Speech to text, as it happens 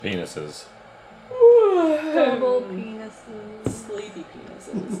Penises. Double penises. Sleepy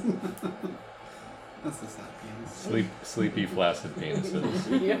penises. That's the sad penis. Sleepy, flaccid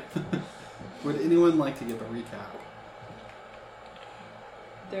penises. Yep. Would anyone like to give a recap?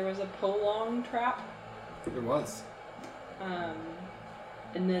 There was a prolonged trap. There was.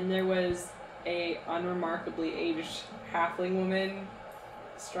 And then there was a unremarkably aged halfling woman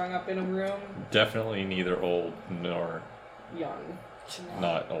strung up in a room. Definitely neither old nor Young.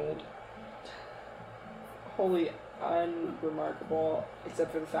 not old. Wholly unremarkable,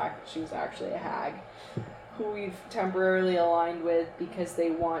 except for the fact that she was actually a hag, who we've temporarily aligned with because they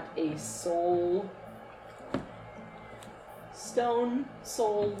want a soul stone,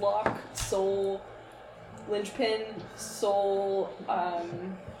 soul lock, soul linchpin, soul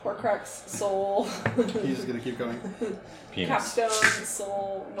horcrux, soul He's just gonna keep going. Penis. capstone,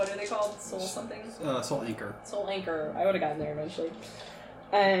 soul, what are they called? Soul something? Soul Anchor. Soul anchor. I would have gotten there eventually.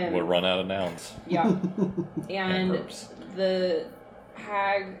 We'll run out of nouns. Yeah. And verbs. the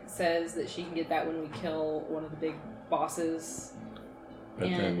hag says that she can get that when we kill one of the big bosses. But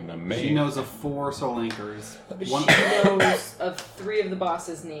then the main... She knows of 4 Soul Anchors. But One... she knows of 3 of the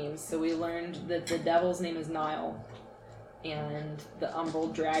bosses' names. So we learned that the devil's name is Nile. And the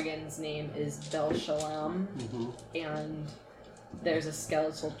Umbral Dragon's name is Bel-Shalem. Mm-hmm. And there's a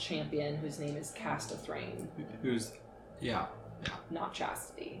skeletal champion whose name is Castathrain. Who's... Yeah. Not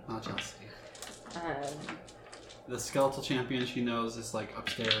Chastity. Not Chastity. The skeletal champion she knows is like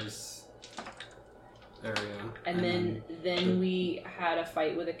upstairs area. And then we had a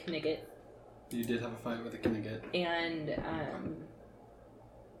fight with a Knigget. You did have a fight with a Knigget. And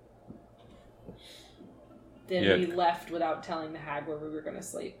then we left without telling the hag where we were going to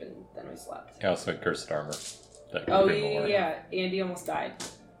sleep, and then we slept. I also had cursed armor. That Oh, could've been more. yeah. Andy almost died.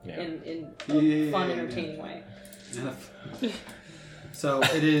 Yeah. In a fun, entertaining way. So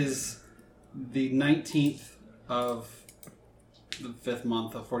it is the 19th of the 5th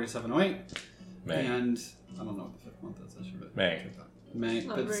month of 4708. May. And I don't know what the 5th month is. I should have May. May.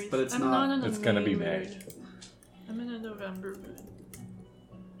 But it's I'm not. in a It's gonna be May May. mood. I'm in a November mood.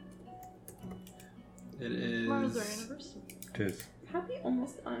 It is. Tomorrow's our anniversary. It is. Happy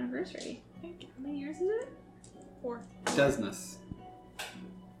almost anniversary. Thank you. How many years is it? 4. Desness.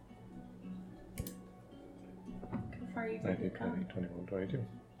 How far are you 19, thinking? 20, 21, 22.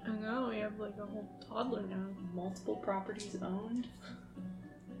 I know, we have like a whole toddler now. Multiple properties owned?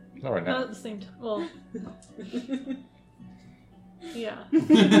 Not right Not now. at the same time. Well, yeah.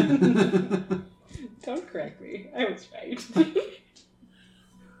 Don't correct me. I was right.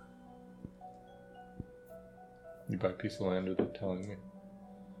 You buy a piece of land without telling me.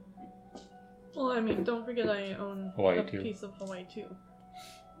 Well, I mean, don't forget I own Hawaii a too. piece of Hawaii too.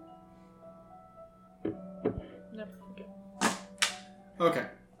 Never forget. Okay.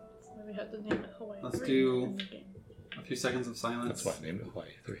 That's why we had to name it Hawaii. Let's 3 do- in the game. A few seconds of silence. That's why I named it Hawaii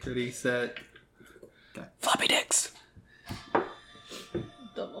 3. Ready, set. Floppy dicks!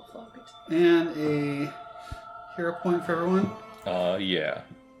 Double floppy. And a hero point for everyone. Yeah.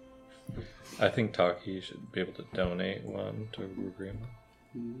 I think Taki should be able to donate one to Rugrima.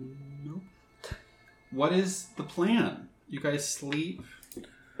 Nope. What is the plan? You guys sleep?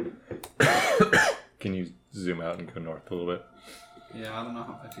 Can you zoom out and go north a little bit? Yeah, I don't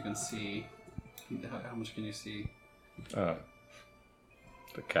know if you can see. How much can you see?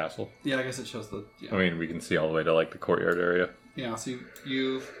 The castle. Yeah, I guess it shows the... Yeah, I mean, we can see all the way to like the courtyard area. yeah so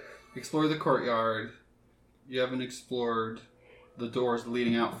you've explored the courtyard. You haven't explored the doors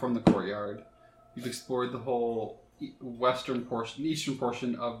leading out from the courtyard. You've explored the whole eastern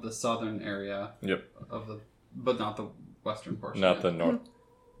portion of the southern area. Yep. But not the western portion. Not the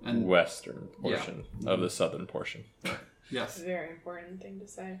And northwestern portion of the southern portion. yes. Very important thing to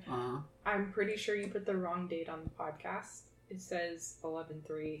say. Uh-huh. I'm pretty sure you put the wrong date on the podcast. It says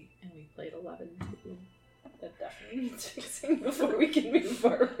 11-3, and we played 11-2. That definitely needs fixing before we can move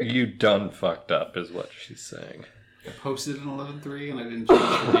forward. You done fucked up is what she's saying. I posted an 11.3 and I didn't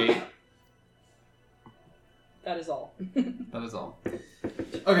change the date. That is all. That is all.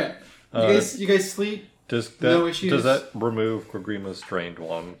 Okay. You guys sleep? Does that, No issues? Does that remove Grogrima's drained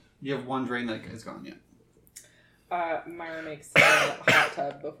one? You have one drain that is gone yet. Myra makes a hot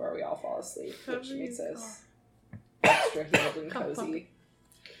tub before we all fall asleep, which makes us extra healed and cozy.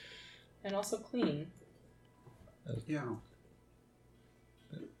 And also clean. Yeah.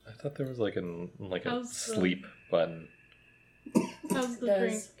 I thought there was like a How's the- sleep button. How's the Does-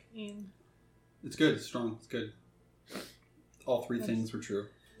 drink, Ian? It's good. It's strong. It's good. All 3 things were true.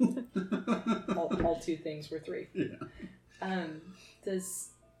 All 2 things were 3. Yeah. Does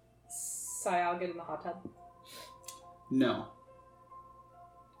Sayal get in the hot tub? No.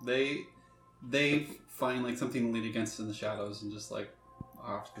 They find like something to lean against in the shadows and just like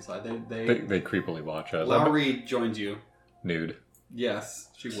off to the side. They creepily watch us. Lowry joins you. Nude. Yes,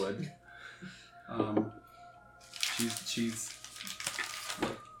 she would. She's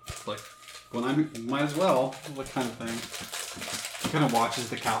like, well, I might as well. What kind of thing? She kind of watches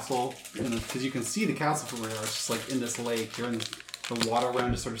the castle because you can see the castle from where it's just like in this lake. You're in the water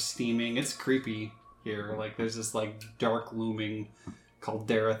around is sort of steaming. It's creepy here. Like there's this like dark looming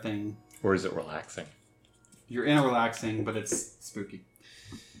caldera thing. Or is it relaxing? You're in a relaxing, but it's spooky.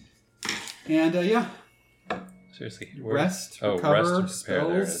 And yeah. Seriously. Rest, recover,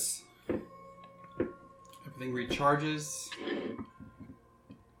 spells. Everything recharges.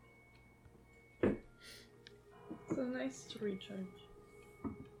 So nice to recharge.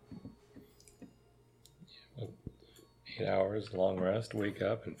 8 hours, long rest, wake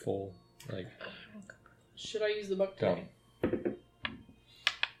up and full, like... Should I use the book today? Dumb.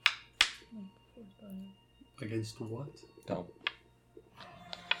 Against what? Dumb.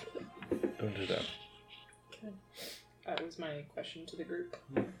 Don't do that. Okay. That was my question to the group.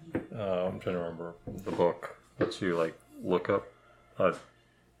 I'm trying to remember the book. Lets you, like, look up a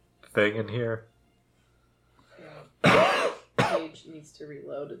thing in here. Yeah. Page needs to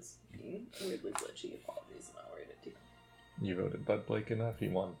reload. It's being weirdly glitchy. Apologies, I'm not worried it too. You voted Bud Blake enough, he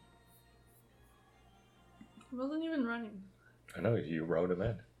won. I wasn't even running. I know, you wrote him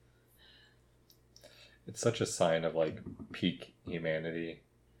in. It's such a sign of, like, peak humanity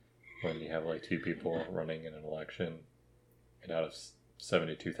when you have, like, 2 people running in an election, and out of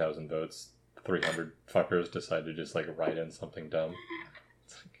 72,000 votes, 300 fuckers decide to just, like, write in something dumb.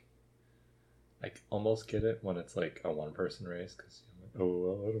 It's like, I almost get it when it's, like, a one-person race, because you're like, oh,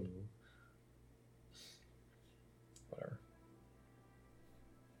 well, I don't know. Whatever.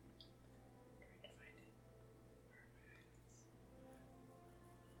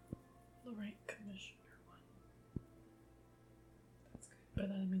 The right commissioner one. That's good. By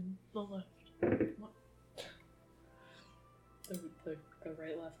that I mean the left one. The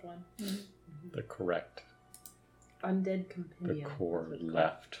right left one. Mm-hmm. The correct. Undead The Compendium. core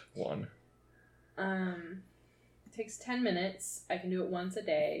left one. It takes 10 minutes. I can do it once a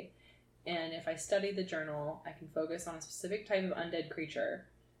day. And if I study the journal, I can focus on a specific type of undead creature,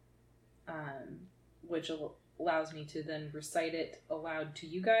 which allows me to then recite it aloud to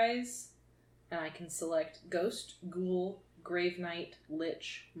you guys. And I can select ghost, ghoul, grave knight,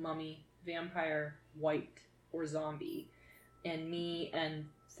 lich, mummy, vampire, wight, or zombie. And me and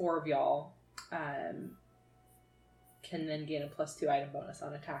 4 of y'all can then gain a +2 item bonus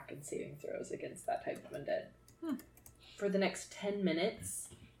on attack and saving throws against that type of undead. For the next 10 minutes,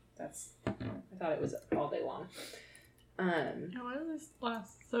 I thought it was all day long. Why does this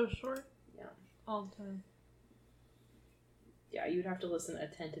last so short? Yeah. All the time. Yeah, you'd have to listen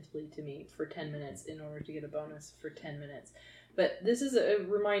attentively to me for 10 minutes in order to get a bonus for 10 minutes. But this is a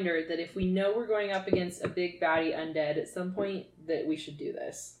reminder that if we know we're going up against a big baddie undead at some point, that we should do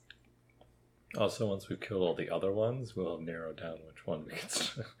this. Also, once we've killed all the other ones, we'll narrow down which one we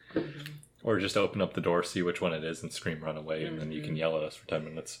can Or just open up the door, see which one it is, and scream run away, and then you can yell at us for 10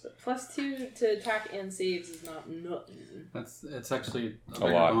 minutes. +2 to attack and saves is not nothing. It's actually a A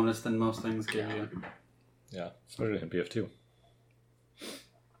bigger lot. bonus than most things give you. Yeah, especially in BF2.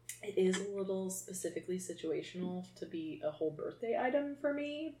 It is a little specifically situational to be a whole birthday item for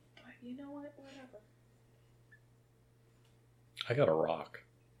me, but you know what? Whatever. I got a rock.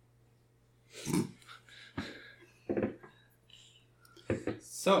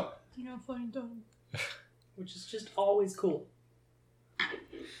 So, You got a flying dog. Which is just always cool.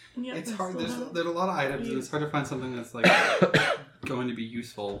 And yet it's they hard. still There's have- a lot of items, and it's hard to find something that's like going to be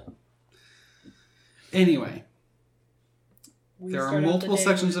useful. Anyway, We there are start out the multiple day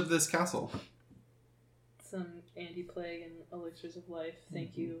sections with of this castle. some anti-plague and elixirs of life.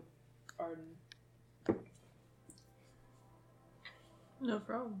 Thank you, Arden. No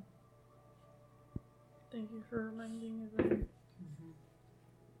problem. Thank you for reminding everyone.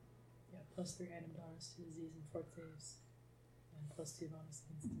 Yeah, +3 item bonus to disease and fort saves, and +2 bonus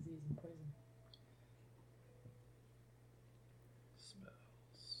against disease and poison.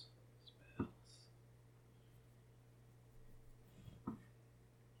 Spells.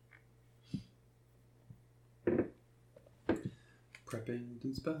 Prepping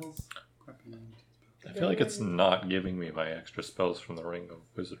and spells. Prepping and spells. I feel like it's not giving me my extra spells from the Ring of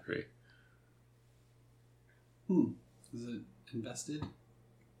Wizardry. Is it invested?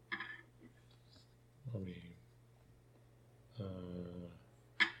 Let me...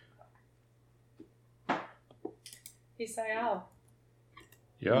 Hey, Sayal.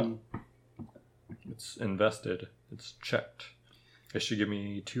 Yeah. It's invested. It's checked. It should give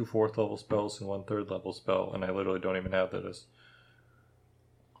me 2 4th level spells and 1 3rd level spell, and I literally don't even have those.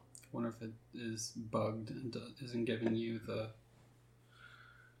 Wonder if it is bugged and isn't giving you the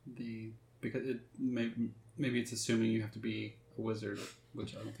because it maybe it's assuming you have to be a wizard,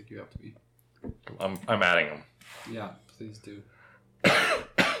 which I don't think you have to be. I'm adding them. Yeah, please do.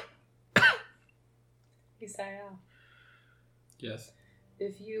 Isael, Yes.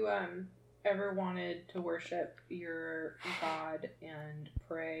 if you ever wanted to worship your god and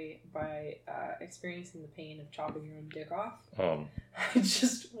pray by experiencing the pain of chopping your own dick off, I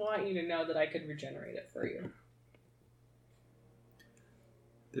just want you to know that I could regenerate it for you.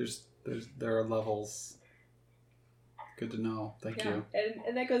 There are levels. Good to know. Thank you.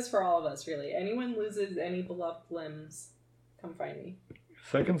 And that goes for all of us, really. Anyone loses any beloved limbs, come find me.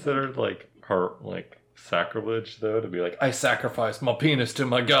 Is that considered sacrilege though, to be like, I sacrificed my penis to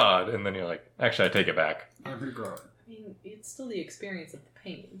my god, and then you're like, actually I take it back. I regrow it. I mean, it's still the experience of the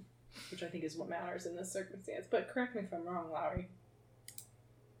pain, which I think is what matters in this circumstance. But correct me if I'm wrong, Lowry.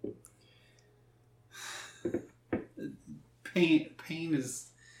 Pain is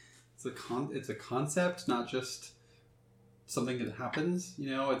it's a concept, not just something that happens.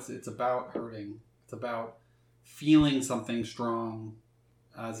 You know, it's about hurting. It's about feeling something strong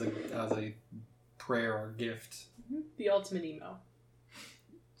as a prayer or gift. Mm-hmm. The ultimate emo.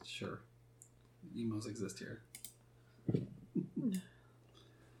 Sure, emos exist here.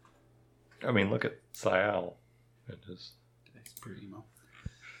 I mean, look at Sial. It is. It's pretty emo.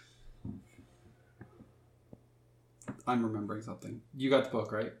 I'm remembering something. You got the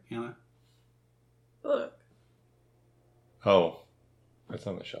book, right, Hannah? Book. Oh, it's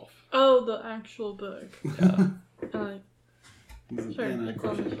on the shelf. Oh, the actual book. Yeah. Sure, Hannah, it's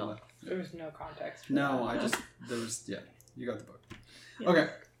on the shelf. There was no context. For No, that. you got the book. Yeah. Okay.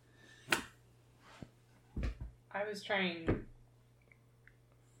 I was trying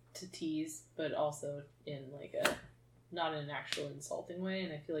to tease, but also in not in an actual insulting way,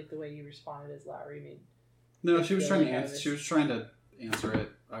 and I feel like the way you responded as Lowry made. No, she was trying to Yeah, answer. She was trying to answer it.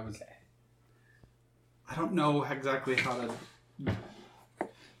 Okay. I don't know exactly how to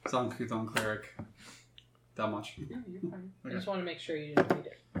Zankuthon cleric that much. No, you're fine. Okay. I just want to make sure you didn't read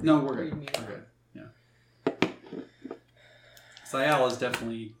it. No, we're good. Read me We're that. good. Yeah. Sayal is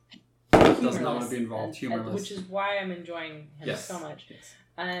definitely does not want to be involved. And Humorless. which is why I'm enjoying him Yes. so much. Yes.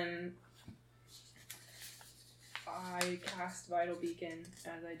 I cast Vital Beacon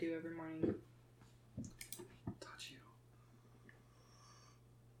as I do every morning. Touch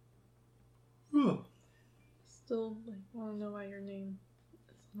you. Ooh. Still, want to know why your name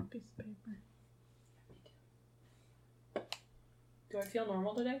is on a piece of paper. Do I feel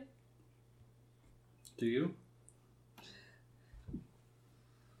normal today? Do you?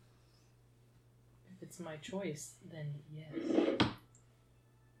 If it's my choice, then yes.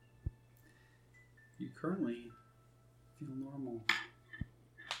 You currently feel normal.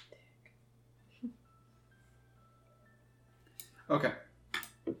 Okay.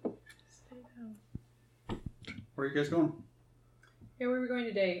 Stay down. Where are you guys going? Yeah, where are we going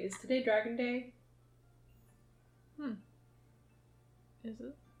today? Is today Dragon Day? Is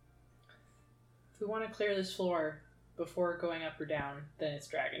it? If we want to clear this floor before going up or down, then it's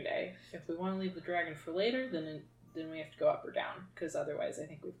Dragon Day. If we want to leave the dragon for later, then we have to go up or down, because otherwise I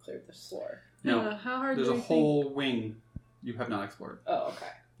think we've cleared this floor. No. How hard There's do a you whole wing you have not explored. Oh, okay.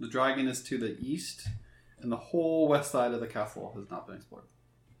 The dragon is to the east, and the whole west side of the castle has not been explored.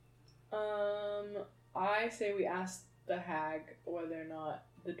 I say we ask the hag whether or not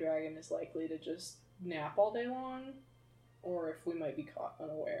the dragon is likely to just nap all day long, or if we might be caught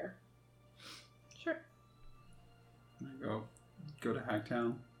unaware. Sure. Go to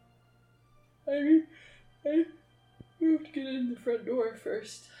Hagtown. We have to get in the front door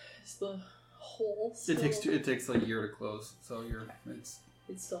first. Is the hole still... It takes a year to close, so it's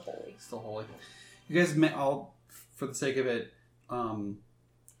still holy. still holy. You guys may all, for the sake of it,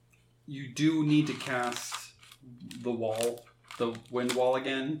 you do need to cast the wind wall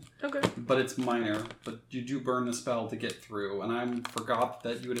again. Okay. But it's minor. But you do burn the spell to get through, and I forgot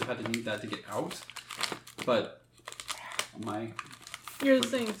that you would have had to need that to get out. But You're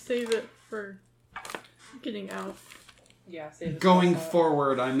just saying save it for getting out. Yeah, save it. going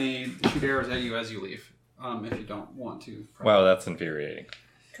forward, I may shoot arrows at you as you leave. If you don't want to. Wow, that's infuriating.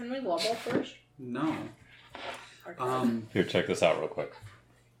 Can we level first? No. Okay. Here, check this out real quick.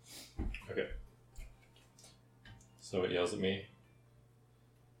 Okay. So it yells at me.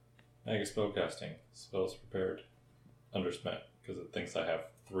 Mega spellcasting. Spells prepared. Underspent. Because it thinks I have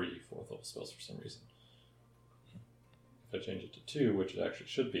 3 4th level spells for some reason. If I change it to 2, which it actually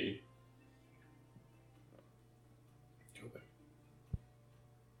should be. Go back.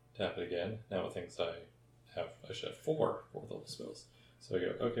 tap it again. Now it thinks I should have 4 4th-level spells. So I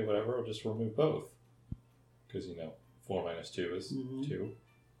go, okay, whatever, I'll just remove both. Because, 4 minus 2 is 2.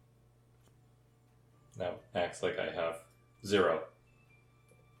 Now acts like I have 0.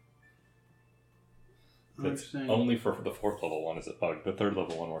 That's only for the 4th level one is it bugged. The 3rd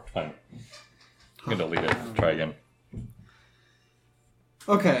level one worked fine. I'm going to delete it. Try again.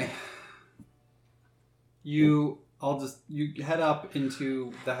 Okay. You head up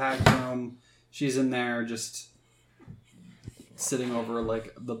into the hag room. She's in there just sitting over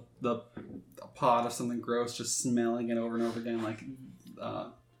like the pot of something gross, just smelling it over and over again, like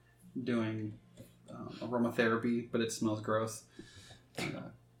doing aromatherapy, but it smells gross.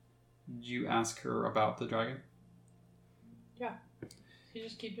 You ask her about the dragon? Yeah. He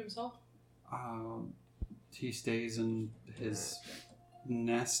just keep himself? He stays in his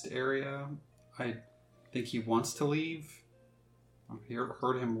nest area. I think he wants to leave. I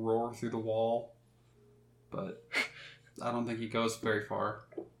heard him roar through the wall, but I don't think he goes very far.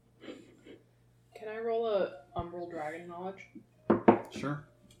 Can I roll a Umbral Dragon knowledge? Sure.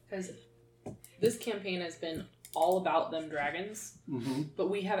 Because this campaign has been all about them dragons, but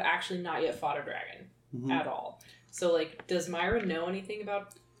we have actually not yet fought a dragon at all. So, like, does Myra know anything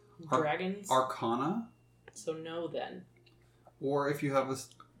about dragons? Arcana? So no then. Or if you have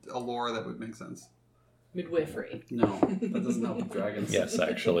a lore, that would make sense. Midwifery. No, that doesn't help with dragons. Yes,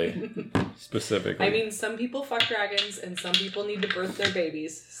 actually. Specifically. I mean, some people fuck dragons, and some people need to birth their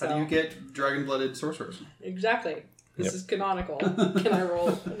babies. So. How do you get dragon-blooded sorcerers? Exactly. This is canonical. Can I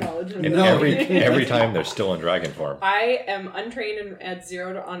roll knowledge? And every time they're still in dragon form. I am untrained and at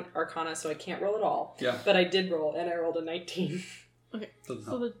 0 to Arcana, so I can't roll at all. Yeah. But I did roll, and I rolled a 19. Okay, so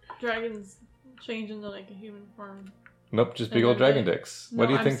the dragons change into like a human form. Nope, just big old dragon dicks. No, what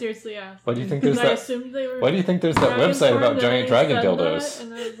do you think? I'm seriously asking. Why do you think there's I that? assumed they were. Why do you think there's that website about giant dragon dildos?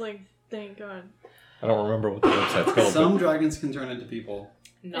 And I was like, thank God. I don't remember what the website's called. Some dragons can turn into people.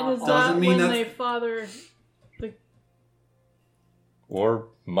 Not and is all. that Doesn't mean when that's- they father the... Or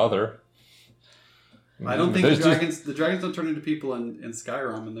mother. I don't think There's the dragons don't turn into people in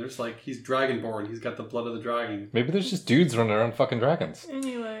Skyrim, and there's like, he's dragonborn, he's got the blood of the dragon. Maybe there's just dudes running around fucking dragons.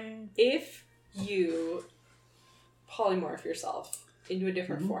 Anyway. If you polymorph yourself into a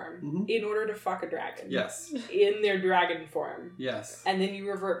different form in order to fuck a dragon. Yes. In their dragon form. Yes. And then you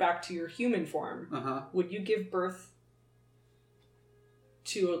revert back to your human form. Would you give birth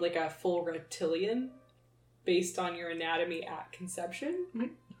to like a full reptilian based on your anatomy at conception? You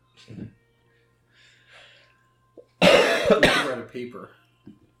can write a paper.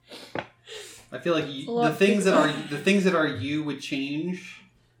 I feel like the things that are you would change.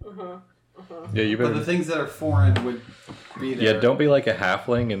 Yeah, you But better. the things that are foreign would be there. Yeah, don't be like a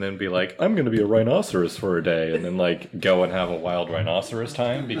halfling and then be like, I'm going to be a rhinoceros for a day, and then like go and have a wild rhinoceros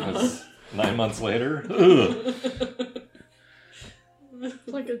time because 9 months later, ugh. It's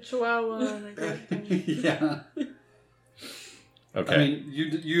like a chihuahua and a great thing. Yeah. Okay. I mean,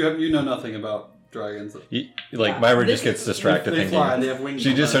 you know nothing about dragons. Myra just gets distracted They thinking. fly, they have wings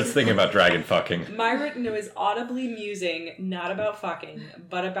She on just them. starts thinking about dragon fucking. Myra is audibly musing, not about fucking,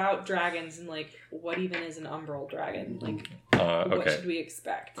 but about dragons and like, what even is an umbral dragon? Like, what Okay. should we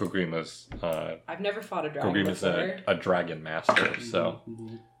expect? Gogrima's I've never fought a dragon Gogrima's before. a dragon master, so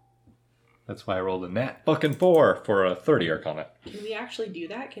that's why I rolled a nat fucking 4 for a 30 Arcana. Can we actually do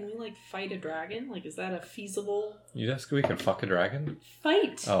that? Can we like fight a dragon? Like, is that a feasible You ask we can fuck a dragon?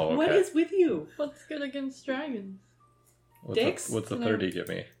 fight? Oh, okay. What is with you? What's good against dragons? Dicks? What's the 30 get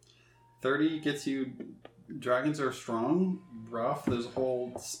me? 30 gets you... Dragons are strong, rough, there's a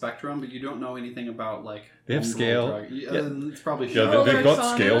whole spectrum, but you don't know anything about, like... They have umbral scale. dragon. It's probably Yeah, shell. they've got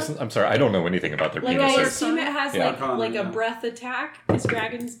Arcana? scales. I'm sorry, I don't know anything about their Like, I penises. assume it has Yeah. Arcana, like yeah. a breath attack, because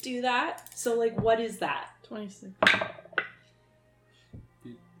dragons do that. So, like, what is that? 26.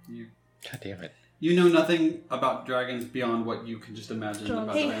 You God damn it. You know nothing about dragons beyond what you can just imagine John.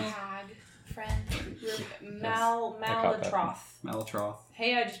 about Hey, dragons. hag, friend. caught that. Malatroth. Malatroth.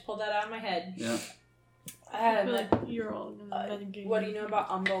 Hey, I just pulled that out of my head. Yeah. I feel like you're all gonna metagame. What do you know about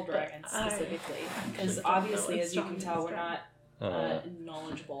umbral dragons specifically? Because don't know obviously, as as you strong can as tell, we're dragon. not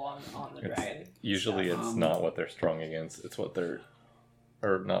knowledgeable on the dragon. Usually stuff. it's not what they're strong against, it's what they're...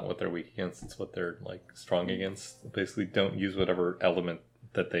 Or not what they're weak against, it's what they're, like, strong against. Basically, don't use whatever element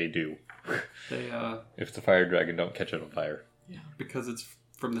that they do. They If it's a fire dragon, don't catch it on fire. because it's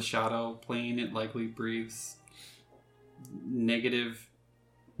from the shadow plane, it likely breathes negative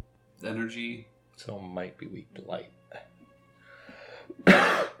energy. So it might be weak to light.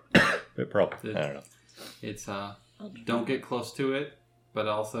 But probably, I don't know. It's don't get close to it, but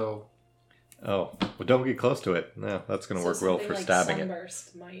also Oh, well, don't get close to it. No, that's going to work well for like stabbing it.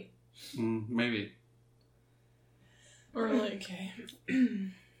 sunburst might. Maybe. Or like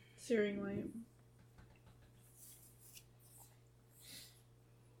searing light.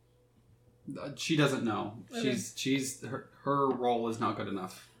 She doesn't know. Okay. She's her role is not good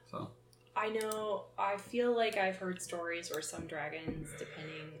enough. So I know, I feel like I've heard stories where some dragons,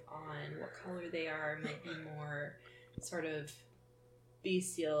 depending on what color they are, might be more sort of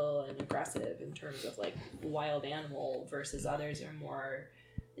bestial and aggressive in terms of like wild animal, versus others are more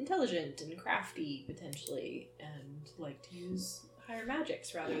intelligent and crafty potentially, and like to use higher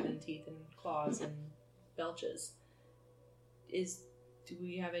magics rather than teeth and claws and belches. Do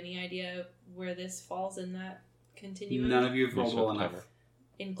we have any idea where this falls in that continuum? none of you have rolled Use well what enough. timer?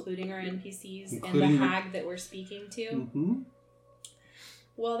 Including our NPCs Including and the the- hag that we're speaking to? Mm-hmm.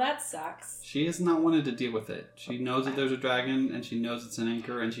 Well, that sucks. She has not wanted to deal with it. She knows that there's a dragon, and she knows it's an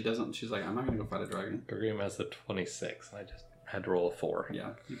anchor, and she doesn't. She's like, I'm not going to go fight a dragon. Grim has a 26, and I just had to roll a 4.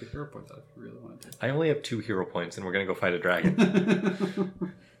 Yeah, you could hero point that if you really wanted I only have 2 hero points, and we're going to go fight a dragon.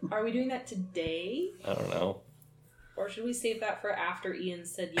 to. Are we doing that today? I don't know. Or should we save that for after Ian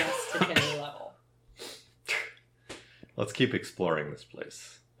said yes to Kenny level? Let's keep exploring this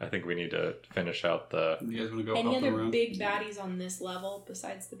place. I think we need to finish out the... You guys want to go Any up the other room? big baddies on this level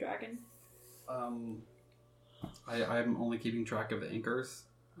besides the dragon? I'm only keeping track of the anchors,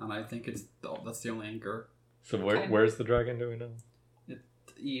 and I think that's the only anchor. So Okay. where's the dragon doing now?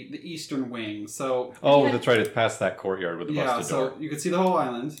 The eastern wing. So Oh, Yeah. that's right. It's past that courtyard with the yeah, busted so door. you can see the whole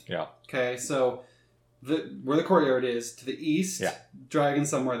island. Yeah. Okay, so where the courtyard is to the east, Yeah. dragon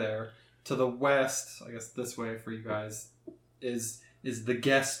somewhere there. To the west, I guess this way for you guys, is the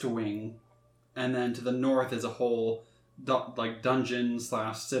guest wing, and then to the north is a whole like dungeon /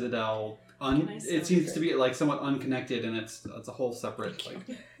 citadel. Can I It seems celebrate? to be like somewhat unconnected, and it's a whole separate like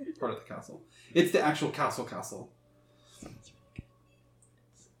part of the castle. It's the actual castle.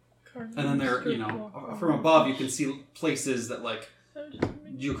 And then there, from above you can see places that like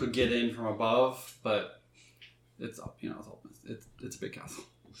you could get in from above, but it's up. It's a big castle.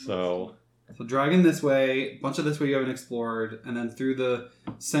 So So dragon this way, bunch of this way you haven't explored, and then through the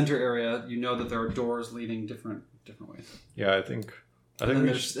center area, you know that there are doors leading different ways. yeah, I think And then,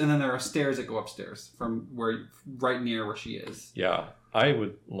 we should, and then there are stairs that go upstairs from right near where she is. yeah, I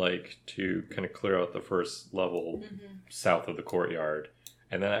would like to kind of clear out the first level south of the courtyard,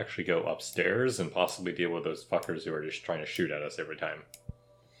 and then actually go upstairs and possibly deal with those fuckers who are just trying to shoot at us every time.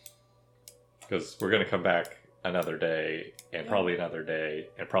 Because we're going to come back another day, and probably another day,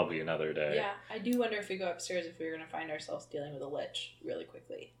 and probably another day. Yeah, I do wonder if we go upstairs if we're going to find ourselves dealing with a lich really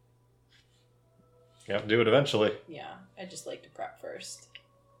quickly. Yep, do it eventually. Yeah, I'd just like to prep first.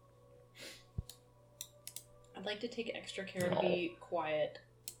 I'd like to take extra care to be quiet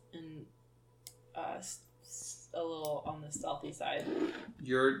and a little on the stealthy side.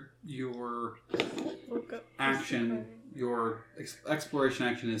 Your Woke up. action, your exploration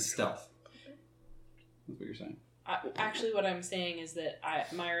action is stealth. That's what you're saying. Actually, what I'm saying is that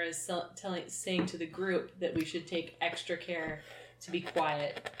Myra is saying to the group that we should take extra care to be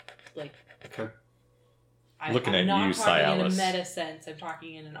quiet. Like, Okay. Looking I'm at not you, talking in a Cialis. meta sense. I'm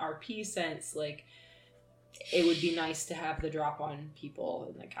talking in an RP sense. Like, it would be nice to have the drop on people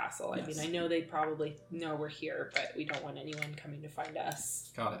in the castle. I Yes. mean, I know they probably know we're here, but we don't want anyone coming to find us.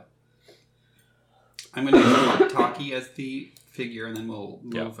 Got it. I'm going to use Taki as the figure, and then we'll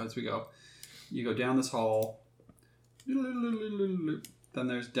move as we go. You go down this hall. Then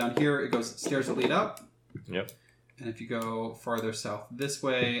there's down here, it goes stairs that lead up. Yep. And if you go farther south this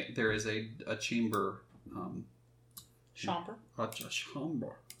way, there is a chamber. Chambre, A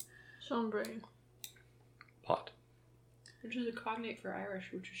chamber. Chambre. Pot. which is a cognate for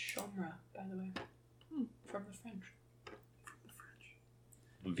Irish, which is chambre, by the way, from the French.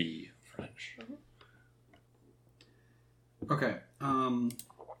 The French. Okay. I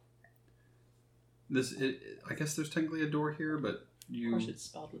guess there's technically a door here, but Of you. course, it's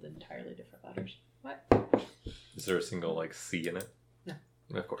spelled with entirely different letters. What? Is there a single, like, C in it? No.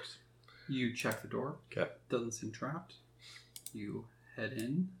 Of course. You check the door. Okay. Doesn't seem trapped. You head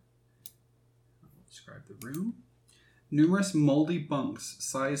in. I'll describe the room. Numerous moldy bunks,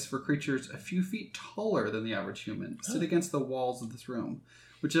 sized for creatures a few feet taller than the average human, sit against the walls of this room,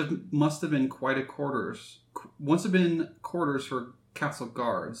 which must have been quite a quarters. Once have been quarters for castle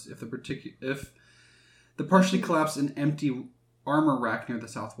guards. If the partially collapsed and empty armor rack near the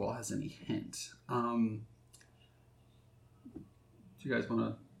south wall has any hint. Do you guys want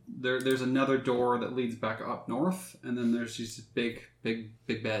to? There's another door that leads back up north, and then there's these big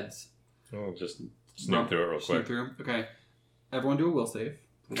beds. We'll just sneak through it real Sneak quick. through. Okay. Everyone do a will save.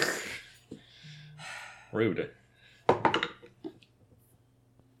 Rude.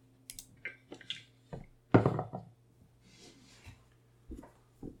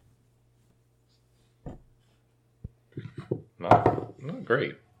 Not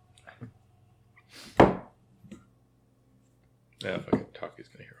great. Yeah, if I can talk, he's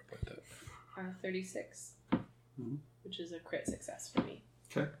gonna hear up with that. 36, Mhm. which is a crit success for me.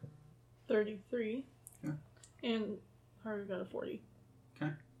 Okay. 33. Yeah. And Harvey got a 40.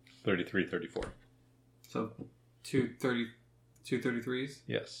 33, 34. So 33s.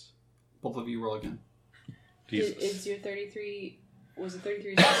 Yes. Both of you roll again. Jesus. Is your 33... Was it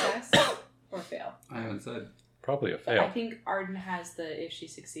 33 success or fail? I haven't said. Probably a I fail. think Arden has the if she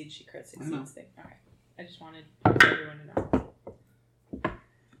succeeds, she crit I know. succeeds thing. Okay. I just wanted everyone to know.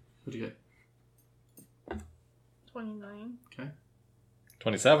 What'd you get? 29.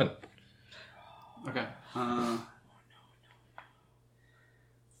 27. Okay.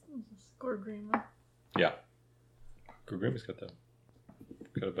 Gorgrima. Yeah. Gregoria's got a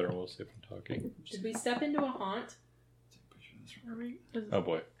better will save from talking. Did we step into a haunt? Take a picture of this room. Are we? Is, Oh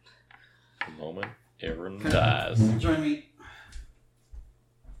boy. The moment Aaron Okay. dies. Join me.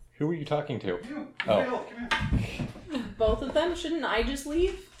 Who are you talking to? You. Oh. Come here. Both of them? Shouldn't I just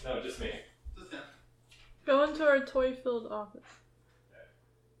leave? No, just me. Just him. Go into our toy-filled office.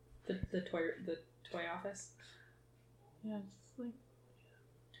 The toy office? Yeah, just like...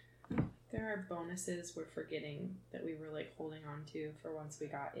 There are bonuses we're forgetting that we were like holding on to for once we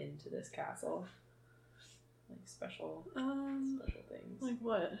got into this castle. Like special things. Like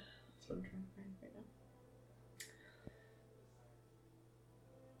what? That's what I'm trying to find right now.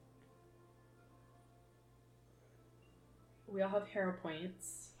 We all have hero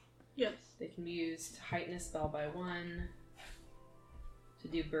points. Yes. They can be used to heighten a spell by 1. To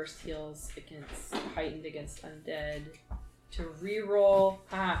do burst heals against heightened against undead. To reroll.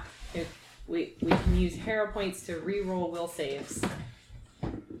 We can use hero points to reroll will saves.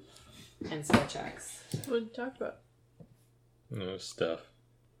 And skill checks. What did you talk about? No, stuff.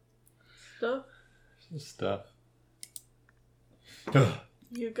 Stuff? Stuff.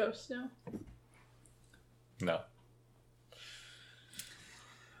 You a ghost now? No.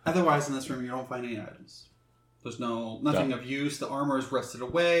 Otherwise, in this room, you don't find any items. There's nothing of use. The armor is rusted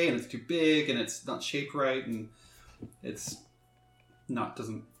away, and it's too big, and it's not shaped right, and it's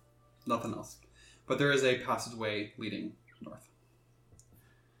nothing else. But there is a passageway leading north.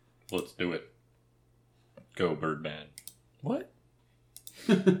 Let's do it. Go, Birdman. What?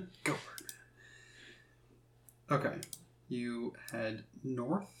 Go, Birdman. Okay. You head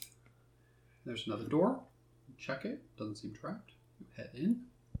north. There's another door. Check it. Doesn't seem trapped. You head in.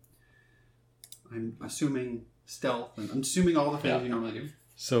 I'm assuming stealth, and I'm assuming all the things you normally do.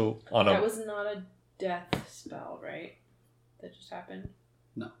 So, That was not a death spell, right? That just happened?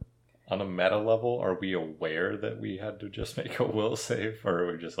 No. On a meta level, are we aware that we had to just make a will save? Or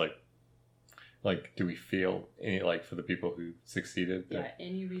are we just like, do we feel any, like, for the people who succeeded? Yeah,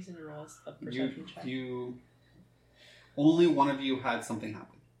 any reason to roll a perception check. Only one of you had something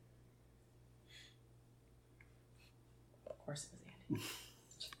happen. Of course it was Andy.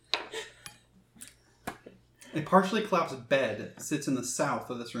 A partially collapsed bed sits in the south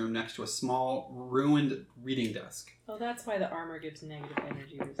of this room next to a small, ruined reading desk. Oh, that's why the armor gives negative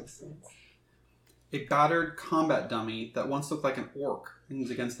energy resistance. A battered combat dummy that once looked like an orc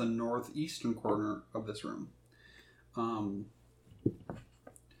leans against the northeastern corner of this room.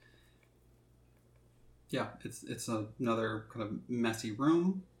 It's another kind of messy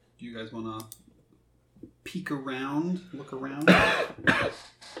room. Do you guys want to peek around, look around?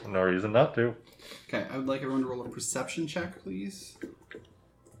 No reason not to. Okay, I would like everyone to roll a perception check, please.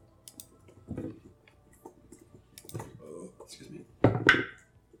 Excuse me.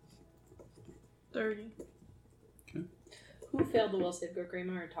 30. Who failed the will save,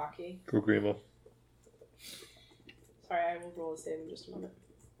 Gogrima or Taki? Gogrima. Sorry, I will roll a save in just a moment.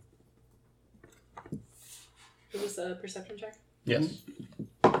 It was a perception check? Yes.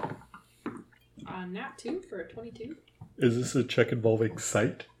 Nat 2 for a 22. Is this a check involving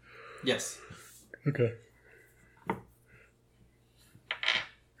sight? Yes. Okay.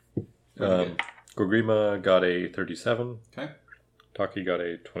 Gogrima got a 37. Okay. Taki got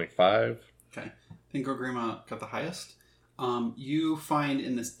a 25. Okay. I think Gogrima got the highest. You find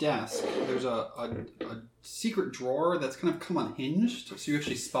in this desk, there's a secret drawer that's kind of come unhinged, so you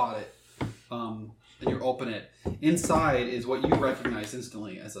actually spot it. And you open it. Inside is what you recognize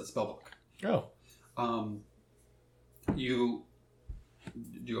instantly as a spellbook. Oh. You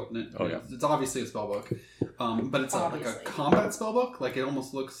open it. Oh, yeah. It's obviously a spellbook. But it's like a Obviously. combat spellbook. Like, it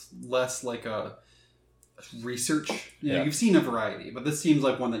almost looks less like a research. You know, Yeah. you've seen a variety, but this seems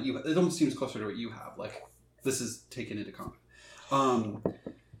like one that it almost seems closer to what you have. Like, this is taken into combat.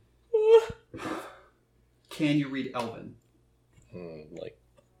 Can you read Elven?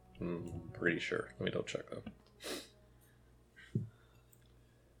 Pretty sure. Let me double check though.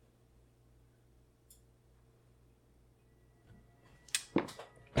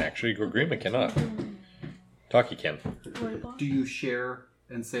 Actually, Grima cannot. Taki can. Right block? Do you share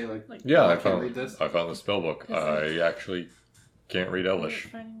and say like Yeah, I can't found read this? I found the spell book. I actually can't read Elvish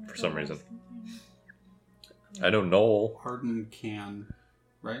Finding for some the reason. container. I know Noel. Arden can,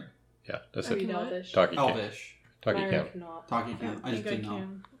 right? Yeah, that's Read it. Elvish. Taki can. Elvish. Taki can. Myrick not. Taki I can. don't I just think I didn't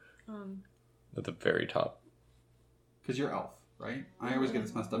know. can. At the very top. Because you're elf, right? I always get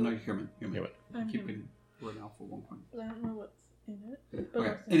this messed up. No, you're human. Human. I'm Keep human. getting we're an elf at one point. I don't know what's in it. But Okay.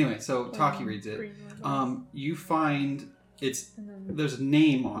 what's in Anyway, it? so Taki reads it. Green ones. You find it's And then there's a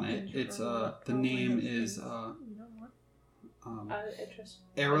name on it. ginger It's or the what name color is you don't want. I trust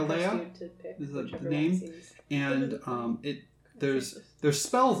Aralea you to pick is the whichever name? one seems- and there's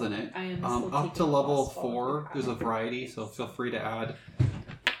spells in it. I am still Up to taking level lost 4, there's a variety, so feel free to add.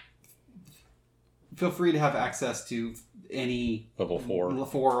 Feel free to have access to any Level 4.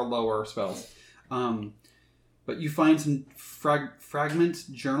 4 or lower spells. But you find some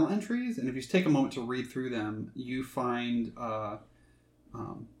fragment journal entries, and if you take a moment to read through them, you find the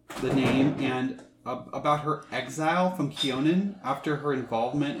name and about her exile from Keonan after her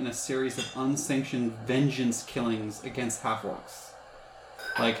involvement in a series of unsanctioned vengeance killings against half-orcs.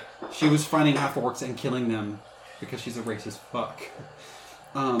 Like, she was finding half-orcs and killing them because she's a racist fuck.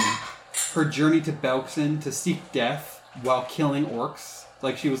 Her journey to Belkzen to seek death while killing orcs.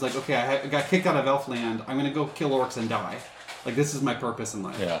 Like, she was like, okay, I got kicked out of Elfland. I'm going to go kill orcs and die. Like, this is my purpose in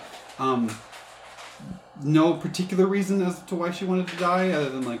life. Yeah. No particular reason as to why she wanted to die, other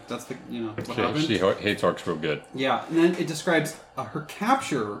than, like, that's the, what happened. She hates orcs real good. Yeah, and then it describes her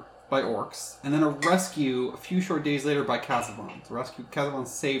capture by orcs, and then a rescue a few short days later by Kazavan. Kazavan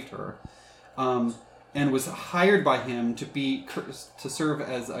saved her, and was hired by him to serve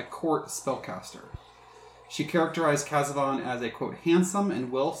as a court spellcaster. She characterized Kazavan as a, quote, handsome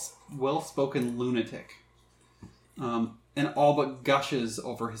and well-spoken lunatic, and all but gushes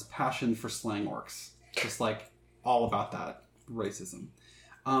over his passion for slaying orcs. Just, like, all about that racism.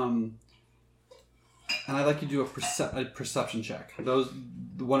 And I'd like you to do a perception check. The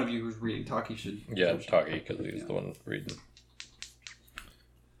one of you who's reading Taki should... Yeah, Taki, because he's the one reading.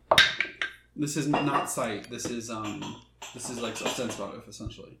 This is not sight. This is like a sense motive,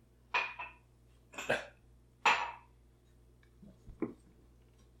 essentially.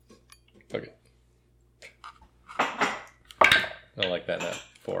 Okay. I like that net.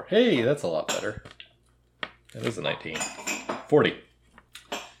 4. Hey, that's a lot better. That is a 19. 40.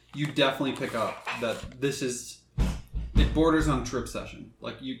 You definitely pick up that this is... It borders on trip session.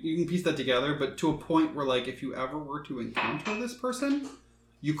 Like, you can piece that together, but to a point where, like, if you ever were to encounter this person,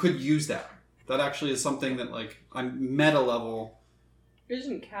 you could use that. That actually is something that, like, on meta level...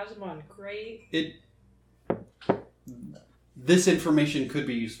 Isn't Kazamon great? This information could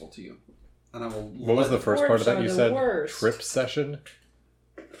be useful to you. And I will... What was the first part of that Orcs you are the said? worst. Trip session?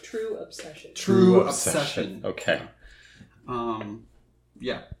 True obsession. True obsession. Okay.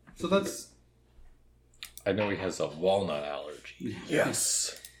 Yeah. So that's... I know he has a walnut allergy.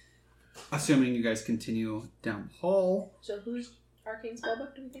 Yes. Assuming you guys continue down the hall. So whose arcane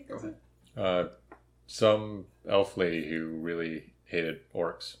spellbook do we think this is? Some elf lady who really hated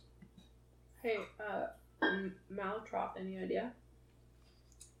orcs. Hey, Malatrop, any idea?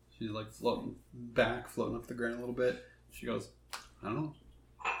 She's like floating off the ground a little bit. She goes, I don't know.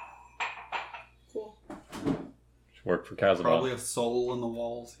 Cool. She worked for Kazabon. Probably a soul in the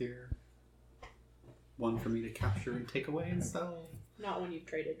walls here. One for me to capture and take away and sell. Not one you've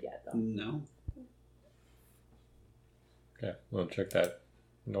traded yet, though. No. Okay, we'll check that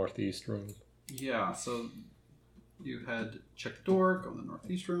northeast room. Yeah, so you had check the door, go in the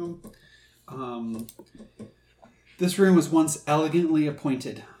northeast room. This room was once elegantly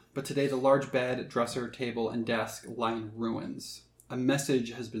appointed, but today the large bed, dresser, table, and desk lie in ruins. A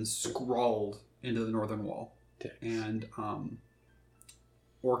message has been scrawled into the northern wall. And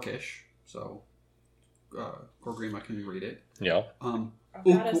Orcish, so Gorgrima can read it. Yeah.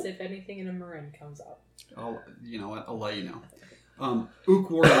 About us if anything in a Marin comes up. I'll let you know.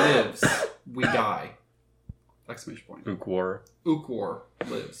 Ukwar lives, we die. Exclamation point. Ukwar. Ukwar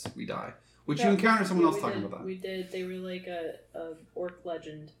lives, we die. Which you encounter someone else talking about that. We did. They were like a orc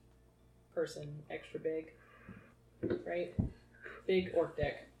legend person, extra big, right? Big orc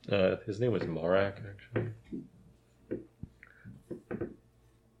dick. His name was Morak, actually.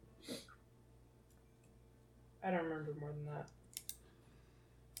 I don't remember more than that.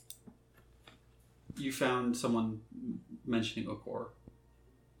 You found someone mentioning Okor.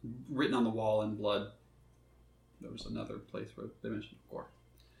 Written on the wall in blood. There was another place where they mentioned Okor.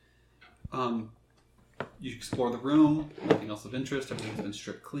 You explore the room. Nothing else of interest. Everything's been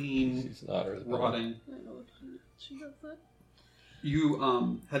stripped clean. She's not Rotting. I know she does that.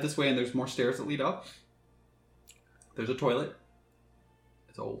 You head this way, and there's more stairs that lead up. There's a toilet.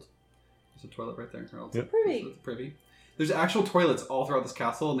 It's old. There's a toilet right there. Yep. Privy. It's privy. There's actual toilets all throughout this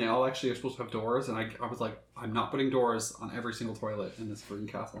castle, and they all actually are supposed to have doors. And I was like, I'm not putting doors on every single toilet in this freaking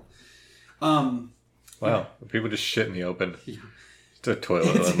castle. Wow, people just shit in the open. Yeah. It's a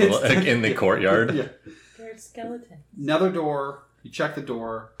toilet like in the courtyard. Yeah. They're skeletons. Another door. You check the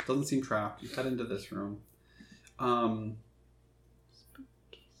door. Doesn't seem trapped. You head into this room. Spooky.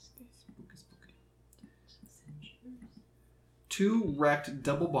 Two wrecked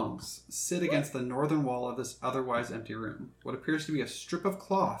double bunks sit against the northern wall of this otherwise empty room. What appears to be a strip of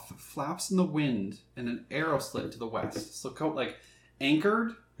cloth flaps in the wind and an arrow slit to the west. So like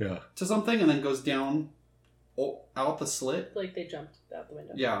anchored to something and then goes down out the slit. Like they jumped out the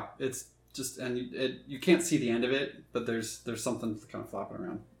window. Yeah, it's just, and you can't see the end of it, but there's something kind of flopping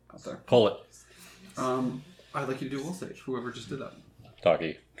around out there. Pull it. I'd like you to do a will save, whoever just did that.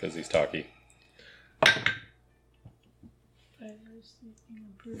 Talkie, because he's talkie.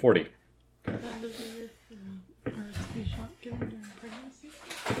 40. End of the year for her to be shot given during pregnancy.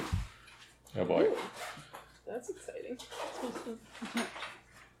 Oh boy. Ooh, that's exciting. It's supposed to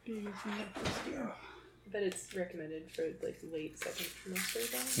be used in the first year. But it's recommended for like late second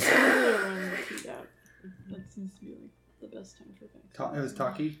trimester then. Earlier around the TDAP. That seems to be like the best time for things. It was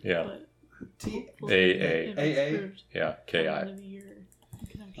Taki? Yeah. But AA. if it's AA? approved Yeah, by the KI. end of the year, you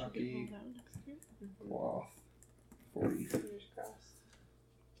can actually Lucky. get rolled out next year. Cloth. 40. Fingers crossed.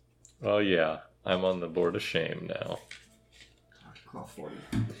 Oh yeah, I'm on the board of shame now. Cloth 40.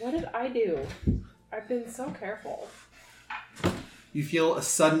 What did I do? I've been so careful. You feel a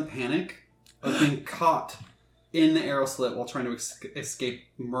sudden panic of being caught in the arrow slit while trying to escape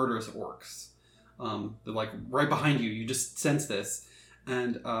murderous orcs. They're like right behind you. You just sense this,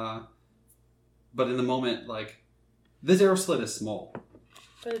 and but in the moment, like this arrow slit is small,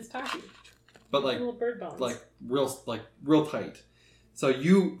 But it's tacky. but like Little bird bones. real tight. So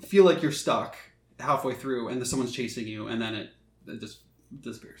you feel like you're stuck halfway through, and someone's chasing you, and then it just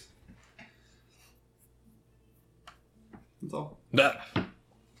disappears. That's all.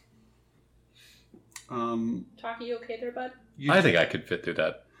 Taki, you okay there, bud? I think I could fit through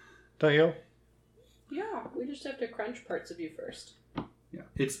that. Don't you? Yeah, we just have to crunch parts of you first. Yeah,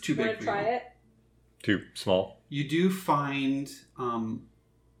 it's too You big want for to try you. it? Too small. You do find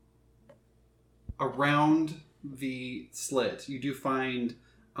around the slit. You do find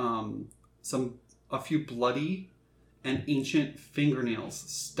a few bloody and ancient fingernails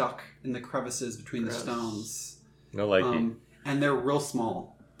stuck in the crevices between the stones. No likey. And they're real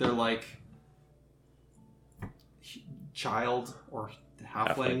small. They're like child or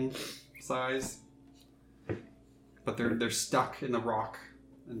halfling size, but they're stuck in the rock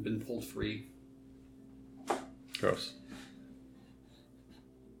and been pulled free. Gross.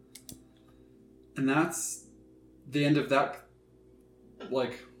 And that's the end of that,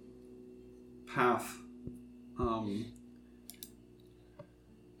 like, path. I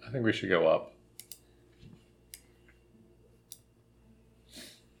think we should go up.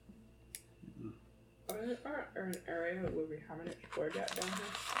 Or an area where we haven't explored yet down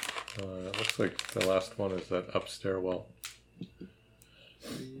here. It looks like the last one is that up stairwell.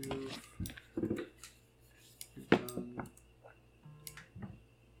 You've done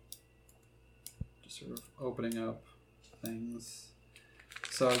just sort of opening up things.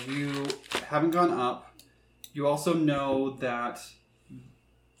 So you haven't gone up. You also know that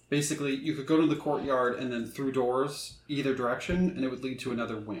basically you could go to the courtyard and then through doors either direction, and it would lead to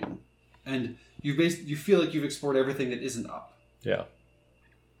another wing. And you feel like you've explored everything that isn't up. Yeah.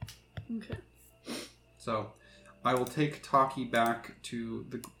 Okay. So I will take Taki back to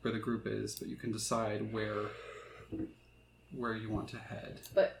where the group is, but you can decide where you want to head.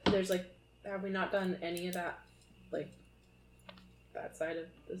 But there's like, have we not done any of that, like, that side of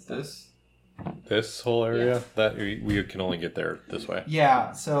this stuff? This whole area? Yeah. That we can only get there this way.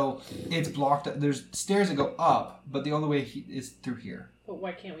 Yeah, so it's blocked. There's stairs that go up, but the only way is through here. But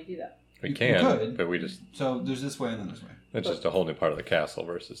why can't we do that? We You can, could. but we just... So there's this way and then this way. It's just a whole new part of the castle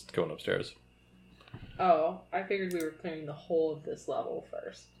versus going upstairs. Oh, I figured we were clearing the whole of this level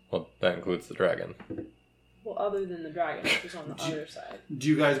first. Well, that includes the dragon. Well, other than the dragon, which is on the other side. Do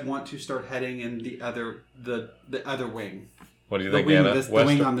you guys want to start heading in the other wing? What do you The think, wing Anna? this- the West,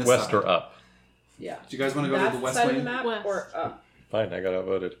 wing on this west side. or up? Yeah. Do you guys want to go to That the west side of the wing? map West. or up? Fine, I got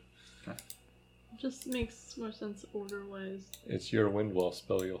outvoted. Just makes more sense order-wise. It's your wind wall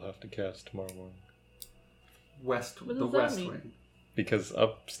spell you'll have to cast tomorrow morning. West, What the does that west mean? wing. Because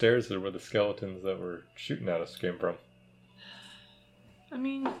upstairs are where the skeletons that were shooting at us came from. I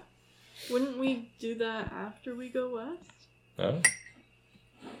mean, wouldn't we do that after we go west? Huh?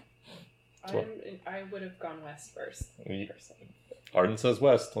 I would have gone west first. Personally. Arden says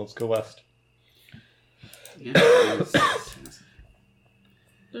west. Let's go west. Yeah.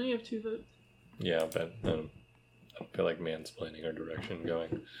 Don't you have 2 votes? Yeah, but I don't feel like mansplaining our direction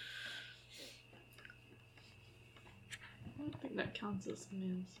going. I don't think that counts as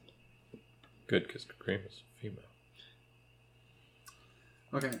mans. Good, because Cream is female.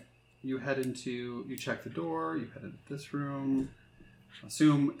 Okay. You check the door, you head into this room.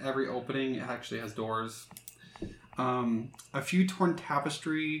 Assume every opening actually has doors. A few torn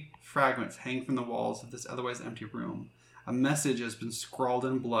tapestry fragments hang from the walls of this otherwise empty room. A message has been scrawled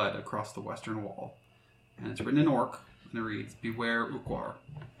in blood across the western wall. And it's written in Orc, and it reads, "Beware Ukwar."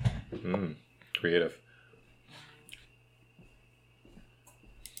 Creative.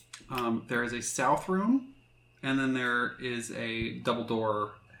 There is a south room, and then there is a double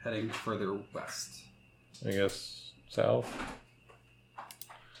door heading further west. I guess south.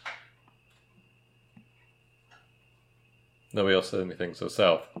 Nobody else said anything, so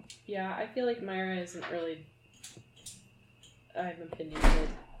south. Yeah, I feel like Myra isn't really. I'm opinionated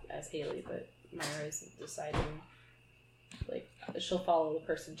as Haley, but Myra isn't deciding. Like, she'll follow the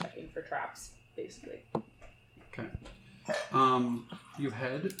person checking for traps, basically. Okay. You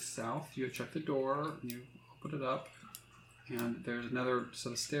head south, you check the door, you open it up, and there's another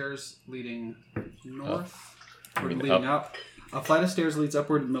set of stairs leading north, leading up. A flight of stairs leads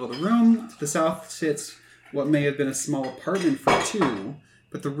upward in the middle of the room. To the south sits what may have been a small apartment for 2,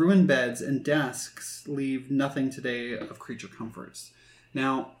 but the ruined beds and desks leave nothing today of creature comforts.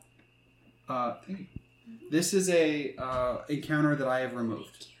 Now, this is a encounter that I have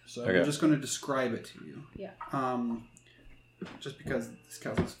removed, so Okay. I'm just going to describe it to you. Yeah. Just because this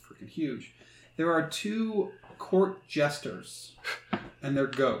castle is freaking huge. There are 2 court jesters, and they're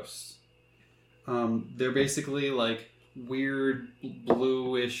ghosts. They're basically like weird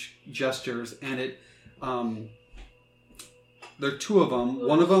bluish jesters, and it. There are 2 of them.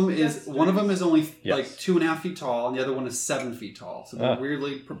 One of them is only like 2.5 feet tall, and the other one is 7 feet tall. So they're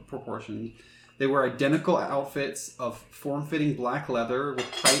weirdly proportioned. They wear identical outfits of form-fitting black leather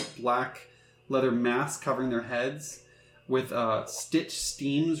with tight black leather masks covering their heads, with stitched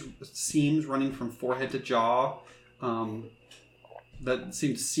seams running from forehead to jaw that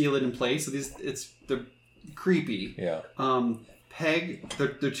seem to seal it in place. So they're creepy. Yeah. Peg,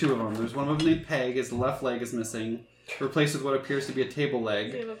 there are 2 of them. There's one of them named Peg. His left leg is missing, replaced with what appears to be a table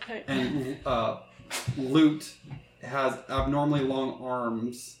leg. They have a pet. And Loot has abnormally long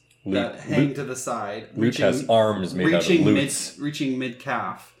arms that hang to the side. Loot has arms made out of loots. Reaching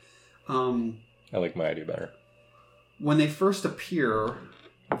mid-calf. I like my idea better. When they first appear,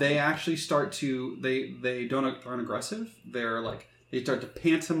 they actually start to they aren't aggressive. They're like they start to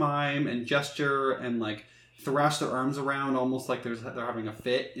pantomime and gesture and like thrash their arms around almost like they're having a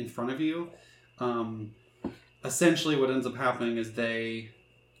fit in front of you. Essentially, what ends up happening is they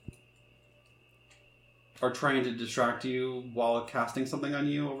are trying to distract you while casting something on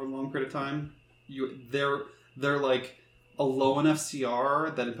you over a long period of time. They're like a low enough CR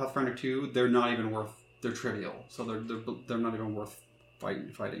that in Pathfinder 2 they're not even worth. They're trivial, so they're not even worth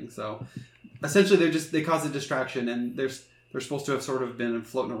fighting. So essentially, they cause a distraction, and they're supposed to have sort of been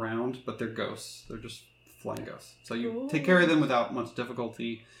floating around, but they're ghosts. They're just flying ghosts. So you take care of them without much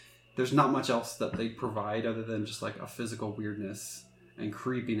difficulty. There's not much else that they provide other than just like a physical weirdness and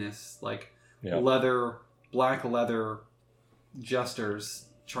creepiness, like black leather jesters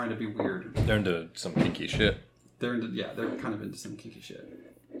trying to be weird. They're into some kinky shit. They're kind of into some kinky shit.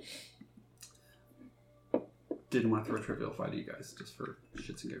 Didn't want to throw a trivial fight at you guys, just for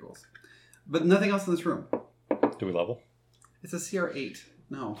shits and giggles. But nothing else in this room. Do we level? It's a CR8.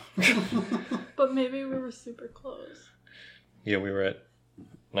 No. But maybe we were super close. Yeah, we were at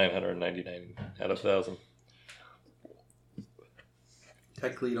 999 out of 1,000.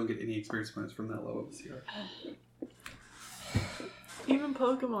 Technically, you don't get any experience points from that low of a CR. Even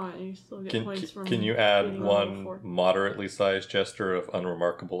Pokemon, you still get points from. Can you add being one level 4. moderately sized jester of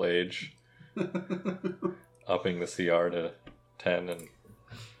unremarkable age, upping the CR to 10 and...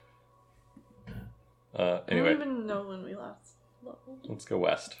 I anyway, don't even know when we last leveled. let's go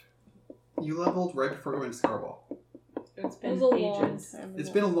west. You leveled right before going to Scarball. It's It been was a long ages. time It's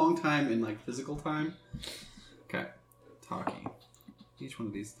ago. been a long time in like physical time. Okay. Taki. Each one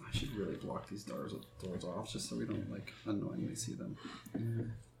of these, I should really block these doors off just so we don't like unknowingly see them.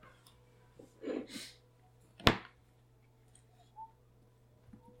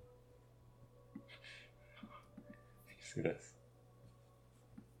 See this?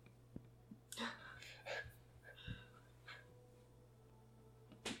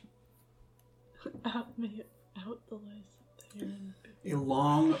 Out the lights there. A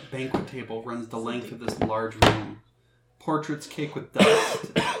long banquet table runs the length of this large room. Portraits caked with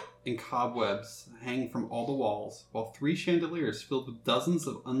dust and cobwebs hang from all the walls, while 3 chandeliers filled with dozens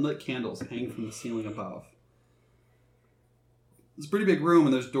of unlit candles hang from the ceiling above. It's a pretty big room,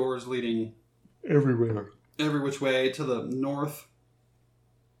 and there's doors leading Everywhere. every which way. To the north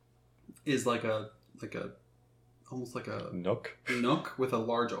is like a almost like a Nook. with a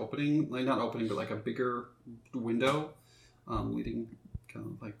large opening, like not opening, but like a bigger window, leading kind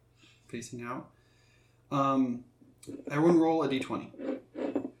of like facing out. Everyone roll a d20.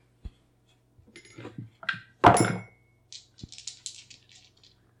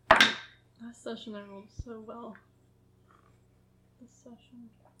 Last session I rolled so well. This session.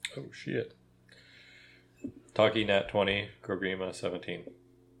 Oh shit. Taki nat 20, Kogrima 17.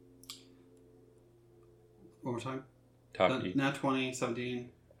 One more time. Taki. Nat 20, 17,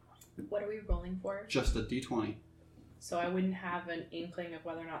 What are we rolling for? just a d20. So I wouldn't have an inkling of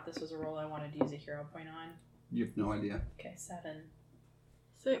whether or not this was a roll I wanted to use a hero point on. You have no idea. Okay, 7.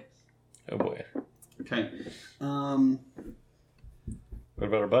 6. Oh boy. Okay. What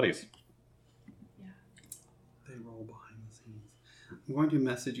about our buddies? They roll behind the scenes. I'm going to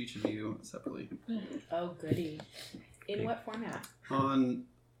message each of you separately. Oh, goody. In what format?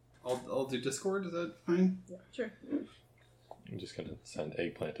 I'll do Discord. Is that fine? Yeah, sure. I'm just gonna send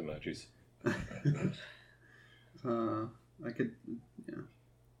eggplant emojis. I could. Yeah.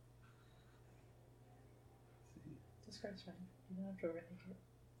 Discord's fine. You don't have to overthink it.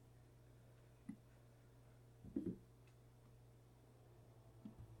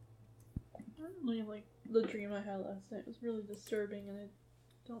 Really, like, the dream I had last night was really disturbing, and I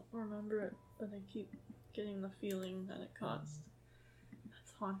don't remember it, but I keep getting the feeling that it caused.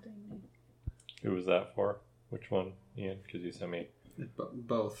 That's haunting me. Who was that for? Which one, Ian? Because you sent me.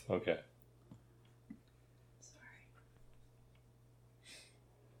 Both. Okay. Sorry.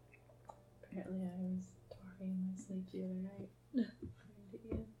 Apparently I was talking in my sleep the other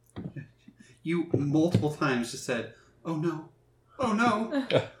night. You multiple times just said, "Oh no, oh no,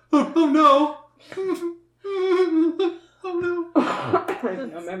 oh no, oh no." I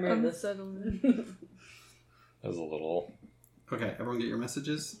have no memory of this. Unsettling. That was a little. Okay, everyone get your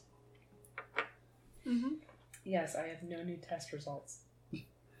messages. Mm-hmm. Yes, I have no new test results.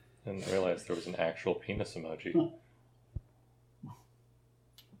 Didn't realize there was an actual penis emoji.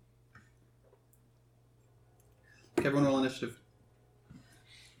 Okay, everyone roll initiative.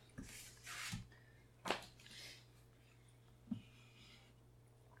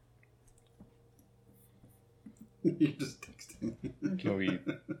 You just texted me. Can we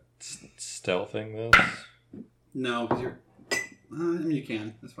stealthing this? No, because you're. I mean, you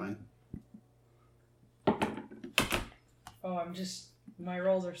can. That's fine. Oh, my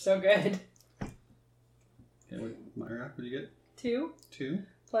rolls are so good. Okay, wait, Myra, what do you get? 2 2,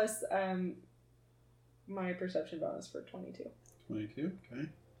 plus my perception bonus for 22. 22. Okay.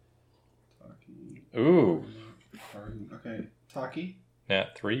 Taki. Ooh. Okay. Taki.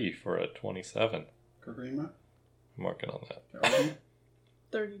 Nat 3 for a 27. Kogrima. I'm working on that. Okay, Arden.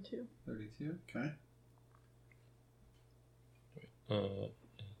 32. 32. Okay. Come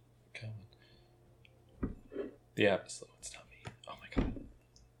on. The app is slow. It's not me. Oh my god.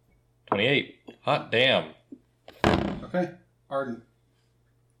 28. Hot damn. Okay. Arden.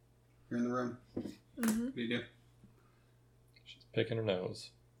 You're in the room. Mm-hmm. What do you do? She's picking her nose.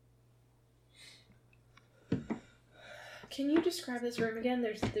 Can you describe this room again?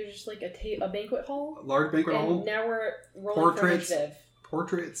 There's just like a banquet hall. A large banquet And hall. now we're rolling for initiative.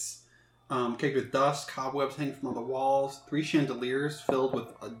 Portraits. Caked with dust, cobwebs hang from all the walls. 3 chandeliers filled with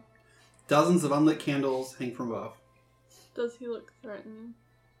dozens of unlit candles hang from above. Does he look threatening?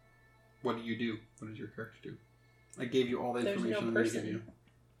 What do you do? What did your character do? I gave you all the There's no information I'm going to give person.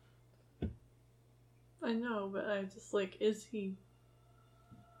 you. I know, but I just like, is he?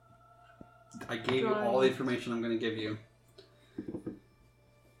 I gave you all the information I'm going to give you.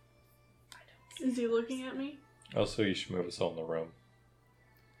 Is he looking at me? Also, you should move us all in the room.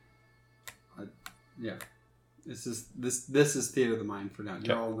 Yeah. This is theater of the mind for now.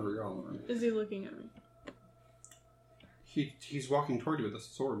 You're Okay. all in the room. Is he looking at me? He's walking toward you with a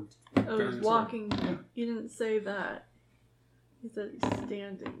sword. Oh, Bearing he's a sword. walking. Yeah. He didn't say that. He said he's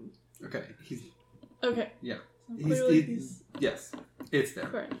standing. Okay. He's Okay. Yeah. So clearly Yes. It's there.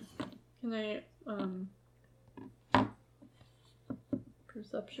 Right. Can I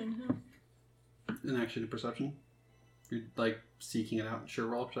perception him? An action to perception. You're like seeking it out. Sure,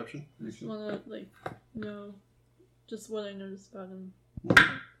 roll perception. I just wanna know just what I noticed about him.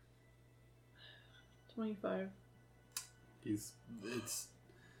 25. It's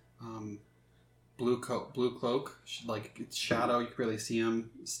blue cloak, like it's shadow. You can barely see him.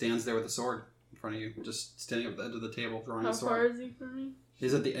 Stands there with a sword in front of you, just standing at the end of the table, drawing How a sword. far is he from me?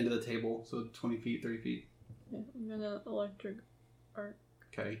 He's at the end of the table, so 20 feet, 30 feet. Yeah, I'm gonna electric arc.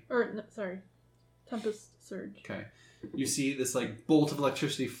 Okay. Or no, sorry, tempest surge. Okay. You see this like bolt of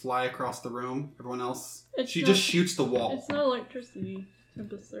electricity fly across the room. Everyone else, she It's just not- shoots the wall. It's not electricity.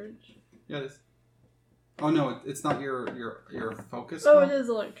 Tempest surge. Yeah, it is. Oh no, it's not your focus. Oh, one? it is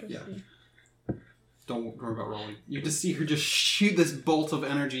electricity. Don't worry about rolling. You just see her just shoot this bolt of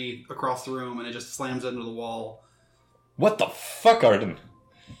energy across the room, and it just slams into the wall. What the fuck, Arden?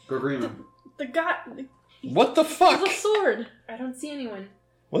 Gogrima. The guy. What the He fuck? has a sword. I don't see anyone.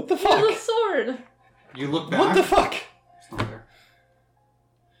 What the He has a fuck? sword. You look back. What the fuck? It's not there.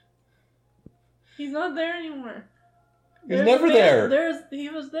 He's not there anymore. He's never there. He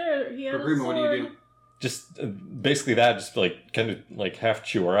was there. He had a Gogrima, sword. what do you do? Just basically that, just like kind of like half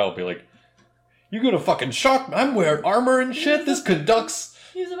chew her out, be like, "You gonna fucking shock me? I'm wearing armor and shit. This conducts."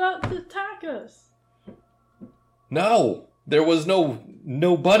 He's about to attack us. No, there was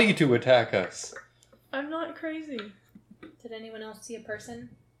nobody to attack us. I'm not crazy. Did anyone else see a person?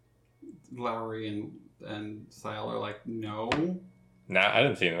 Lowry and Sile are like, no. Nah, I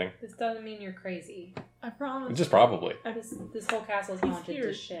didn't see anything. This doesn't mean you're crazy. I promise. Just probably. This whole castle's He's haunted here.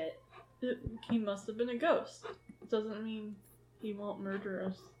 to shit. He must have been a ghost. Doesn't mean he won't murder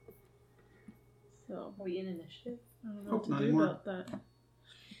us. So Are we in initiative? I don't know Oh, what to not do anymore. about that.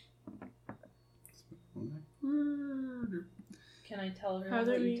 Can I tell How everyone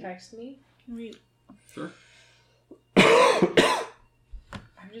do what we- you text me? Can we? Sure.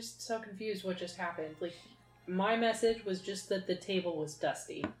 I'm just so confused what just happened. Like, my message was just that the table was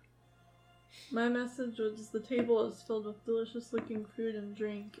dusty. My message was the table is filled with delicious-looking food and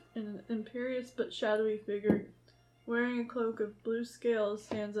drink, and an imperious but shadowy figure wearing a cloak of blue scales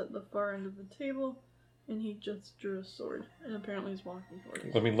stands at the far end of the table, and he just drew a sword, and apparently he's walking toward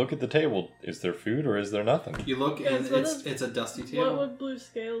us. I mean, look at the table. Is there food or is there nothing? You look and Guys, what is- it's a dusty What table. would blue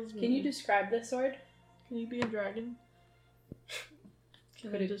scales mean? Can you describe this sword? Can you be a dragon?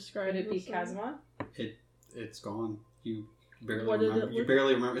 Can Could I it describe be the sword? Kazuma? It's gone. You barely What did remember. it You look-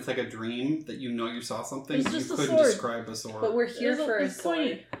 barely remember. It's like a dream that you know you saw something. It's but just you a couldn't sword. describe a sword. But we're here It's for a it's sword.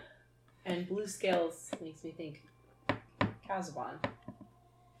 pointy. And blue scales makes me think Kazaban.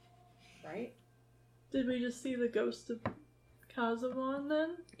 Right? Did we just see the ghost of Kazawan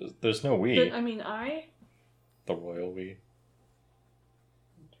then? There's no we. I mean, The royal we.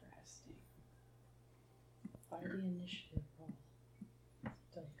 Interesting. By the initiative roll.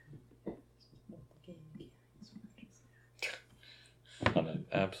 Don't come what the game mechanics were just On an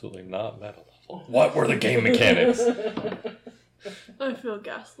absolutely not meta level. What were the game mechanics? I feel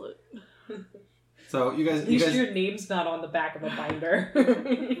gaslit. So you guys, At you least guys, your name's not on the back of a binder.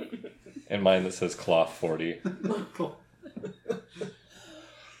 And mine that says cloth 40. Cool.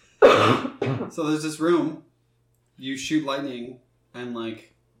 So there's this room. You shoot lightning, and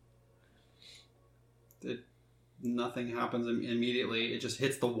nothing happens Did immediately. It just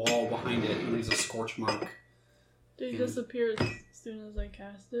hits the wall behind it and leaves a scorch mark. it Yeah. disappear as soon as I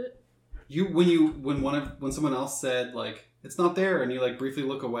cast it? When someone else said it's not there, and you briefly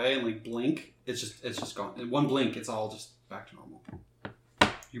look away and blink, it's just gone. In one blink, it's all just back to normal.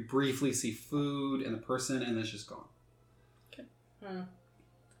 You briefly see food and the person, and it's just gone. Hmm.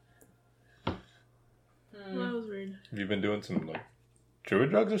 Well, that was weird. Have you been doing some druid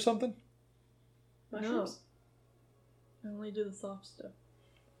drugs or something? Mushrooms? I only do the soft stuff.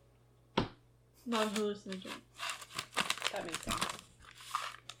 Non-hallucinogen. That makes sense.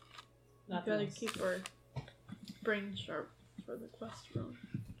 We Nothing gotta else. keep our brain sharp for the quest room.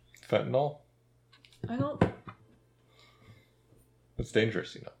 Fentanyl? I don't... It's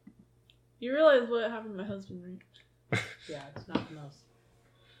dangerous, you know. You realize what happened to my husband, right? Yeah, it's not the most.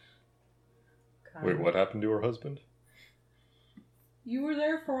 Wait, what happened to her husband? You were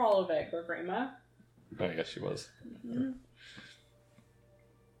there for all of it, Grandma. I guess she was. Mm-hmm.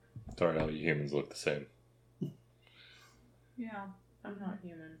 Sorry, all you humans look the same. Yeah, I'm not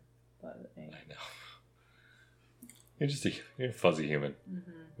human, but I know. You're a fuzzy human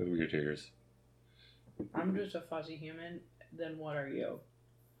with weird ears. I'm just a fuzzy human. Then what are you?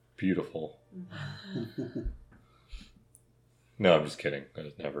 Beautiful. No, I'm just kidding. I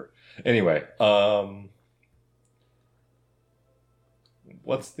was never. Anyway,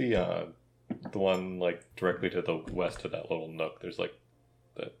 What's the one like directly to the west of that little nook? There's like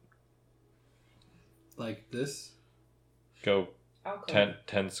that. Like this? Go Alcove.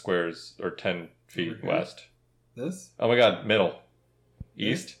 10 squares or 10 feet Over here? west. This? Oh my god, middle.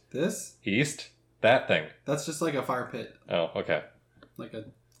 East? This? East? That thing. That's just like a fire pit. Oh, okay. Like a...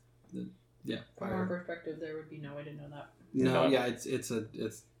 Yeah, From our fire. perspective, there would be no way to know that. No, Not- yeah, it's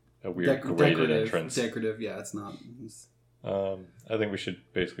A weird graded entrance. Decorative, yeah, it's not. I think we should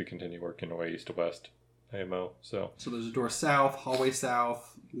basically continue working our way east to west. AMO. So So there's a door south, hallway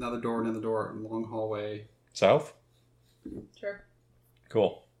south, another door, long hallway. south? Sure.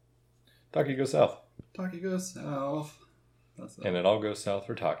 Cool. Taki goes south. Taki goes south. That's And it all goes south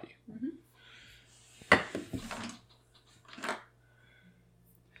for Taki.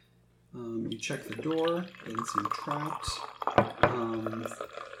 You check the door. Doesn't seem trapped.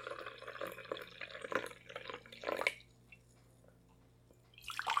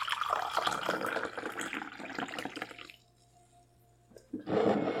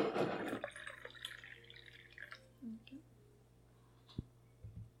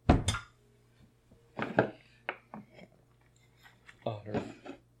 Honor.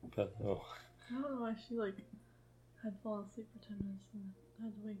 But no. I don't know why she like had fallen asleep for 10 minutes and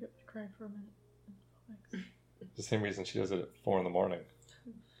had to wake up to cry for a minute. And go back. The same reason she does it at 4 in the morning.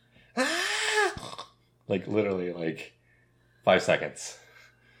 Like literally like 5 seconds.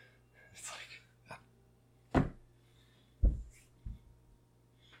 It's like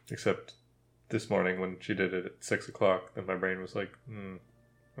except this morning when she did it at 6 o'clock, then my brain was like,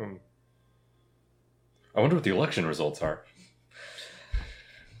 I wonder what the election results are.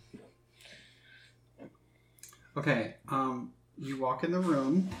 Okay, you walk in the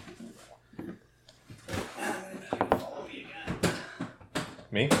room.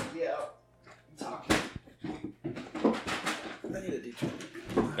 Me? Yeah. Talking. I need a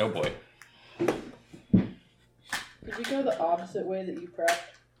D20. Oh boy. Did you go the opposite way that you prepped?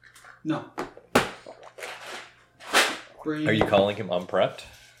 No. Bring... Are you calling him unprepped?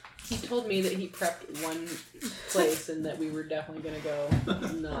 He told me that he prepped one place and that we were definitely going to go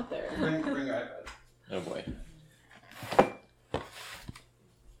not there. Bring your iPad. Oh boy.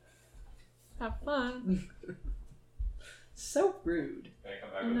 Have fun. So rude.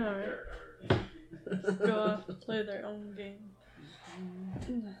 I know, right? Go off, play their own game.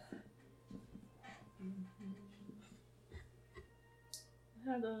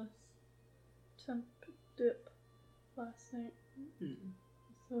 I had a temp dip last night.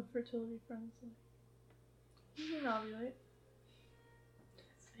 So fertility friends like, you can ovulate.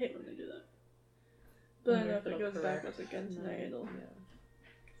 I hate when they do that. But I know if it goes backwards again tonight, it'll.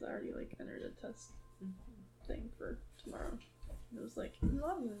 Because I already like entered a test thing for tomorrow. It was like,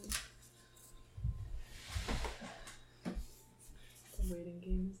 ovulate. The waiting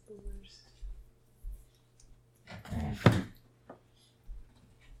game is the worst.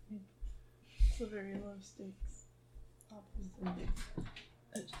 It's a very low stakes. Obviously.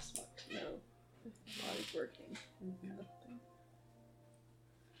 I just want to know if my body's working. Kind of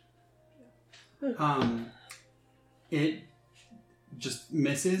thing. It just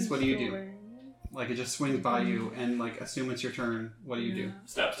misses. What do you Still do? wearing it? Like it just swings by you, and like assume it's your turn. What do you do?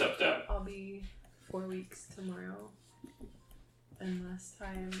 Step. I'll be 4 weeks tomorrow. And last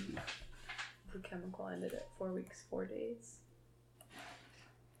time the chemical ended at 4 weeks, 4 days.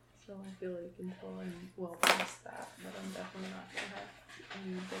 So I feel like until I'm well past that, but I'm definitely not going to have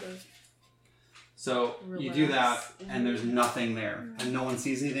any bit of... So you do that, Relax. and there's nothing there, and no one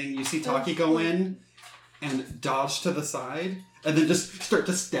sees anything. You see Taki go in and dodge to the side, and then just start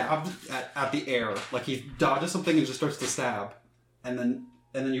to stab at the air. Like he dodges something and just starts to stab, and then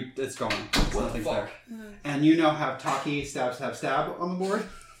it's gone. Nothing's there. And you now have Taki stab on the board.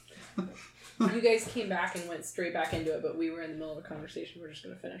 You guys came back and went straight back into it, but we were in the middle of a conversation. We're just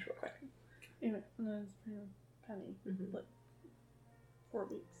going to finish real quick. Anyway, and then it's pretty penny. Mhm. Like 4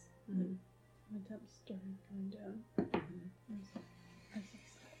 weeks. Mhm. My temps started going down. I was like, I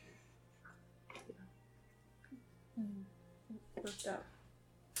was like, and it worked out.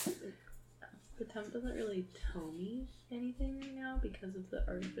 The temp doesn't really tell me anything right now because of the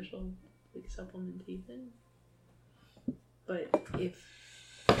artificial supplementation. But if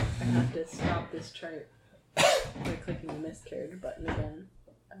I have to stop this chart by clicking the miscarriage button again,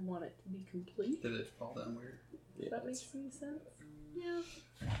 I want it to be complete. Did it fall down weird? If that makes any sense. Yeah.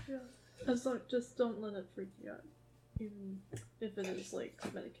 As long, just don't let it freak you out. Even if it is like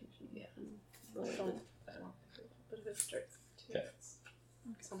medication. Yeah. Related. Don't. But if it starts to, Okay.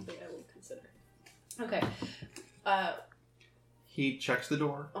 it's something I will consider. Okay. He checks the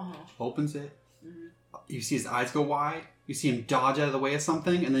door, Uh-huh. opens it. Mhm. You see his eyes go wide. You see him dodge out of the way of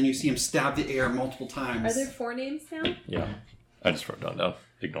something, and then you see him stab the air multiple times. Are there 4 names now? Yeah. I just wrote down.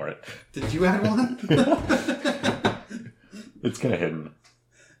 Ignore it. Did you add one? It's kind of hidden.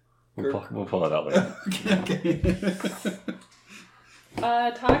 We'll pull it out later. Okay.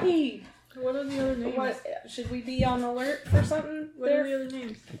 Taki, What are the other names? what should we be on alert for something What are there? the other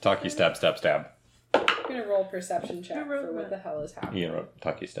names? Taki, stab, stab, stab. I'm gonna roll a perception check Who wrote for what that? the hell is happening. Ian wrote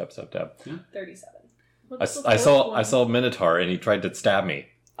Taki, stab, stab, stab. 37. What's the I fourth one? saw Minotaur and he tried to stab me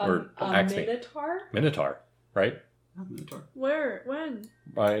or A axe me. Minotaur? Minotaur, right? Where? When?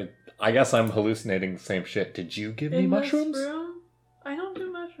 I guess I'm hallucinating the same shit. Did you give me In mushrooms? this room? I don't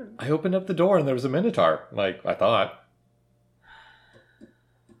do mushrooms. I opened up the door and there was a Minotaur. Like I thought.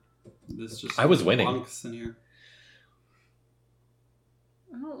 This just I was winning. Monks in here.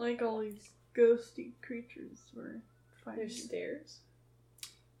 I don't like all these ghosty creatures we're fighting. There's stairs.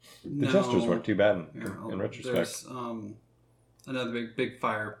 The gestures weren't too bad in retrospect. There's another big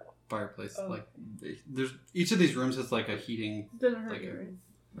fireplace. Oh. Like there's each of these rooms has like a heating. Didn't hurt Like you, right?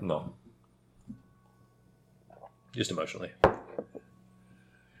 No. Just emotionally. That's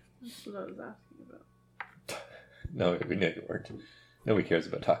what I was asking about. No, we know you weren't. Nobody cares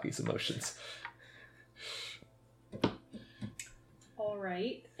about Taki's emotions.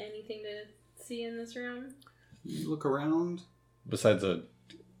 Alright. Anything to see in this room? You look around. Besides a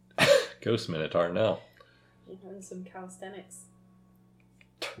ghost Minotaur, no. And some calisthenics.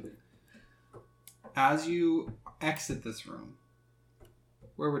 As you exit this room,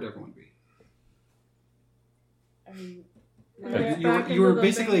 where would everyone be? I mean, Yeah. Back You were into the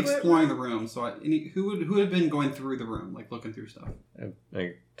basically banquet exploring the room? room. So who would have been going through the room, like looking through stuff?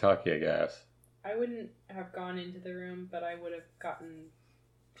 Like Taki, I guess. I wouldn't have gone into the room, but I would have gotten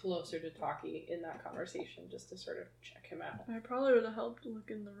closer to Taki in that conversation just to sort of check him out. I probably would have helped look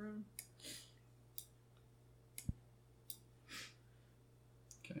in the room.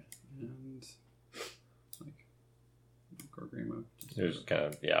 Okay, and like Gorgrima. It was kind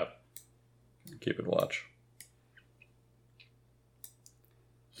of keeping watch.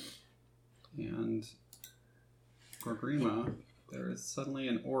 And Gorgrima, there is suddenly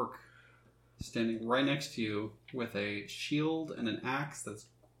an orc standing right next to you with a shield and an axe that's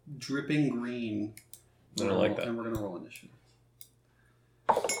dripping green. I don't like that. And we're going to roll initiative.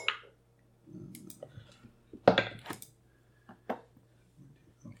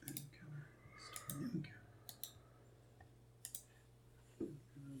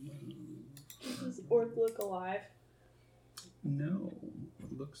 Does Orc look alive? No,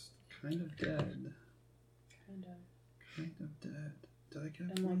 it looks kind of dead. Kind of. Kind of dead. Did I get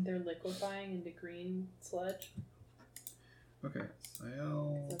And one? like they're liquefying into green sludge. Okay, so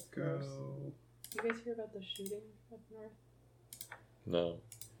I'll That's go. gross. You guys hear about the shooting up north? No.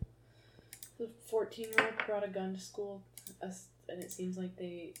 The 14-year-old brought a gun to school, and it seems like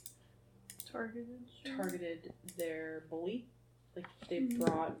they targeted their bully. Like they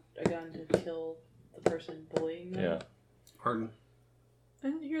brought a gun to kill the person bullying them. Yeah. Pardon. I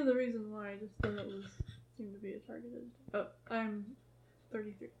didn't hear the reason why. I just thought it seemed to be a targeted. Oh, I'm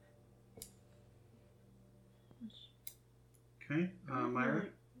 33. Okay, Myra.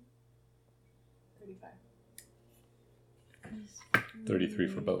 35. 33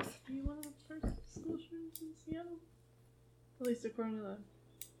 for both. Be one of the first school shootings in Seattle, at least according to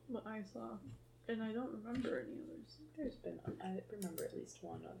what I saw, and I don't remember any others. There's been, I remember at least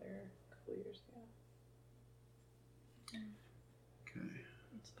one other a couple years ago. Okay.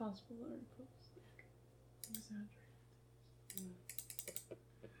 It's possible that our posts exaggerate.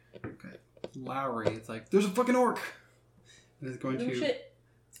 Okay. Lowry, it's like there's a fucking orc, and it's going No to shit.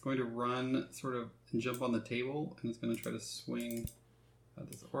 it's going to run sort of and jump on the table, and it's going to try to swing at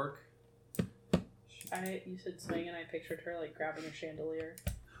this orc. You said swing, and I pictured her like grabbing a chandelier.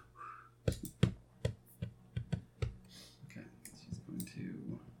 Okay, she's going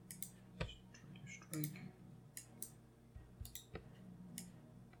to try to strike.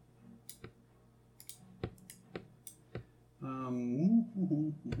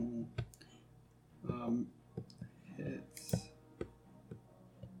 Hits.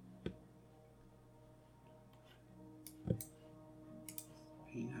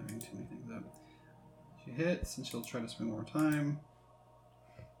 Pain having too many things up. She hits, and she'll try to swing one more time.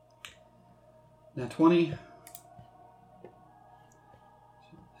 Now 20.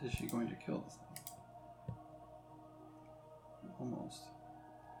 Is she going to kill this thing? Almost.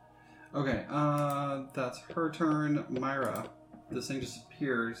 Okay, that's her turn. Myra, this thing just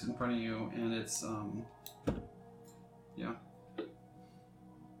appears in front of you, and it's, yeah.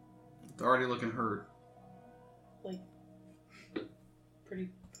 It's already looking hurt. Like, pretty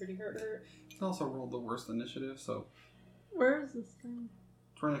hurt. It's also rolled the worst initiative, so Where is this thing?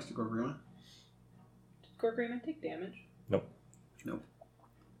 It's right next to Gorgrima. Did Gorgrima take damage? Nope.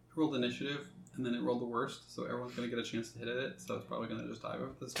 It rolled initiative, and then it rolled the worst, so everyone's going to get a chance to hit at it, so it's probably going to just die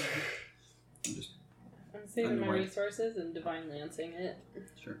with this time. I'm saving my Annoyed. resources and divine lancing it.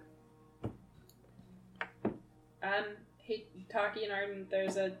 Sure. Hey, Taki and Arden,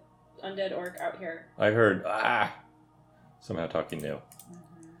 there's a undead orc out here. I heard, somehow talking knew.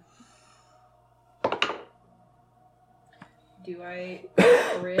 Do I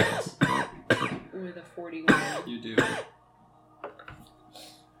crit with a 41? You do.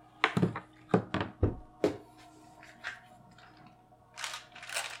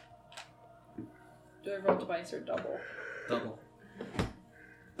 Do I roll twice or double? Double.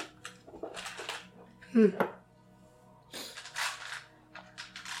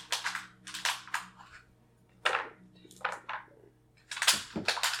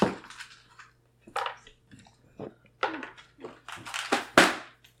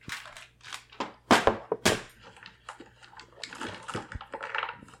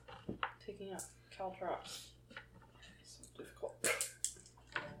 Taking up caltrops. So difficult.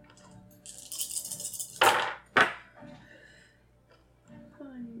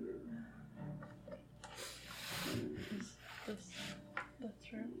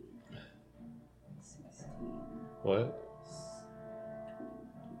 That's right. 16. What?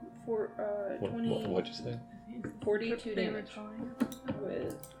 20. What'd you say? 42 They were damage telling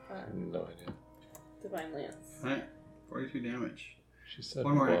with No idea. divine lance. Alright, 42 damage. She said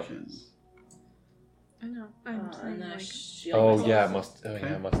One more what? action. I know. I'm saying and then I like. shield Oh myself. yeah, it must. Oh Okay.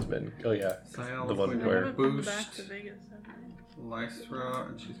 yeah, it must have been. Oh yeah, Sayal the is one going I to where- haven't come boost back to Vegas, have I? Lysra,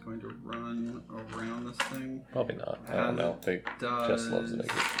 and she's going to run around this thing. probably not. I don't know. They Does... just loves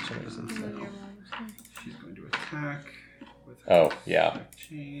Vegas for some reason. And then So. your mom's like, She's going to attack with her Oh yeah, attack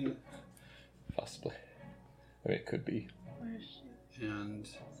chain, possibly. I mean, it could be. where is she? and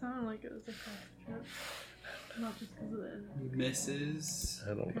Sounded like it was a fast trip. Not just because of the end. misses. I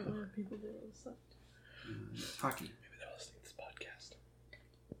don't know. Apparently the people do it sucked. And Taki. Maybe they're listening to this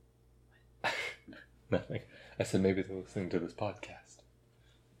podcast. Nothing. I said maybe they're listening to this podcast.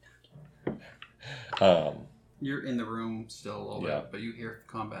 You're in the room still a little Yeah. bit, but you hear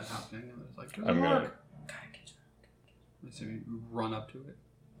combat happening, and it's like, I'm gonna. so you run up to it.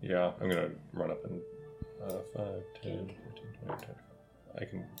 Yeah, I'm gonna run up and 5, 10, 15, 20, 25. I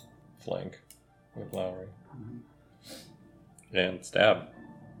can flank with Lowry and stab.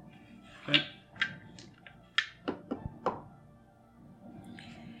 Okay.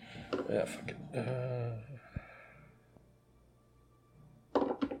 Yeah, fuck it.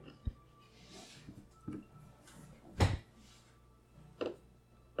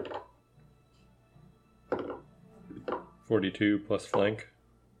 42 plus flank.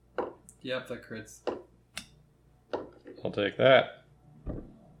 Yep, that crits. I'll take that.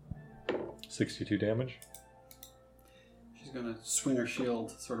 62 damage. She's gonna swing her shield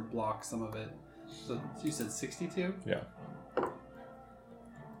to sort of block some of it. So you said 62? Yeah.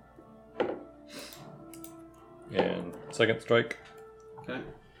 And second strike, Okay,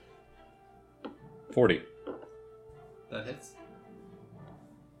 40. that hits.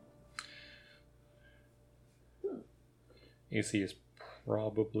 AC is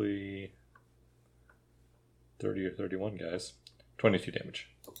probably 30 or 31, guys. 22 damage.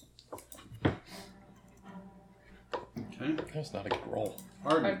 Okay. That's not a good roll. I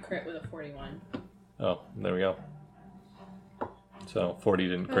Arden. crit with a 41. Oh, there we go. So 40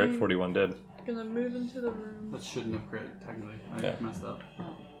 didn't crit, 41 did. Gonna move into the room. That shouldn't have crit, technically. I Yeah. messed up.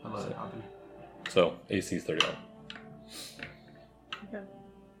 I let it happen. So AC is 31. Okay.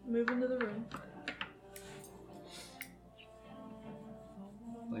 Move into the room.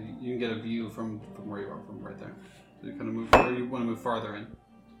 Like, you can get a view from where you are, from right there. So you kind of move, or you want to move farther in.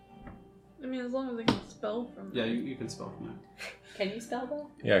 I mean, as long as I can spell from Yeah, you can spell from Can you spell though?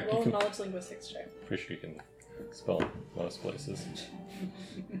 Yeah, Roll you can. knowledge linguistics check. Pretty sure you can spell most places.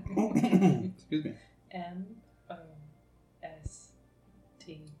 there. Excuse me. MOST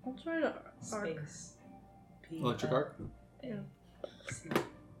I'll try to arc. space P Electric arc? Yeah.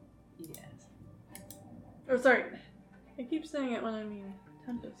 ES. Or sorry. I keep saying it when I mean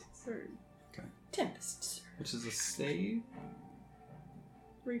Tempest Surge. Tempest Surge. Which is a save?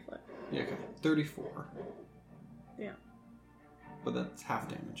 Reflex. Yeah, okay. 34. Yeah. But that's half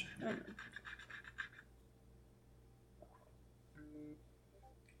damage. I know.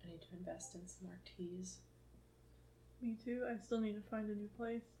 I need to invest in some more teas. Me too. I still need to find a new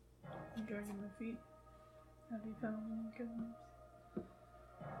place. I'm dragging my feet. Have you found any good ones?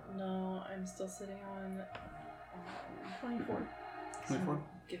 No, I'm still sitting on 24. some 24?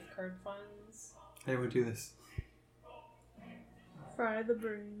 gift card funds. How do we do this? Fry the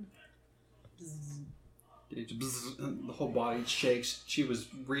brain. The whole body shakes. She was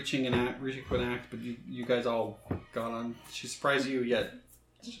reaching for an act, but you guys all got on. She surprised you, yet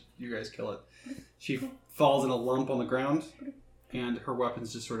you guys kill it. She falls in a lump on the ground, and her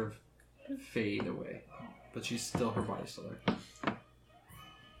weapons just sort of fade away. But her body's still there.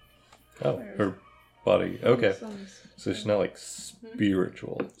 Oh, her body. Okay. So she's not like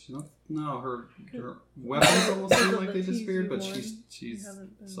spiritual. She's not. No, her weapons almost seem like they disappeared, but she's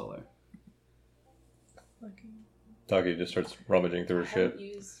still there. Taki just starts rummaging through her shit.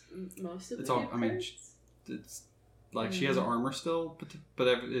 Use most of It's the all. I mean, cards? it's like she has armor still, but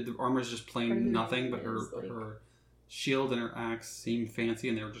the armor is just plain nothing. But her shield and her axe seem fancy,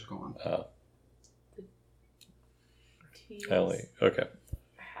 and they were just gone. Oh. Ellie. Okay.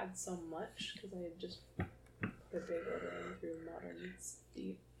 I had so much because I had just put a big order in through Modern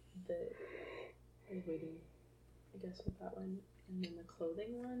Steep that I was waiting, I guess, with that one. And then the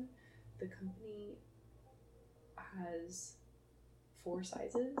clothing one, the company has 4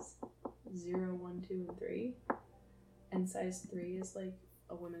 sizes, 0, 1, 2, and 3. And size 3 is like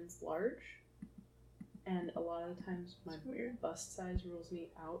a women's large. And a lot of the times my bust size rules me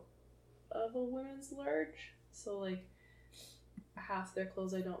out of a women's large. So like half their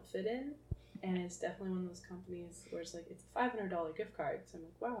clothes I don't fit in. And it's definitely one of those companies where it's like, it's a $500 gift card. So I'm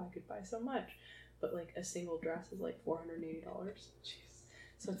like, wow, I could buy so much. But like a single dress is like $480. Jeez.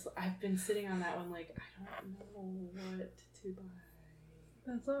 So I've been sitting on that one like, I don't know what to buy.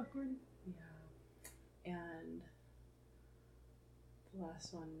 That's awkward. Yeah. And the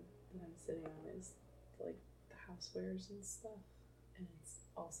last one that I'm sitting on is like the housewares and stuff. And it's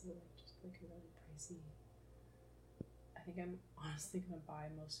also like just like a really pricey. I think I'm honestly gonna buy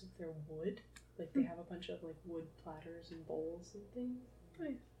most of their wood. Like they have a bunch of like wood platters and bowls and things. Nice.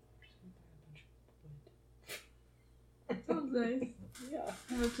 I'm just gonna buy a bunch of wood. Sounds nice. Yeah.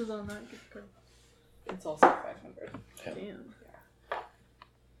 How much is on that gift card? It's also 500. Damn. Yeah.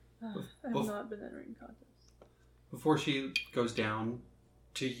 I have not been entering contests. Before she goes down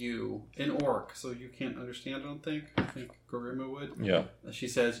to you in Orc, so you can't understand, I don't think. I think Gorima would. Yeah. She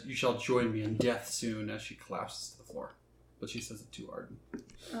says, "You shall join me in death soon," as she collapses to the floor. But she says it too hard.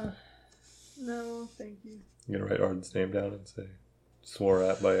 No, thank you. You gonna write Arden's name down and say, swore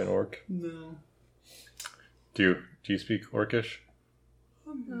at by an orc? No. Do you speak Orcish?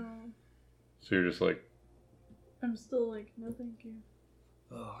 No. So you're just like... I'm still like, no thank you.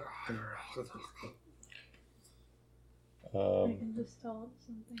 I can just tell it's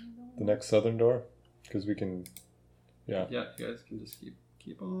something I don't the next southern door? Because we can... Yeah. Yeah, you guys can just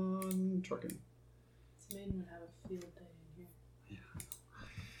keep on trucking. This man would have a field day in here.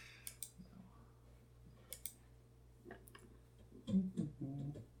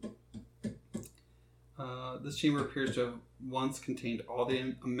 This chamber appears to have once contained all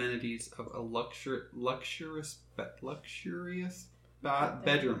the amenities of a luxurious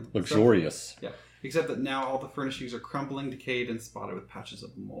bedroom. Luxurious. Except that now all the furnishings are crumbling, decayed, and spotted with patches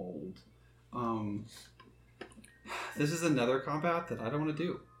of mold. This is another combat that I don't want to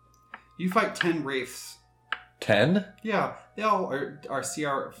do. You fight 10 wraiths. 10? Yeah, they all are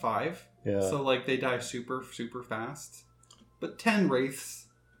CR 5. Yeah. So like they die super, super fast. But 10 wraiths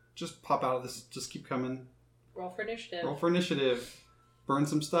just pop out of this, just keep coming. Roll for initiative. Roll for initiative. Burn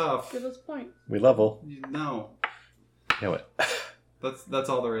some stuff. Give us points. We level. No. Know it. That's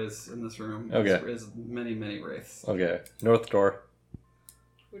all there is in this room. Okay. Is many, many wraiths. Okay. North door.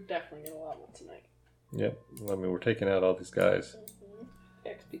 We're definitely going to level tonight. Yep. I mean, we're taking out all these guys.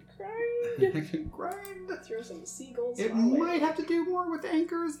 XP grind. I can grind. Throw some seagulls. It might have to do more with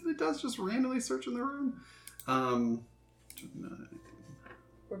anchors than it does just randomly searching the room.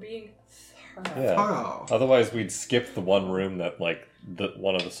 We're being Yeah. Oh. Otherwise, we'd skip the one room that like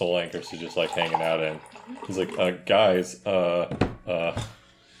one of the soul anchors is just like hanging out in. He's like, guys,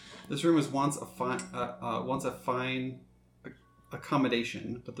 This room was once a fine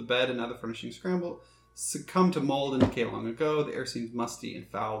accommodation, but the bed and other furnishings succumbed to mold and decay long ago. The air seems musty and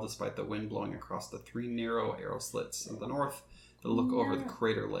foul despite the wind blowing across the 3 narrow arrow slits of the north that look over the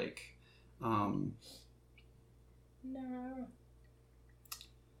crater lake. No.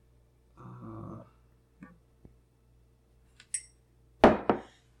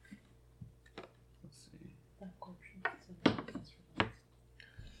 Let's see.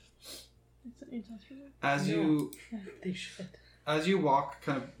 It's an intense As you walk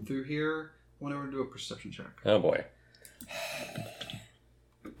kind of through here, I want everyone to do a perception check. oh boy.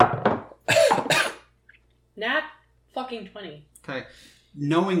 Nat fucking 20. Okay.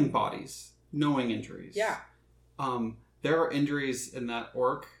 Knowing bodies, knowing injuries. Yeah. There are injuries in that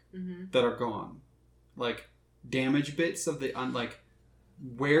orc Mm-hmm. that are gone. Like, damage bits of the,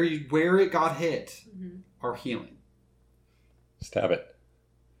 where it got hit Mm-hmm. are healing. Stab it.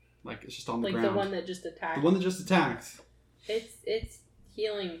 Like it's just on the Like ground. the one that just attacked. The one that just attacked. It's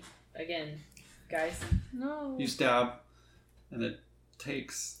healing again, guys. No. You stab, and it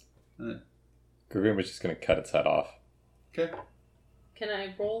takes. And it, Gregorima's just gonna cut its head off. okay. Can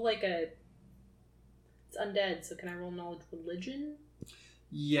I roll like a? It's undead, so can I roll knowledge religion?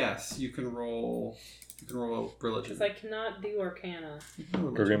 Yes, you can roll. You can roll religion. Because I cannot do Arcana.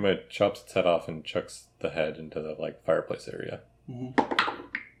 Gregorima chops its head off and chucks the head into the fireplace area. Mm-hmm.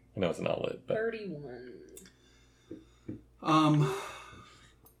 I know it's an outlet, but 31.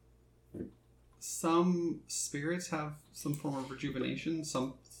 Some spirits have some form of rejuvenation.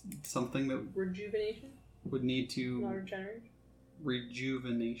 Something that Rejuvenation? would need Not to regeneration?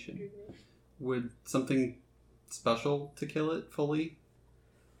 rejuvenation. Would something special to kill it fully?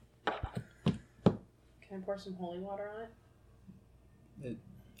 Can I pour some holy water on it? It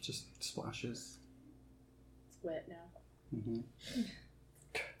just splashes. It's wet now. Mm-hmm.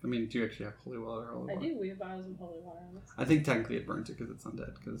 I mean, do you actually have holy water? I do. We have vials of holy water on this. I think technically it burns it because it's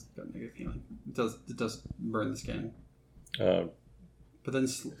undead because it's got negative healing. It does burn the skin. But then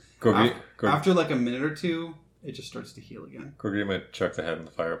after like a minute or two, it just starts to heal again. Gregorima chucks the head in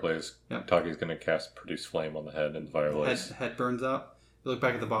the fireplace. Yep. Taki's gonna cast Produce Flame on the head in the fireplace. Head burns up. You look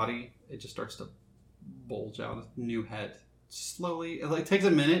back at the body. It just starts to bulge out a new head. Slowly. It takes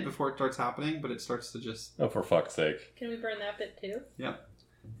a minute before it starts happening, but it starts to just... Oh, for fuck's sake. Can we burn that bit too? Yep.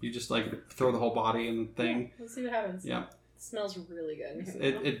 You just like throw the whole body in the thing. Yeah, let's see what happens. Yeah. It smells really good.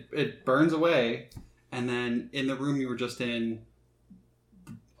 It burns away, and then in the room you were just in,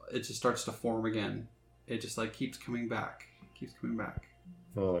 it just starts to form again. It just like keeps coming back.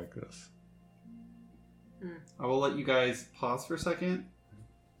 I like this. I will let you guys pause for a second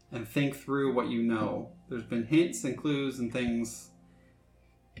and think through what you know. There's been hints and clues and things.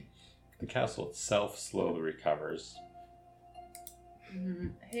 The castle itself slowly recovers. Mm-hmm.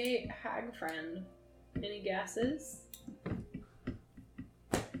 Hey, hag friend. Any guesses?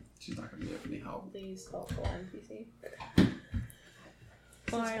 She's not going to give any help. Please helpful NPC.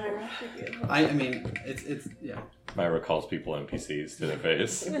 Fire. I mean, it's yeah. Myra calls people NPCs to their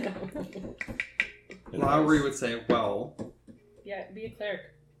face. Lowry would say, well, Yeah, be a cleric.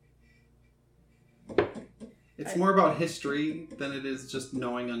 it's more about history than it is just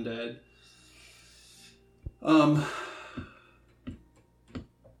knowing undead.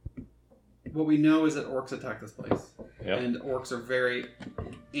 What we know is that orcs attack this place. Yep. And orcs are very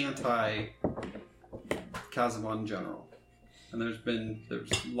anti-Kazimon in general. And there's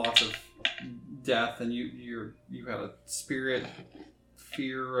lots of death, and you had a spirit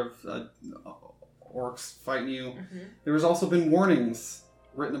fear of orcs fighting you. Mm-hmm. There has also been warnings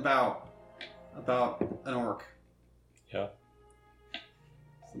written about an orc. Yeah.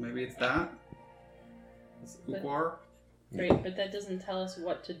 So maybe it's that. It's Ukwar. Great, but that doesn't tell us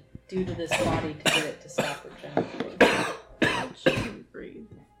what to do to this body to get it to stop regenerating. She can breathe.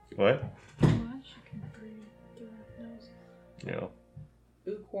 What? She can breathe through her nose. Yeah.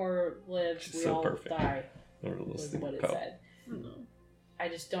 Ukwar lives, She's we so all perfect. die, Never was listening what it to said. No. I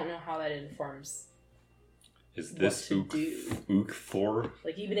just don't know how that informs. Is this what to do. Ook 4?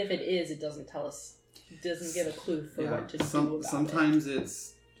 Like, even if it is, it doesn't tell us. It doesn't give a clue for what to do about sometimes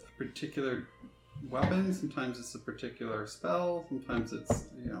it's a particular weapon, sometimes it's a particular spell, sometimes it's,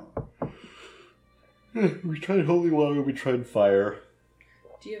 We tried holy water, we tried fire.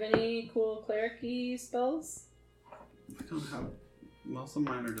 Do you have any cool cleric-y spells? I don't have... Most of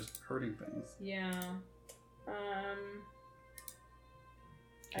mine are just hurting things. Yeah. I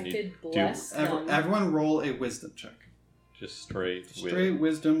Can you could bless them. Everyone roll a wisdom check. Just straight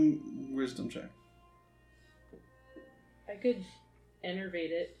Wisdom check. I could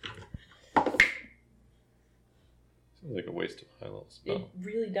enervate it. Sounds like a waste of high level spell. It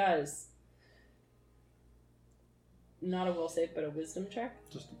really does. Not a will save, but a wisdom check.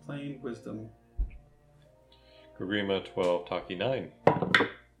 Just a plain wisdom. Gregorima 12, Taki 9.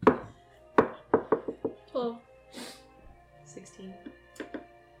 12. 16.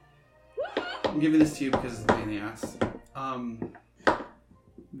 I'm giving this to you because it's a pain in the ass.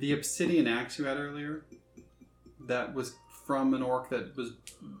 The obsidian axe you had earlier, that was from an orc that was...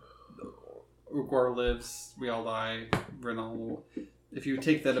 Ukwar lives, we all die, Renal. If you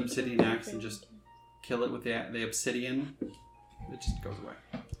take that obsidian axe and just kill it with the obsidian, it just goes away.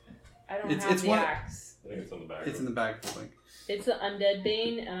 I don't It's have the one- axe. I think it's on the back. It's in the bag, I think. It's the undead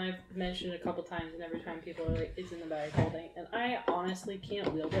bane, and I've mentioned it a couple times, and every time people are like, it's in the bag holding. And I honestly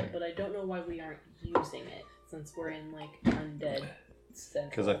can't wield it, but I don't know why we aren't using it, since we're in, like, undead central.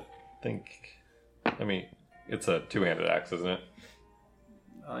 Because I think... I mean, it's a two-handed axe, isn't it?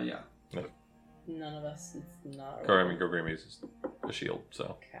 Yeah. None of us. It's not. Gogrim uses a shield,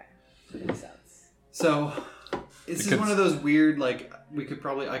 so. Okay. Makes sense. So, this is one of those weird, like, I could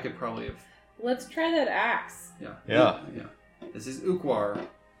probably have. Let's try that axe. Yeah. This is Ukwar.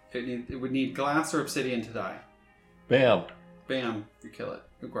 It would need glass or obsidian to die. Bam! Bam, you kill it.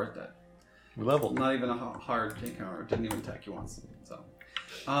 Ukwar's dead. We leveled. Not even a hard encounter. Didn't even attack you once. So,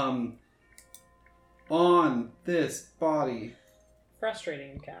 on this body.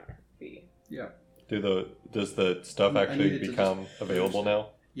 Frustrating encounter. B. Yeah. Does the stuff actually become available now?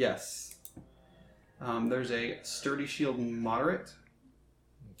 Yes. There's a sturdy shield moderate.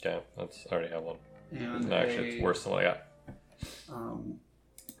 Okay, I already have one. And actually, it's worse than what I got.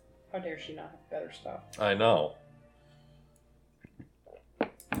 How dare she not have better stuff? I know.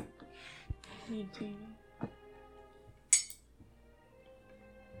 Me too.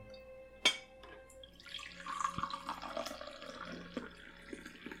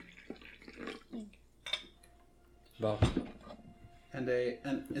 No. And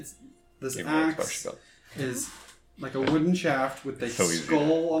it's this Even though it's axe special. is like a wooden shaft with a So easy.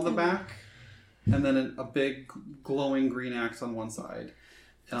 skull on the back, and then a big glowing green axe on one side.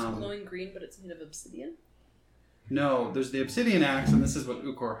 It's glowing green, but it's made of obsidian? No, there's the obsidian axe, and this is what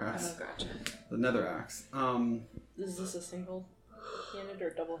Ukor has. Oh, gotcha. The nether axe. Is this a single-handed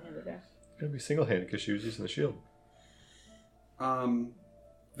or double-handed axe? It's gonna be single-handed because she was using the shield.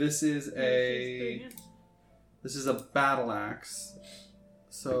 This is a battle axe.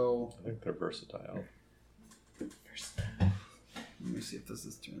 So I think they're versatile. let me see if this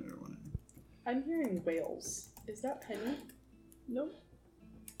is turning or one. I'm hearing whales. Is that Penny? Nope.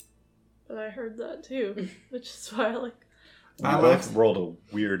 But I heard that too, which is why I like. We Battle both axe. rolled a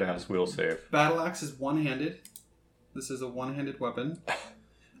weird ass wheel save. Battle axe is one-handed. This is a one-handed weapon.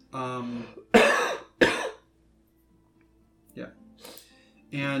 Yeah.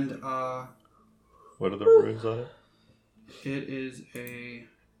 And What are the runes on it? it is a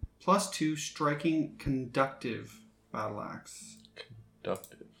 +2 striking conductive battle axe.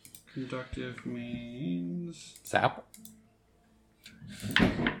 Conductive. Conductive means Zap?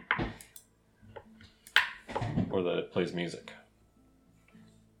 Or that it plays music.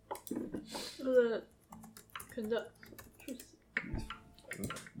 The conduct.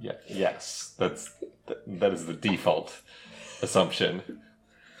 Yeah. Yes. That is the default assumption.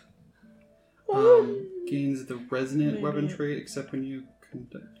 gains the resonant Maybe. weapon trait except when you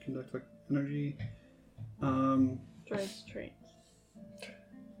conduct like energy. Drives trains.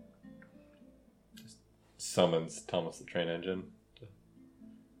 Summons Thomas the Train Engine.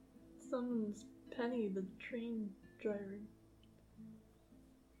 Summons Penny, the train driver.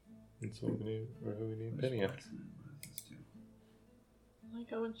 That's what we need. Where do we need Penny at? Oh, I like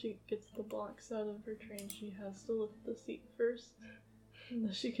how when she gets the blocks out of her train, she has to lift the seat first. And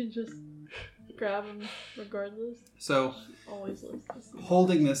then she can just grab them regardless. So, She always lifts the seat.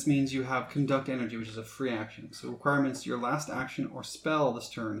 holding this means you have conduct energy, which is a free action. So requirements: your last action or spell this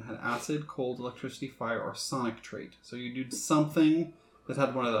turn had acid, cold, electricity, fire, or sonic trait. So you did something that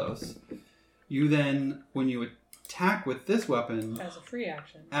had one of those. You then, when you attack with this weapon, As a free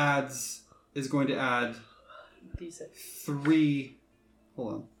action. is going to add D6. 3.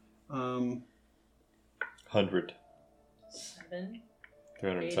 Hold on. 100. 7.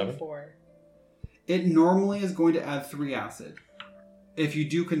 307? 84. It normally is going to add 3 acid. If you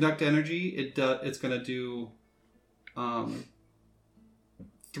do conduct energy, it's going to do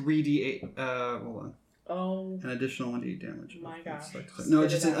 3d8. Hold on. Oh, An additional 1d8 damage. My gosh. No, Spit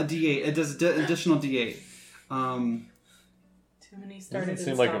just it a out. d8. It does additional d8. too many started Doesn't seem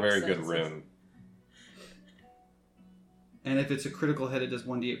and like a stopped very good sentences. rune. And if it's a critical hit, it does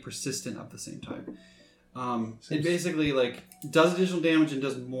 1d8 persistent of the same type. It Seems- basically does additional damage and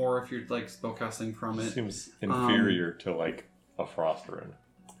does more if you're spellcasting from it. Seems inferior to a frost rune.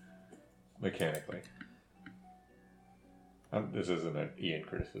 Mechanically. This isn't an Ian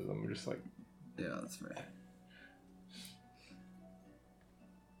criticism. I'm just Yeah, that's right.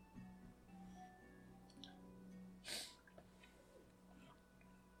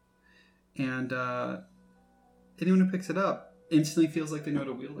 And anyone who picks it up instantly feels like they know how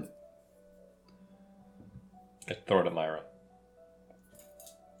to wield it. throw it at Myra.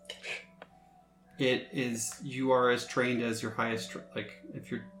 It is, you are as trained as your highest. If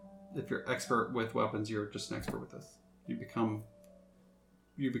you're expert with weapons, you're just an expert with this. You become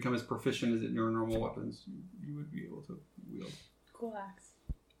as proficient as in your normal weapons you would be able to wield. Cool axe.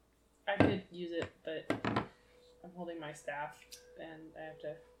 I could use it, but I'm holding my staff, and I have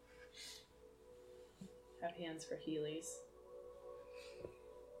to have hands for Heelys.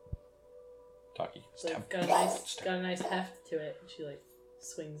 Talkie. So it's got a nice heft to it. And she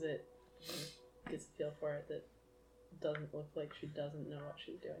swings it, and gets a feel for it that doesn't look like she doesn't know what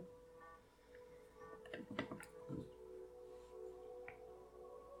she's doing.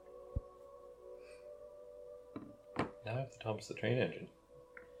 Now I have the Thomas the Train Engine.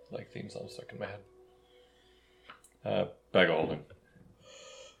 Like theme song stuck in my head. Bag of holding.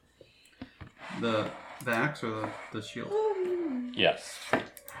 The axe or the shield? Yes.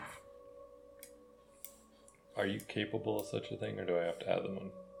 Are you capable of such a thing, or do I have to add them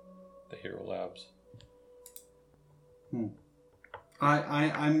in the Hero Labs?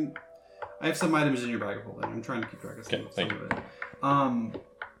 I have some items in your bag of holding. I'm trying to keep track of some of it.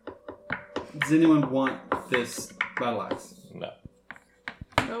 Does anyone want this battle axe? No.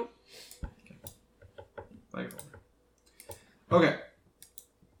 Nope. Bag of holding. Okay.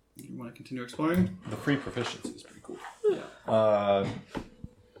 You want to continue exploring? The free proficiency is pretty cool. Yeah.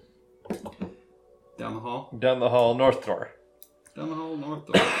 Down the hall? Down the hall, north door. Down the hall, north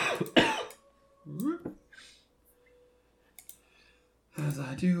door. As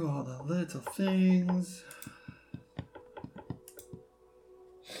I do all the little things.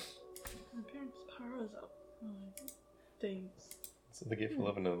 My parents' power is up. Days. So the gift for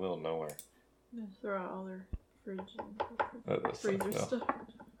living in the middle of nowhere. They throw out all their fridge That and freezer sucks, though. stuff.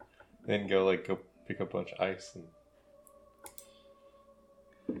 Then go pick up a bunch of ice and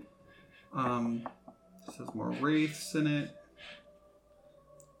This has more wraiths in it.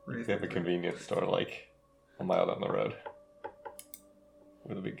 they have a convenience store like a mile down the road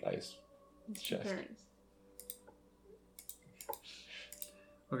with a big ice It's your chest. parents.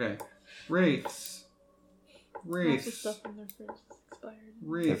 Okay. Wraiths. Lots of Wraiths. stuff in their fridge is expired.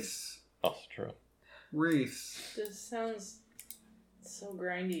 Wraiths. Also true. Wraiths. This sounds so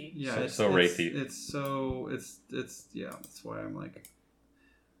grindy. Yeah, So wraithy. It's yeah, that's why I'm like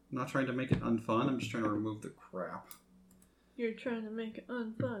I'm not trying to make it unfun, I'm just trying to remove the crap. You're trying to make it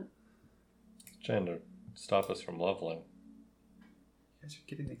unfun. Trying to stop us from leveling. You guys are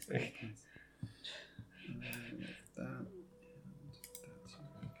getting the experience. That and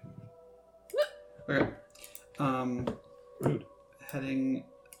that's okay. Rude. Heading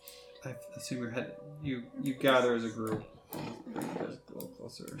I assume you're you gather as a group. Bring you guys a little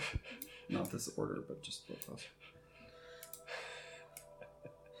closer. Not this order, but just a little closer.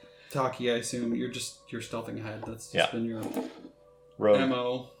 Taki, I assume you're stealthing ahead. That's just been your Road.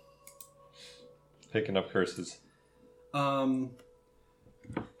 MO. Picking up curses.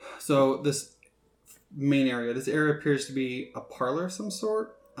 So this main area, this area appears to be a parlor of some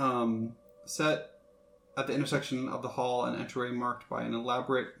sort, set at the intersection of the hall and entryway marked by an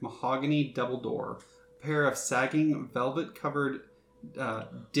elaborate mahogany double door. A pair of sagging velvet-covered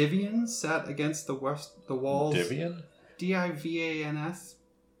divans sat against the walls. Divian? Divans?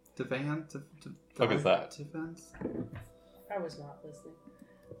 Divan? What is that? Divans? I was not listening.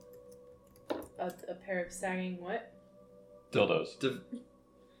 A pair of sagging what? Dildos.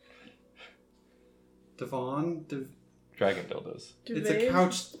 Divan? Dragon dildos. It's a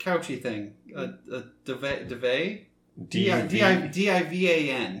couchy thing. A divan?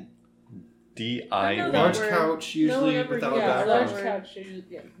 D-I-V-A-N. D-I-V. Large word. couch, No one usually ever without a uses that large word. couch.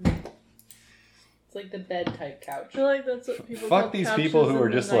 It's like the bed type couch. I feel like that's what people Fuck call these couches people who in are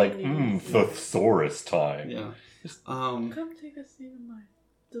the just like, 90s. thesaurus time. Yeah. Come take a seat in my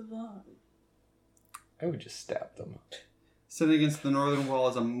divan. I would just stab them. Sitting against the northern wall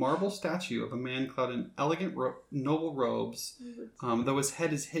is a marble statue of a man clad in elegant noble robes, though his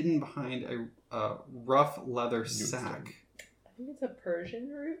head is hidden behind a rough leather sack. I think it's a Persian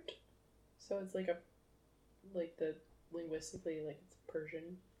root. So it's like linguistically, like it's a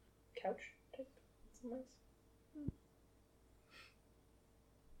Persian couch type. It's nice.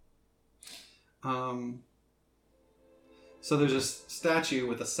 So there's a statue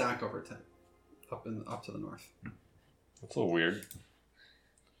with a sack over it, up to the north. That's a little weird.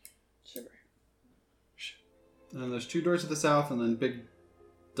 Sure. And there's two doors to the south, and then big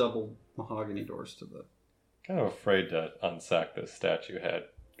double mahogany doors to the. Kind of afraid to unsack this statue head,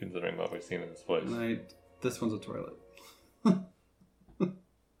 considering what we've seen in this place. And this one's a toilet.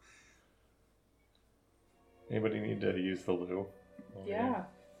 Anybody need to use the loo? Yeah.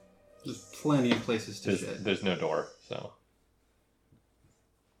 There's plenty of places to There's, shit. there's no door, so.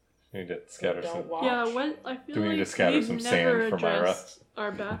 We need to scatter Don't some. watch. Yeah, I feel Do we like need to scatter we've some never sand for Myra? addressed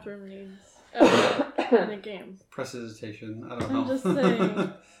our bathroom needs ever in the game. Prestidigitation. I don't I'm know. just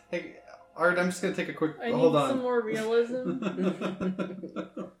saying. Hey, Art, I'm just gonna take a quick. I Hold need on. some more realism.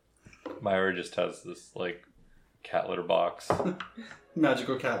 Myra just has this, like, cat litter box.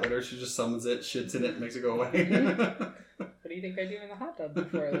 Magical cat litter. She just summons it, shits in it, makes it go away. What are you you think I do in the hot tub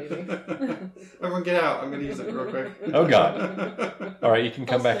before leaving? Everyone get out. I'm going to use it real quick. Oh, God. All right, you can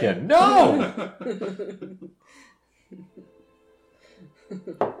come back in. No!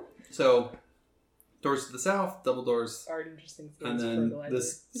 So, doors to the south, double doors, Art interesting and things then for the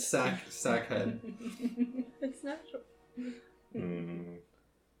this sack head. It's natural.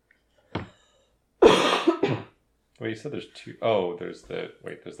 Wait, you said there's two. Oh, there's the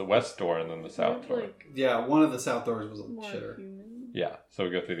west door and then the south door. Like Yeah, one of the south doors was a more shitter. human. Yeah, so we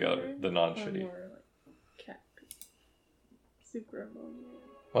go through the other, the Or non-shitty. more like cat pee. Super ammonia.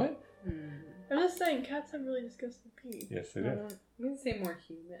 What? I'm just saying, cats have really disgusting pee. Yes, they do. I'm going to say more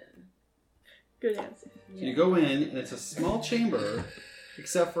human. Good answer. So you go in, and it's a small chamber,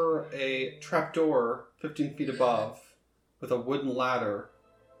 except for a trapdoor 15 feet above with a wooden ladder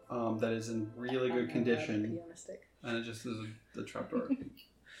that is in really good condition. Piano stick. And it just is the trapdoor.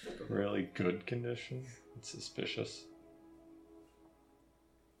 Really good condition. It's suspicious.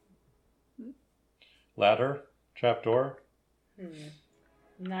 Ladder? Trapdoor?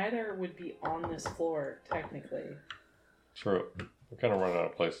 Neither would be on this floor, technically. True. We're kind of running out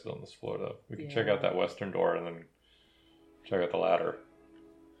of places on this floor, though. We can check Yeah. out that western door and then check out the ladder.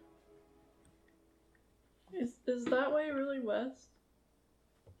 Is that way really west?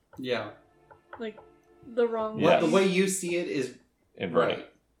 Yeah. Like, the wrong way? Yes. The way you see it is Inverted. right.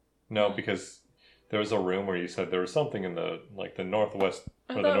 No, because there was a room where you said there was something in the northwest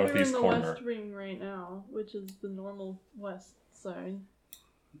I or thought the we were in northeast the corner. west wing right now, which is the normal west side.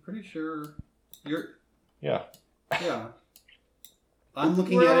 I'm pretty sure you're... Yeah. Yeah. I'm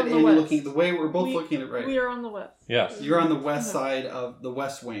looking We're at on it the and you're west. looking... The way we're both looking at it right. We are on the west. Yes. You're on the west side of the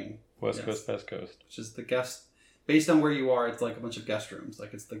west wing. West Yes. coast, best coast. Which is the guest... Based on where you are, it's like a bunch of guest rooms.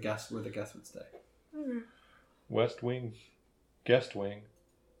 Like it's the guest where the guests would stay. Okay. West wing. Guest wing.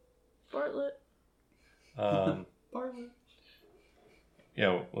 Bartlett. Bartlett.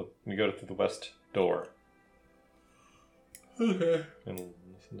 Yeah, we go to the west door Okay. and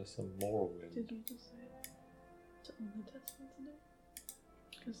listen to some more wind. Did you just say to only test once a day?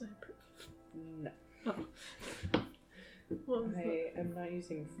 Because I approve. No. Oh. What was that? I am not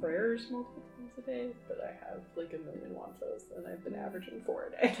using Freres multiple times a day, but I have like 1,000,000 Wanfos, and I've been averaging 4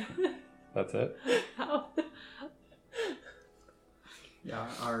 a day. That's it? How? Yeah,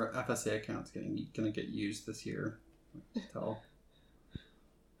 our FSA account's gonna get used this year. I can tell.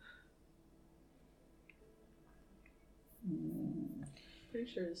 Pretty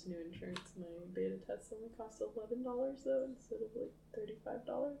sure this new insurance, my beta test only cost $11 though, instead of like $35.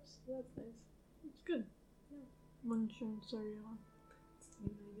 So that's nice. It's good. Yeah. What insurance are you on? It's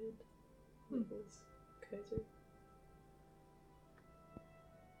United. It was Kaiser.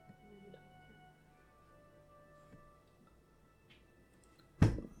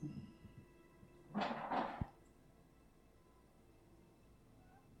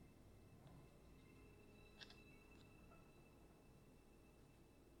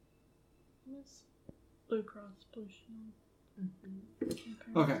 Miss Blue Cross Blue Shield.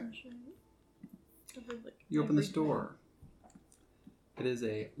 Okay. Insurance. Covered, like, You open this everything. door. It is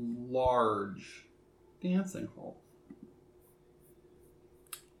a large dancing hall.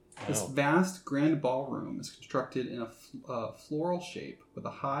 This Oh. vast grand ballroom is constructed in a floral shape with a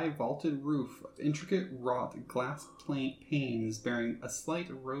high vaulted roof of intricate wrought glass panes bearing a slight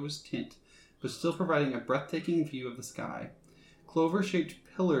rose tint, but still providing a breathtaking view of the sky. Clover-shaped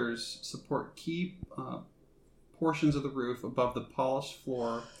pillars support key portions of the roof above the polished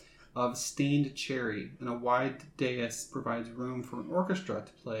floor of stained cherry, and a wide dais provides room for an orchestra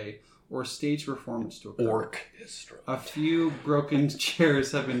to play or a stage performance to occur. Orchestra. A few broken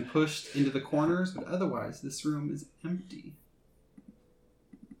chairs have been pushed into the corners, but otherwise this room is empty.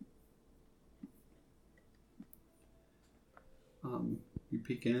 You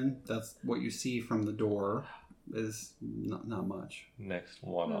peek in, that's what you see from the door is not much. Next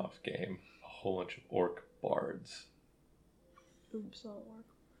one-off game. A whole bunch of orc bards. Oops, all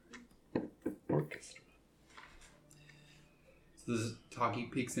work. Orchestra. So this Taki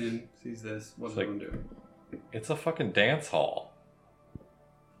peeks in, sees this, what's It's he like- gonna do? It's a fucking dance hall.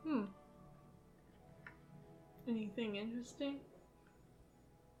 Anything interesting?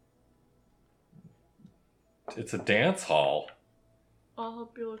 It's a dance hall. I'll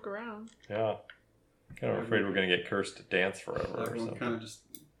help you look around. Yeah. Kind of afraid we're going to get cursed to dance forever or Everyone something. kind of just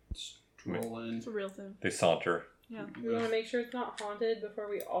stroll in. It's a real thing. They saunter. Yeah. We want to make sure it's not haunted before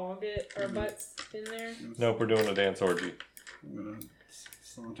we all get our butts in there. Nope, we're doing a dance orgy. I'm gonna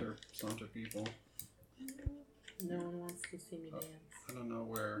saunter people. No one wants to see me dance. I don't know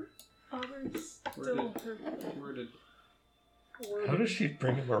where. Aubrey's Where still did- her. Where did How does she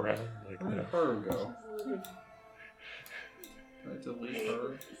bring him around like Where did that? her go? Did I delete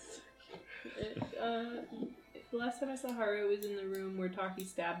her? The last time I saw Haru was in the room where Taki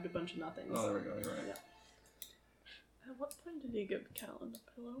stabbed a bunch of nothings. Oh, there we go. You're right. Yeah. At what point did you give Callan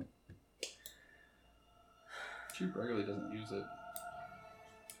a pillow? She regularly doesn't use it.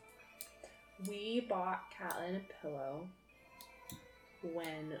 We bought Catelyn a pillow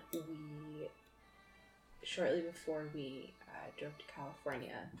when shortly before we drove to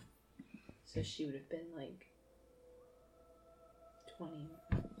California. So she would have been like 20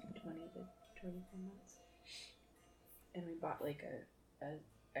 to 24 months. And we bought like a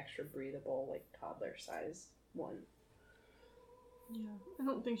extra breathable, like toddler size one. Yeah, I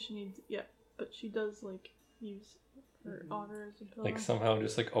don't think she needs it yet, but she does like use her otter as a pillow. Like somehow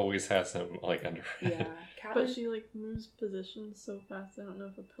just like always has him like under it. Yeah, But she like moves positions so fast. I don't know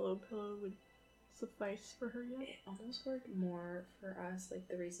if a pillow would suffice for her yet. It almost worked more for us. Like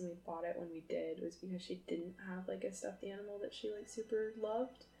the reason we bought it when we did was because she didn't have like a stuffed animal that she like super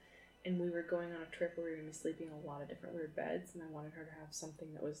loved, and we were going on a trip where we were gonna be sleeping in a lot of different weird beds, and I wanted her to have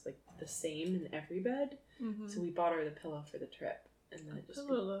something that was like the same in every bed. Mm-hmm. So we bought her the pillow for the trip, and then it just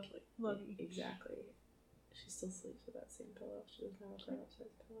Pillow lovely. exactly. She still sleeps with that same pillow. She doesn't have a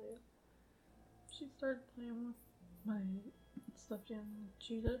grown-up-sized pillow yet. She started playing with my stuffed animal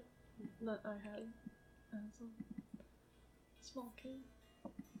cheetah that I had as a small kid.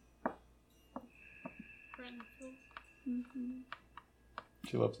 Friend Phil. Mm-hmm.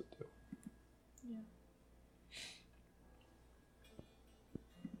 She loves it too. Yeah.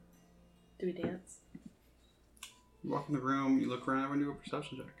 Do we dance? You walk in the room, you look around, and do a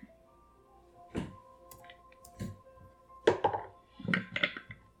perception check.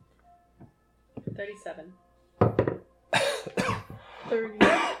 37. 30.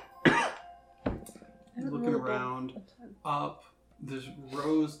 Looking around, up, there's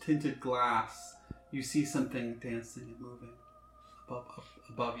rose-tinted glass. You see something dancing and moving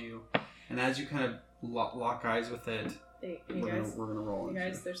above you. And as you kind of lock eyes with it, Hey we're guys. gonna roll Hey into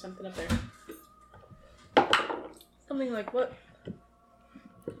guys, it. there's something up there. Something like what?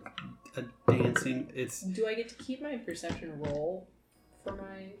 A dancing. It's Do I get to keep my perception roll for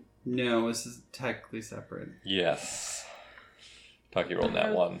my... no. This is technically separate. Yes. Taki rolled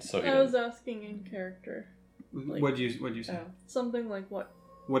that one, so he I was didn't. asking in character. Like- What'd you say? Oh. Something like what?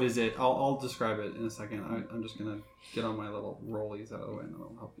 What is it? I'll describe it in a second. I'm just gonna get on my little rollies out of the way, and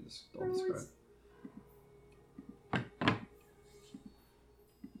I'll help you. I'll describe.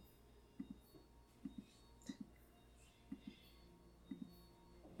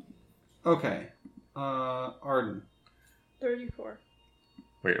 Okay, Arden. 34.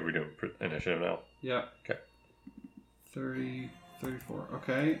 Wait, are we doing initiative now? Yep. Okay. 34.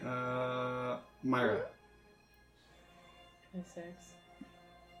 Okay. Myra. 26.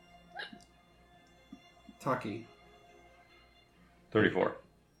 Taki. 34.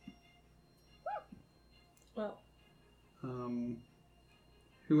 Well,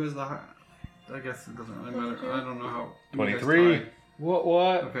 Who is the high? I guess it doesn't really matter. 22. I don't know how. you guys 23. tie.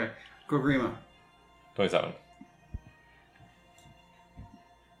 What? Okay. Gogrima. 27.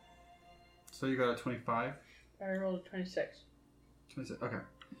 So you got a 25? I rolled a 26. 26. Okay.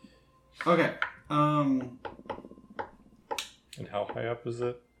 Okay. And how high up is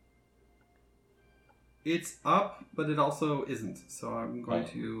it? It's up, but it also isn't. So I'm going Oh.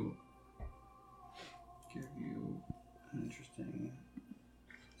 to give you an interesting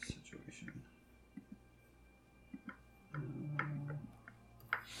situation.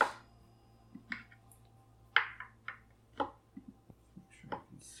 Make sure I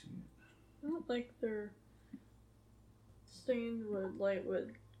can see it. I don't like their stained wood, light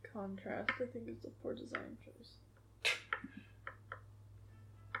wood contrast. I think it's a poor design choice.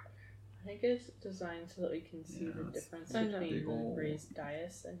 I think it's designed so that we can see Yeah, the it's difference I know. between big the ol' raised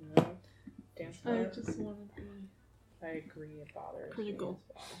dais and the dance I floor. just wanted the I agree, it bothers Pretty me cool.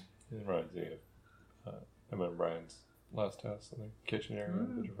 as well. It reminds me of I remember Brian's last house in the kitchen area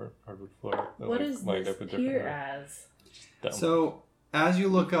with the different hardwood floor. That, What like, is lined this up with different here art. as? Dumb. So as you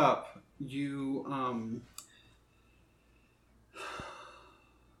look up, you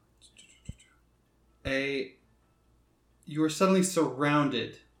you are suddenly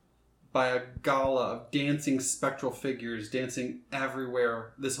surrounded by a gala of dancing spectral figures dancing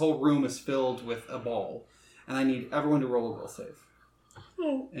everywhere. This whole room is filled with a ball, and I need everyone to roll a will save.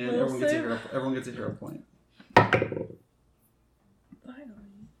 Oh, And everyone gets a hero point. Finally.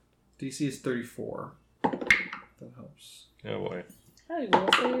 DC is 34. That helps. Oh boy. I will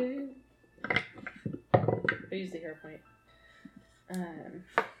say. I use the hero point.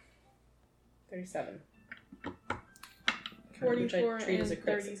 37. Which I 44 treat as and a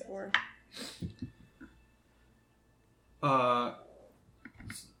crit success. 34.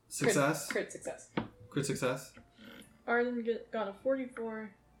 Success. Crit success. Crit success. Arden got a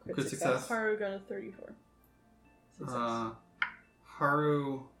 44. Crit success. Haru got a 34. Success.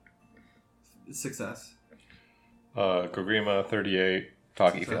 Haru. Success. Gogrima 38.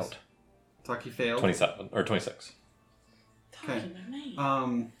 Taki Success. failed. Taki failed. 27 or 26. Okay.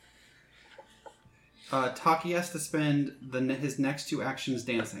 Taki has to spend his next 2 actions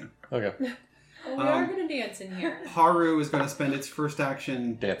dancing. Okay. Oh, we are going to dance in here. Haru is going to spend its first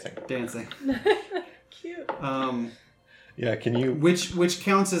action Dancing. Cute. Yeah, can you... Which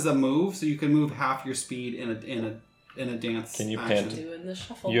counts as a move, so you can move half your speed in a dance. Can you action. pant? Doing the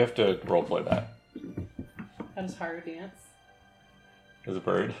shuffle. You have to roleplay that. How does Haru dance? As a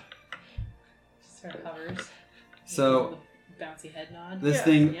bird. Just sort of hovers. So Bouncy head nod. this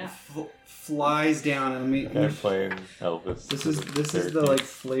thing flies down, and Guy playing Elvis. this is the like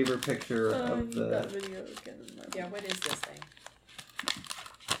flavor picture I of need the. that video again. Yeah, what is this thing?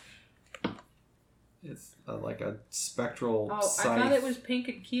 It's like a spectral. Oh, scythe. I thought it was pink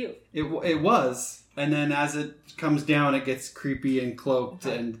and cute. It was, and then as it comes down, it gets creepy and cloaked,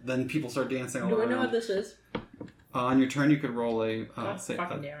 and then people start dancing all Do I around. know what this is? On your turn, you could roll a.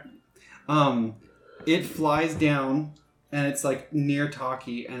 Fucking damn it. It flies down, and it's like near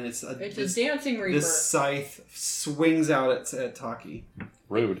Taki, and it's a dancing reaper. This scythe swings out at Taki.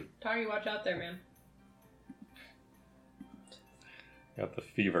 Rude. Tari, watch out there, man. Got the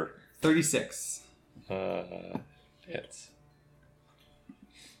fever. 36. Hits.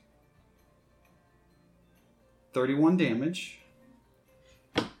 31 damage.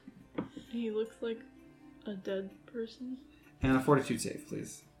 He looks like a dead person. And a fortitude save,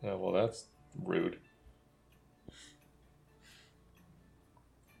 please. Oh, well, that's rude.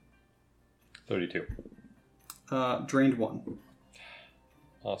 32. Drained 1.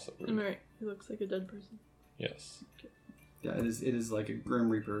 Also Am rude. I right? He looks like a dead person. Yes. Yeah, it is like a Grim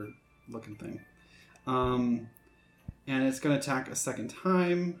Reaper looking thing. And it's going to attack a second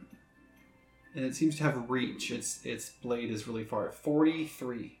time. And it seems to have reach. Its blade is really far.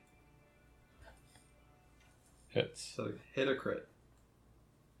 43. Hits. So hit or crit.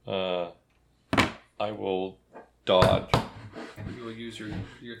 I will dodge. You will use your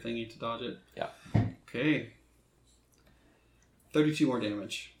thingy to dodge it. Yeah. Okay. 32 more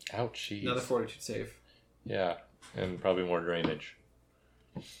damage. Ouchies. Another fortitude save. Yeah, and probably more drainage.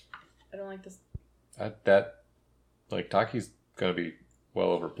 I don't like this. Taki's gonna be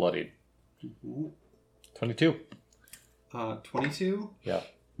well over bloodied. Mm-hmm. 22. 22? Yeah.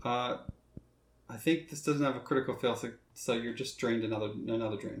 I think this doesn't have a critical fail, so you're just drained another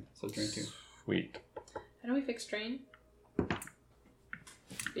drain. So drain 2. Sweet. How do we fix drain?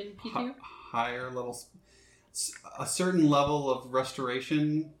 In P2? Higher levels. A certain level of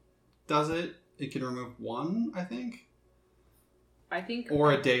restoration does it. It can remove 1, I think.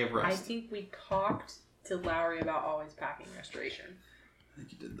 Or a day of rest. I think we talked to Lowry about always packing restoration. I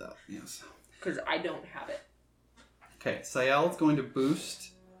think you did that, yes. Because I don't have it. Okay, Sayel's going to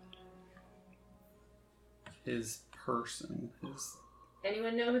boost his person.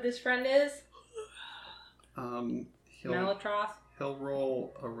 Anyone know who this friend is? He'll Malatroth? he'll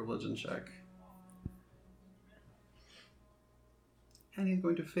roll a religion check. And he's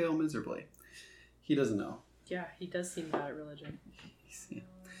going to fail miserably. He doesn't know. Yeah, he does seem bad at religion. He's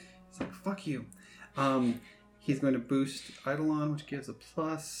like, fuck you. He's going to boost Eidolon, which gives a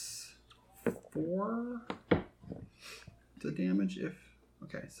 +4 to damage if...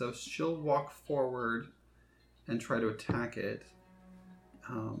 Okay, so she'll walk forward and try to attack it.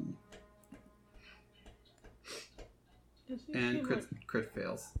 And crit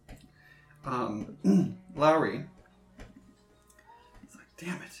fails. Lowry. It's like,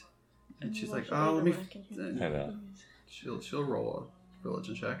 damn it. And she's like, oh, let me... I know. She'll roll a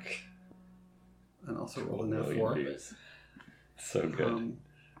religion check. And also roll a nat Million 4. views. So good.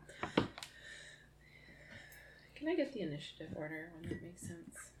 Can I get the initiative order when it makes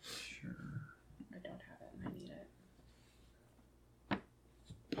sense? Sure. I don't have it and I need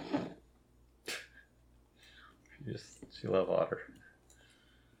it. She love otter.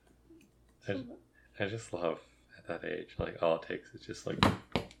 I just love at that age. Like all it takes is just like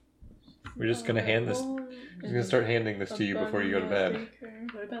we're just gonna hand this. We're gonna start handing this to you before you go to bed.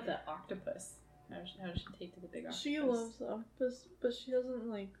 What about that octopus? How does she take to the big octopus? She loves the octopus, but she doesn't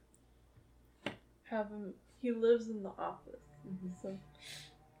like have him. He lives in the office, so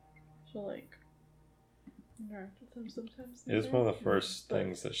she'll like interact with him sometimes. It is one of the first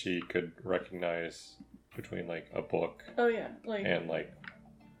things that she could recognize between like a book. Oh yeah, like and like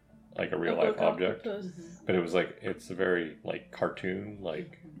a real life object. Octopus. But it was like it's a very like cartoon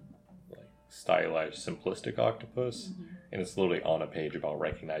like stylized, simplistic octopus, and it's literally on a page about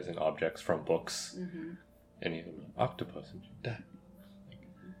recognizing objects from books. And you octopus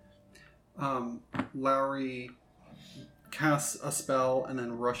and Lowry casts a spell and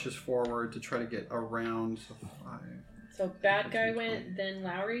then rushes forward to try to get around. So bad guy went, then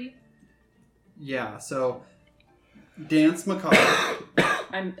Lowry. Yeah. So dance macabre.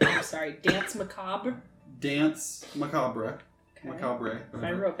 I'm sorry. Dance macabre. Dance macabre. Okay. Macabre. If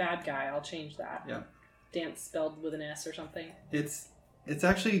I wrote bad guy, I'll change that. Yeah. Dance spelled with an S or something. It's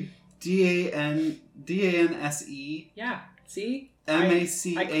actually DANSE. Yeah. See?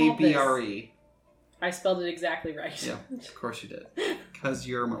 MACABRE. I spelled it exactly right. Yeah, of course you did. Because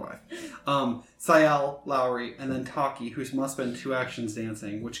you're my wife. Sayal, Lowry, and then Taki, who's must spend 2 actions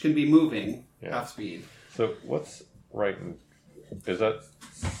dancing, which can be moving, half speed. So what's right in... Is that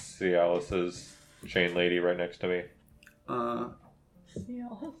Cialis's chain lady right next to me?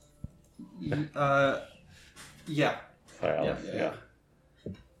 Cialis? Yeah. Cialis, yeah.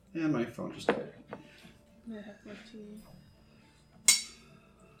 And my phone just died. I have my tea.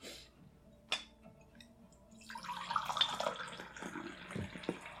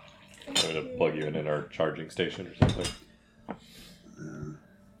 I'm going to plug you in our charging station or something.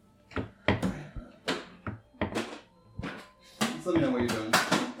 Just let me know what you're doing.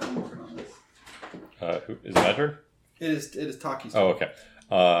 I'm working on this. Is it my turn? It is Taki's Oh, turn.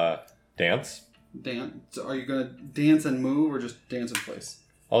 okay. Dance. Dance. So are you going to dance and move or just dance in place?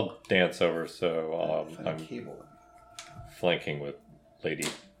 I'll dance over, so I'm Cable. flanking with Lady.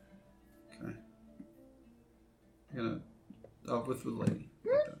 Okay. You're gonna with the lady.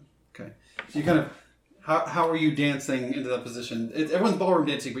 Okay. So you kind of how are you dancing into that position? Everyone's ballroom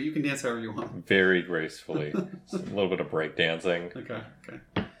dancing, but you can dance however you want. Very gracefully. It's a little bit of break dancing. Okay.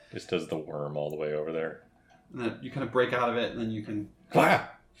 Just does the worm all the way over there. And then you kind of break out of it, and then you can.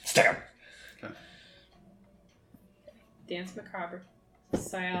 Stab. Okay. Dance macabre.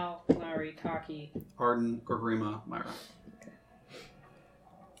 Sayal, Lowry, Taki. Arden, Gorgrima, Myra.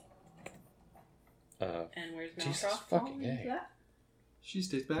 And where's Jesus Maltroth? fucking A. She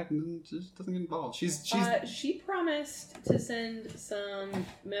stays back and just doesn't get involved. She's She promised to send some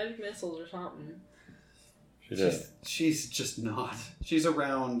magic missiles or something. She did. She's just not. She's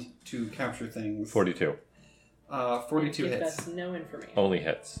around to capture things. 42. 42 Give hits. us no information. Only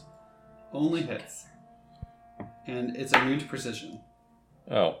hits. Only hits. And it's immune to precision.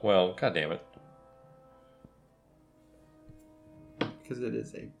 Oh, well, god damn it. Because it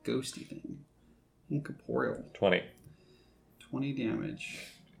is a ghosty thing. Incorporeal. 20. 20 damage.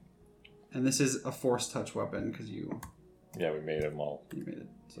 And this is a force touch weapon because you Yeah, we made them all. made it.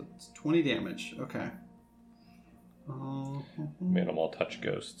 So it's 20 damage. Okay. Made them all touch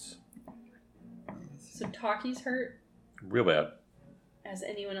ghosts. So Taki's hurt. Real bad. Has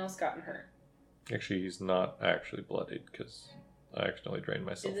anyone else gotten hurt? Actually, he's not actually bloodied because I accidentally drained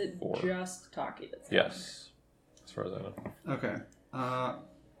myself. Is it 4. just Taki that's Yes. As far as I know. Okay.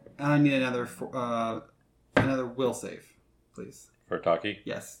 And I need another will save, please. For Taki?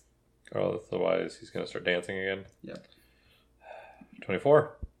 Yes. Oh, otherwise he's going to start dancing again. Yep.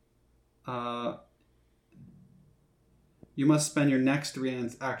 24. You must spend your next 3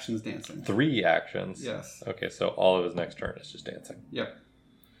 actions dancing. 3 actions? Yes. Okay, so all of his next turn is just dancing. Yep.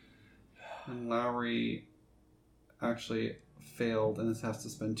 And Lowry actually failed and has to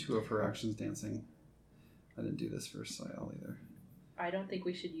spend 2 of her actions dancing. I didn't do this for Sayal either. I don't think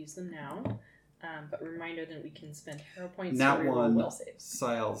we should use them now. But reminder that we can spend hero points Nat to reroll 1, will saves.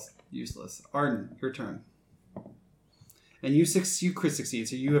 Sayal's useless. Arden, your turn. And you crit succeed,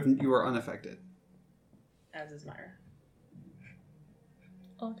 so you are unaffected. As is Myra.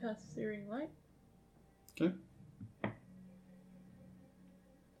 I'll cast Searing Light. Okay.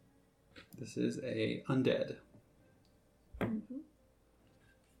 This is a undead. Mm-hmm.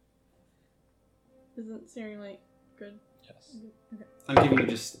 Isn't Searing Light good? Yes. Okay. I'm giving you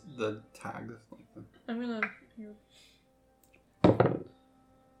just the tag. I'm gonna...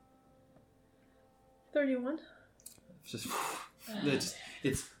 31.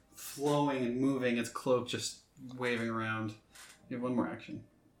 It's flowing and moving. Its cloak just waving around. You have 1 more action.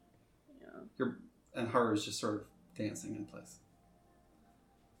 Yeah. And her is just sort of dancing in place.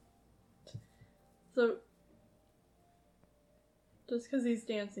 So, just because he's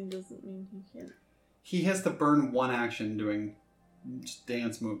dancing doesn't mean he can't. He has to burn 1 action doing just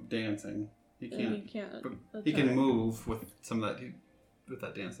dancing. He And can't. he can't. But he can move with some of that. With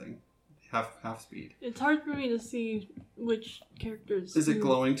that dancing, half speed. It's hard for me to see which characters. Is it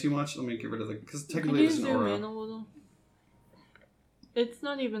glowing too much? Let me get rid of the because Could technically you it's an zoom aura. in a little? It's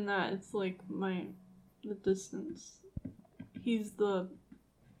not even that. It's like the distance. He's the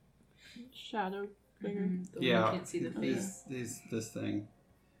shadow figure. The one Yeah. you can't see the face. He's this thing.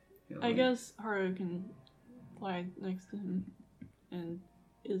 Yeah, I guess Haru can fly next to him. And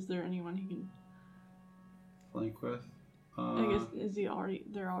is there anyone he can... Flank with. I guess, is he already...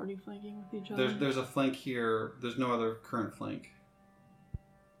 They're already flanking with each other? There's a flank here. There's no other current flank.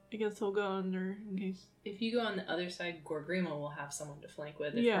 I guess he'll go under in case... If you go on the other side, Gorgrima will have someone to flank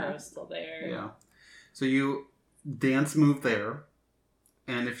with if Yeah. Haru's still there. Yeah. So you dance move there,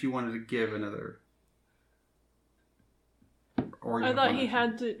 and if you wanted to give another... Or you I have thought one he action.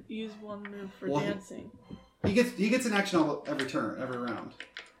 had to use one move for Well, dancing. He gets an action every turn, every round.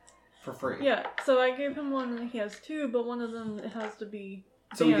 For free. Yeah, so I gave him one and he has two, but one of them it has to be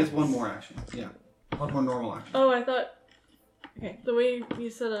So he gets dance. one more action. Yeah. One more normal action. Oh, I thought... Okay, the way you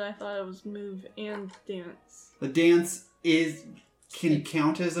said it, I thought it was move and dance. The dance can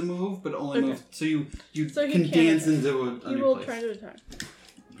count as a move, but only Okay. moves. So you So he can can dance attack. into a He new will place. try to attack.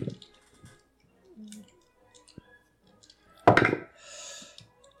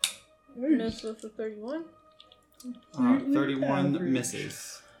 Miss with the 31. 31 average.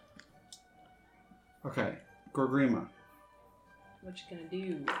 misses. Okay, Gorgrima. What you gonna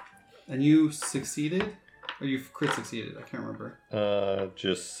do? And you succeeded? Or you crit succeeded? I can't remember.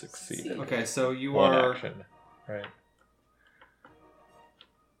 Just succeeded. Okay, so you One are... action. Right.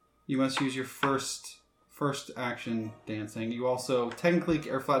 You must use your first action dancing. You also technically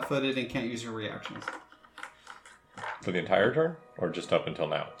are flat-footed and can't use your reactions. For the entire turn? Or just up until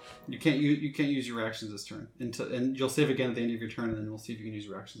now? You can't use your reactions this turn. And you'll save again at the end of your turn, and then we'll see if you can use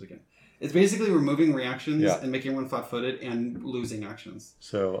your reactions again. It's basically removing reactions Yeah. and making one flat-footed and losing actions.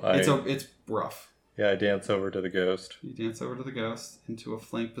 So It's rough. I dance over to the ghost. You dance over to the ghost into a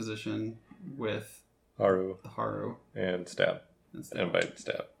flank position with Haru. the Haru. And stab. Instead. And by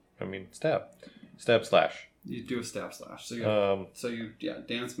stab. I mean stab. Stab slash. You do a stab slash. So you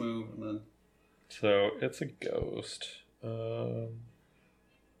dance move and then So it's a ghost. it's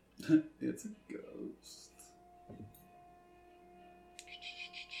a ghost.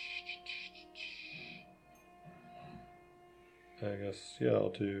 I guess, yeah, I'll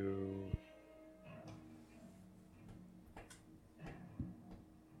do...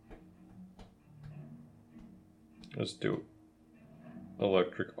 Let's do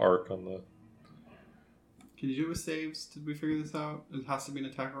electric arc on the... Can you do with saves? Did we figure this out? It has to be an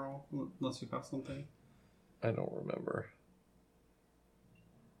attack roll unless you have something. I don't remember.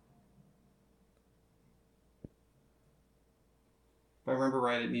 If I remember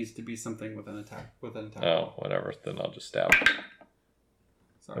right, it needs to be something with an attack. Oh, whatever. Then I'll just stab.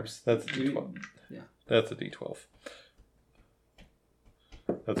 Sorry. Oops, that's a D12. Yeah. That's a D12.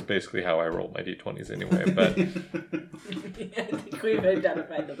 That's basically how I roll my D20s anyway, but... I think we've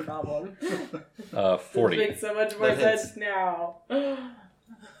identified the problem. 40. This makes so much more That hits. sense now.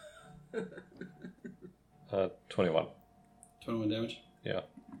 21. 21 damage. Yeah.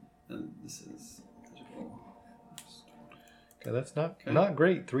 And this is magical. Okay, that's not Okay. not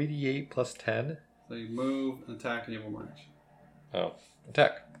great. 3d8 plus 10. So you move, and attack, and you have one more action. Oh,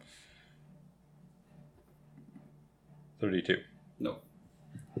 attack. 32. No.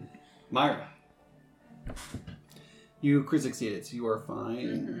 Myra. You crit succeeded, so you are fine.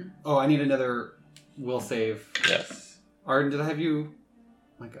 Mm-hmm. Oh, I need another will save. Yes. Arden, did I have you?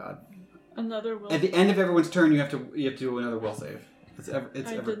 My God. Another will. At the end of everyone's turn, you have to do another will save. It's I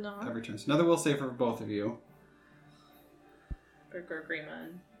did not. every turn. So another will save for both of you. For Gorgrima.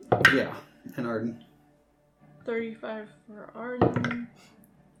 Yeah, and Arden. 35 for Arden.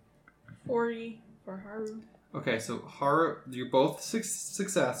 40 for Haru. Okay, so Haru, you're both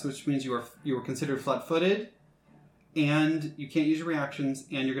success, which means you were considered flat-footed, and you can't use your reactions,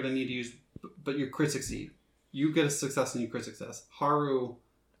 and you're going to need to use, but you crit succeed. You get a success and you crit success. Haru,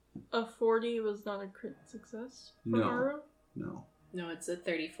 A 40 was not a crit success for No. Haru. no. No, it's a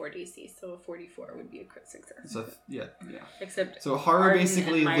 34 DC, so a 44 would be a crit success. So yeah. Except So Haru Arden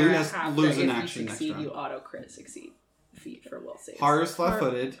basically and Myra has have lose the an if you action next succeed, round. you auto crit succeed feat for will saves. Haru's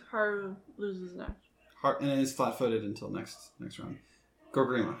flat-footed, Haru loses an action. and is flat-footed until next round.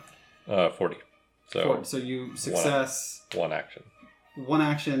 Gorgrima. 40. So, So you success. one action. One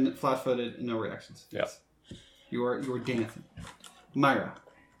action, flat-footed, and no reactions. Yeah. You are dancing. Myra.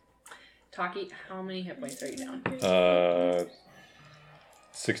 Taki, how many hit points are you down?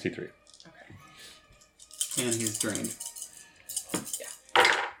 63. Okay. And he's drained.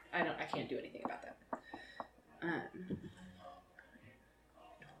 I can't do anything about that.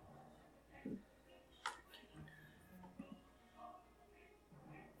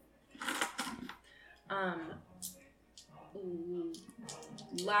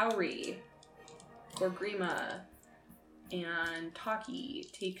 Lowry, Gorgrima, And Taki,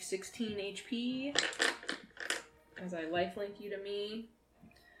 take 16 HP as I lifelink you to me.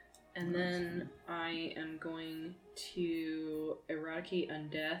 And then I am going to eradicate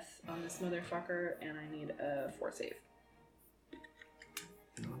undeath on this motherfucker, and I need a 4 save.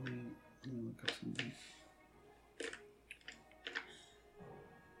 Let me look up something.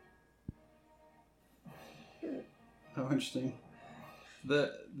 Oh, interesting.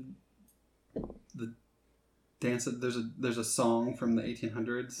 The dance. There's a song from the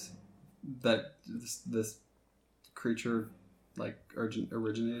 1800s that this creature like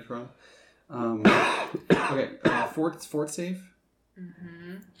originated from. Okay, fort save.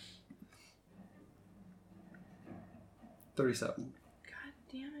 Mm-hmm. 37. God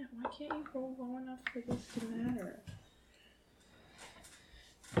damn it! Why can't you roll low enough for this to matter?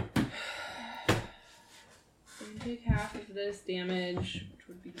 So you take half of this damage, which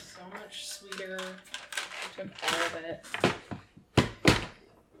would be so much sweeter if I took all of it.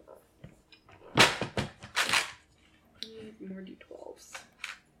 I need more d12s.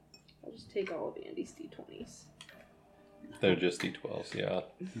 I'll just take all of Andy's d20s. They're just d12s, yeah.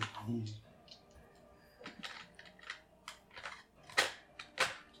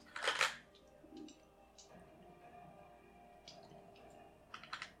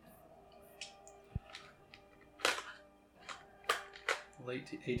 Late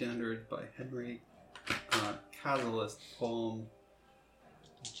 1800 by Henry Cazalis poem.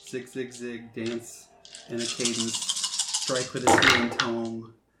 Zig, zig, zig, dance in a cadence, strike with a healing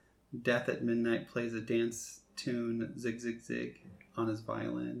tone. Death at midnight plays a dance tune, zig, zig, zig, on his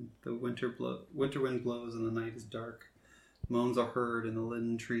violin. The winter wind blows and the night is dark. Moans are heard in the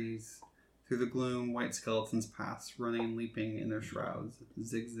linden trees. Through the gloom, white skeletons pass, running and leaping in their shrouds.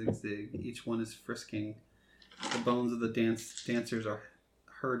 Zig, zig, zig, each one is frisking. The bones of the dancers are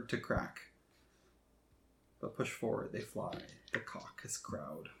heard to crack. But push forward, they fly. The cock is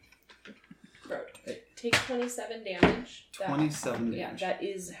crowd. Crowd. Take 27 damage. 27 damage. Yeah, that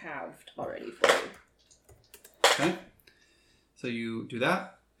is halved already for you. Okay. So you do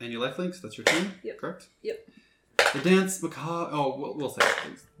that, and your lifelink, so that's your turn. Yep. Correct? Yep. The dance macabre. Oh, we'll say it,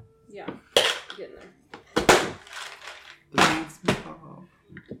 please. Yeah, getting there. The dance macabre.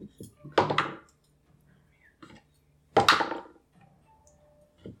 Okay.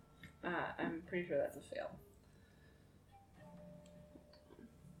 I'm pretty sure that's a fail.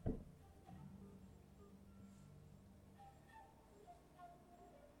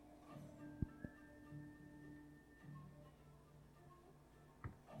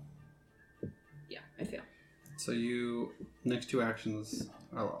 Yeah, I fail. So you next two actions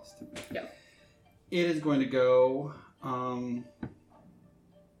are lost. Yeah. It is going to go.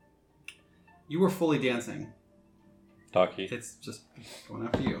 You were fully dancing. Taki. It's just going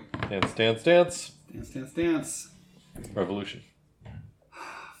after you. Dance, dance, dance. Dance, dance, dance. Revolution.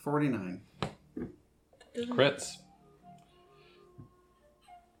 49. Crits.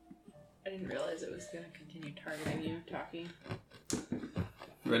 I didn't realize it was going to continue targeting you, Taki.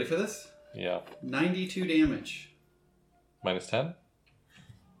 You ready for this? Yeah. 92 damage. Minus 10?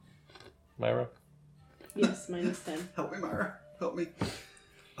 Myra? Yes, minus 10. Help me, Myra. Help me.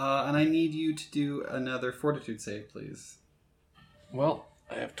 And I need you to do another fortitude save, please. Well,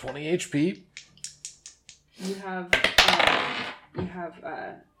 I have 20 HP. You have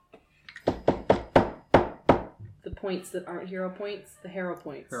the points that aren't hero points, the hero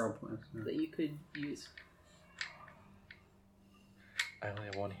points Hero points. Yeah. that you could use. I only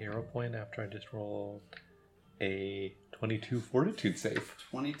have one hero point after I just rolled a 22 fortitude save.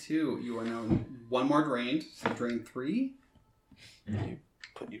 22. You are now one more drained. So drain 3. You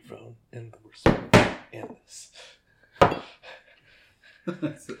put your phone in the receiver and this.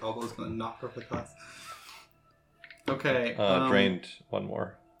 Almost going to knock her off the class. Okay. Drained one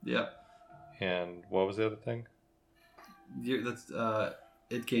more. Yep. And what was the other thing?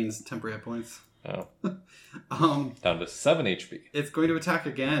 It gains temporary hit points. Oh. Down to 7 HP. It's going to attack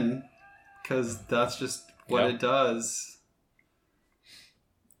again, because that's just what it does.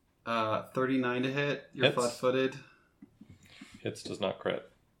 39 to hit. You're Hits. flat-footed. Hits does not crit.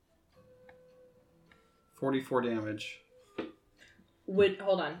 44 damage.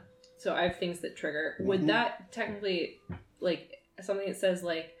 Hold on. So I have things that trigger. Would that technically, like, something that says,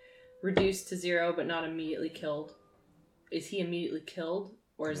 like, reduced to 0 but not immediately killed? Is he immediately killed?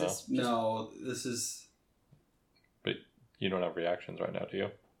 Or is this just... No, this is... But you don't have reactions right now, do you?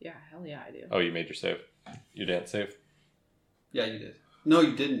 Yeah, hell yeah, I do. Oh, you made your save. You dance save? Yeah, you did. No,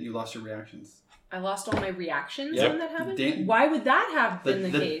 you didn't. You lost your reactions. I lost all my reactions Yep. when that happened? Why would that have been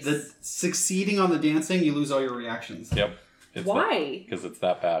the case? Succeeding on the dancing, you lose all your reactions. Yep. Why? Because it's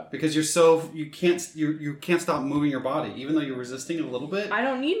that bad. Because you can't stop moving your body, even though you're resisting it a little bit. I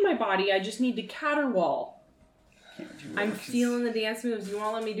don't need my body. I just need to caterwaul. Can't do I'm reactions. feeling the dance moves. You want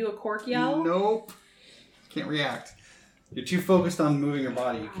to let me do a cork yell? Nope. Can't react. You're too focused on moving your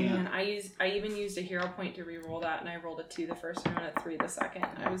body. You Oh, can't. man, I even used a hero point to re-roll that, and I rolled a 2 the first time and a 3 the second.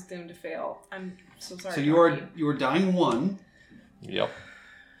 I was doomed to fail. I'm so sorry. So you are dying 1, Yep.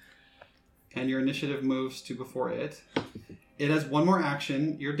 and your initiative moves to before it. It has 1 more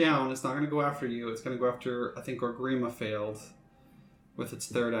action. You're down. It's not going to go after you. It's going to go after, I think, Orgrima failed with its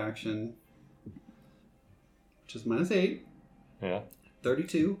 3rd action, which is -8. Yeah.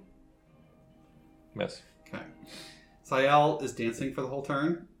 32. Miss. Okay. Sayel is dancing for the whole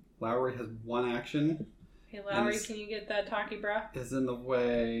turn. Lowry has 1 action. Hey, Lowry, can you get that Taki bra? Is in the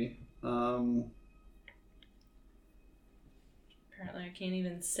way. Apparently I can't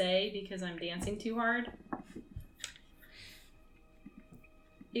even say because I'm dancing too hard.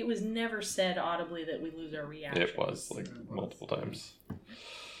 It was never said audibly that we lose our reaction. It was like multiple times.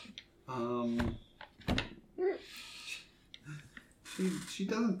 She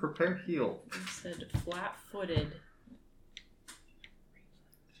doesn't prepare heal. It said flat-footed.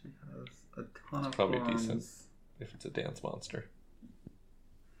 She has a ton of Probably harms. decent if it's a dance monster.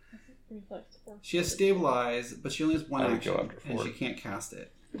 Reflex 4. She has stabilize, but she only has 1 I would action, go after and 4. she can't cast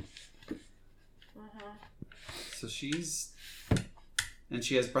it. So she's, and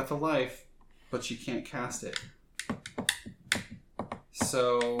she has breath of life, but she can't cast it.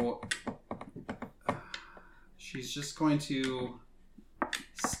 So she's just going to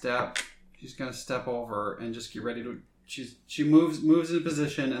step. She's going to step over and just get ready to. She moves in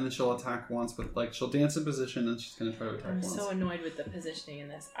position, and then she'll attack once. But like she'll dance in position, and she's going to try to attack I'm once. so annoyed with the positioning in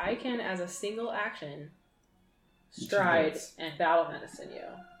this. I can, as a single action, stride and battle medicine you.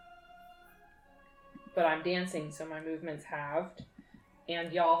 But I'm dancing, so my movement's halved,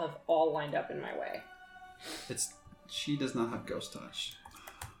 and y'all have all lined up in my way. She does not have ghost touch.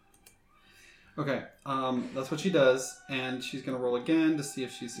 Okay, that's what she does, and she's going to roll again to see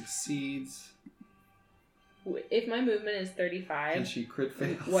if she succeeds. If my movement is 35, And she crit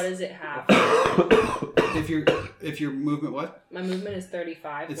fails. what does it have? If your movement what? My movement is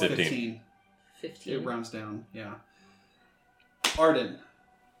 35. It's What- 15. 15. It rounds down. Yeah. Arden.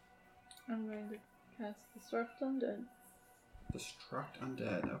 I'm going to cast Disrupt Undead. Destruct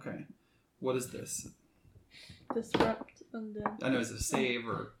undead. Okay. What is this? Disrupt Undead. I know is it a save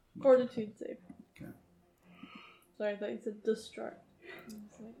or Fortitude save. Okay. Sorry, I thought you said Destruct. I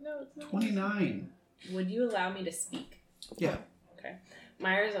was like, no, it's not. 29. Would you allow me to speak? Yeah. Okay.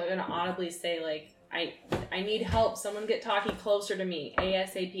 Myra's going to audibly say, like, I need help. Someone get Taki closer to me.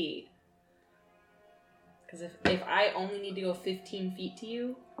 ASAP. Because if I only need to go 15 feet to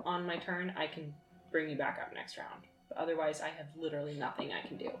you on my turn, I can bring you back up next round. But otherwise, I have literally nothing I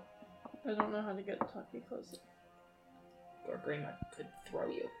can do. I don't know how to get Taki closer. Or Grima could throw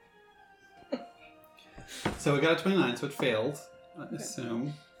you. So we got a 29, so it failed. I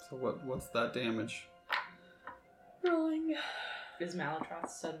assume. So what's that damage? Rolling. Is Malatroth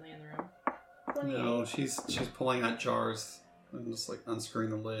suddenly in the room? 28. No, she's pulling out jars and just like unscrewing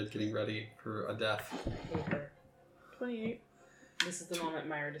the lid, getting ready for a death. I hate her. 28. This is the moment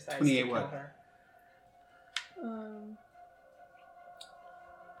Myra decides 28 to kill what? her.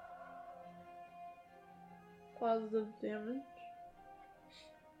 Positive damage.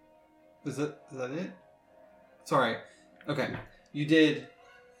 Is that it? Sorry. Okay. You did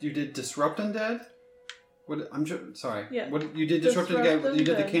disrupt undead? What sorry. Yeah. What you did disrupt Disrupt undead? You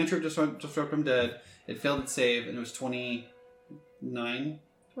did the undead. cantrip disrupt undead. It failed its save and it was 29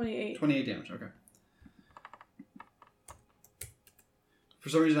 28. 28 damage. Okay. For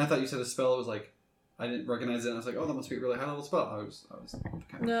some reason I thought you said a spell. It was like I didn't recognize it and I was like, "Oh, that must be a really high level spell." I was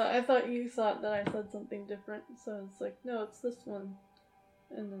okay. No, I thought you thought that I said something different, so it's like, no, it's this one.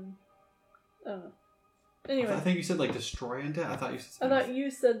 And then, I don't know. Anyway, I think you said like destroy undead. I thought you said I thought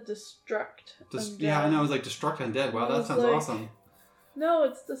you said destruct. Undead. yeah, I know. I was like destruct undead. Wow, I that was sounds like, awesome. No,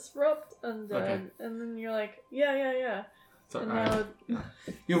 it's disrupt undead. Okay. And then you're like, yeah. Sorry. And now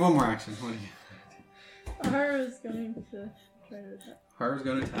You have one more action. What do you? Har is going to try to attack. Har's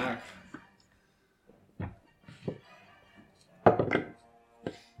going to attack.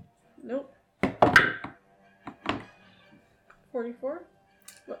 Nope. 44?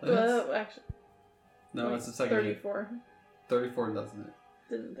 That's- Actually, No, wait, it's the second. 34. 34 doesn't it?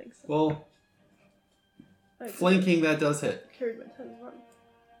 Didn't think so. Well, I just flanking that does hit. carried my 10 run.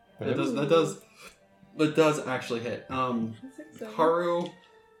 That does actually hit. 6, 7. Haru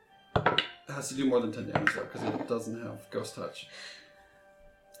has to do more than 10 damage though, because it doesn't have ghost touch.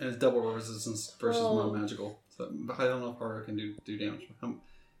 And it's double resistance versus Well- non-magical. So, but I don't know if Haru can do damage. How much?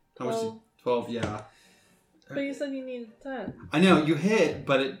 12. 12, yeah. But you said you needed 10. I know, you hit,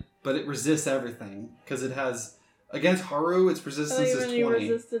 but it resists everything. Because it has... Against Haru, its I resistance thought is you 20. meant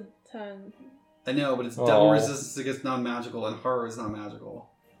you resisted 10. I know, but it's Oh. double resistance against non-magical, and Haru is not magical.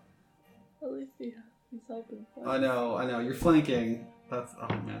 At least he's helping. I know. You're flanking. That's... Oh,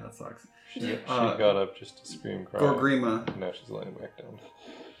 man, that sucks. She Uh, got up just to scream cry. Gorgrima. Now she's laying back down.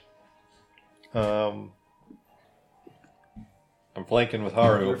 I'm flanking with You're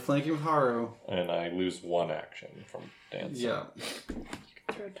Haru, flanking with Haru. and I lose 1 action from dancing. Yeah.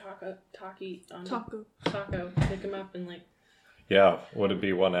 Throw Taki on Taco. Taco, pick him up and like. Yeah, would it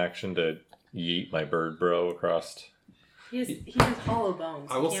be 1 action to yeet my bird bro across? He has hollow bones.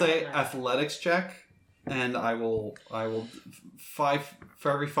 I will He can't say run. athletics check, and I will 5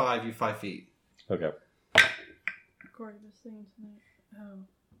 for every 5 you 5 feet. Okay. Corey was saying tonight how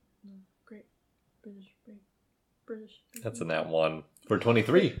the great British. That's a nat 1 for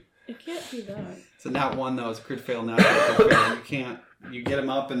 23. It can't be that. So nat 1 though is a crit fail. Nat 1 crit fail. You can't. You get him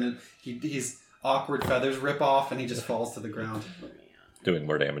up, and he's awkward. Feathers rip off, and he just falls to the ground. Doing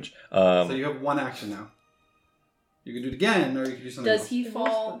more damage. So you have 1 action now. You can do it again, or you can do something. Does else. he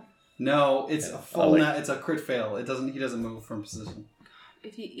fall? No, it's Yeah, a full I like- nat. It's a crit fail. He doesn't move from position.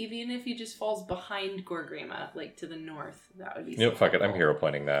 Even if he just falls behind Gorgrima, like to the north, that would be. Yep, fuck it. I'm hero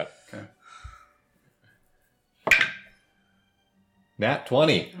pointing that. Okay. Nat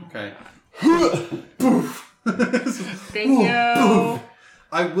 20. Okay. Thank you.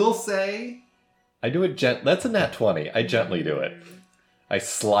 I will say, I do it that's a nat 20. I gently do it. I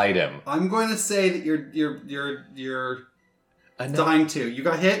slide him. I'm going to say that you're I know. dying too. You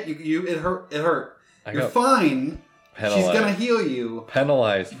got hit. It hurt. It hurt. I You're got fine. penalized. She's gonna heal you.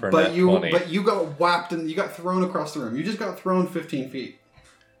 Penalized for nat 20. But you got whapped and you got thrown across the room. You just got thrown 15 feet.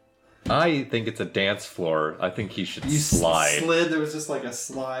 I think it's a dance floor. I think he should You slide. slid. There was just like a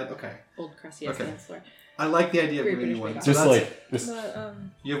slide. Okay. Old crusty ass Okay. dance floor. I like the idea of Very giving you British one. big So Just that's- like this, But,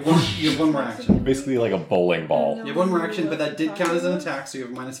 you have one more action. basically like a bowling ball. No. You have one more action, but that did count as an attack, so you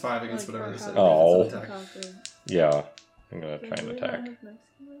have -5 against like, whatever or they said. how- Oh. It's an attack. Yeah, I'm gonna try and Did we not attack. have Mexican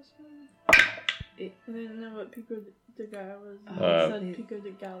restaurant? I didn't know what Pico de Gallo was. Uh, I said Pico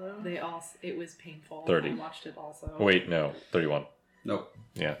de Gallo. It was painful. 30. I watched it also. Wait, no, 31. Nope.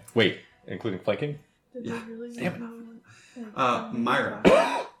 Yeah. Wait, including flanking? Did Yeah. they really Damn it. know? Myra.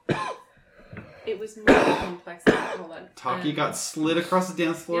 It was more complex than hold on. Taki got slid across the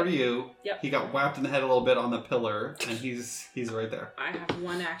dance floor to you. Yep. He got whapped in the head a little bit on the pillar, and he's right there. I have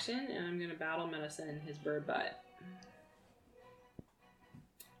 1 action, and I'm gonna battle medicine his bird butt.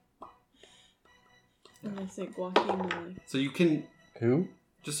 And they say guacamole. So you can, Who?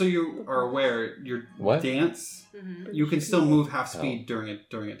 just so you are aware, your What? dance, Mm-hmm. you can still move half speed during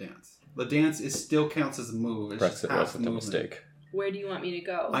a dance. The dance still counts as a move. It's just Brexit half wasn't a movement. mistake. Where do you want me to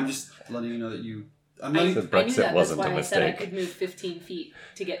go? I'm just letting you know that you. I'm I, letting. Said I knew Brexit that. That's wasn't why a I said I mistake. could move 15 feet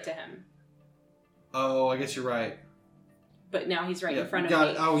to get to him. Oh, I guess you're right. But now he's right Yeah, in front got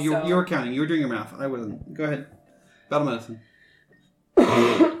of it. me. Oh, you so- were counting. You were doing your math. I wasn't. Go ahead. Battle medicine.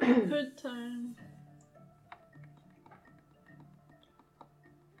 Good time.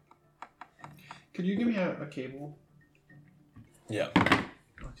 Could you give me a cable? Yeah.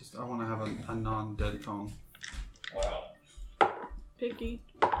 I want to have a non-dead phone. Wow. Picky.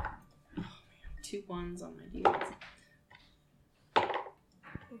 2 1s on my d8s.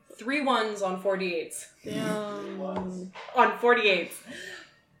 3 1s on 48s. Damn. On 48s.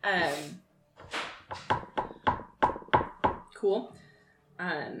 Cool.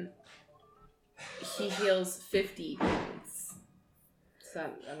 He heals 50 points. Is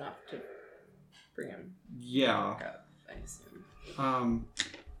that enough to bring him Yeah. back up, I assume?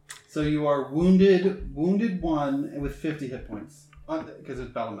 So you are wounded 1 with 50 hit points. Because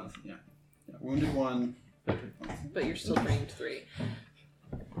it's battle medicine, yeah. Wounded 1, 50 hit points. But you're still trained 3.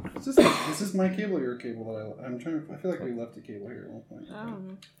 Is this my cable or your cable that I'm trying to... I feel like we left a cable here at one point. I don't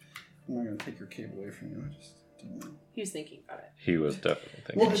know. I'm not going to take your cable away from you. I just don't know. He was thinking about it. He was definitely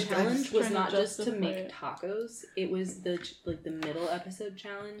thinking. Well, The I challenge just was trying to not just to justify make it. tacos. It was the middle episode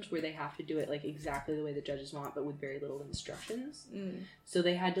challenge where they have to do it like exactly the way the judges want, but with very little instructions. Mm. So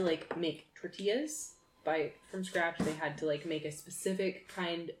they had to like make tortillas from scratch. They had to like make a specific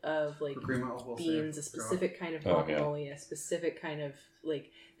kind of like Grima will beans, a save. specific kind of Oh, yeah. guacamole, a specific kind of like.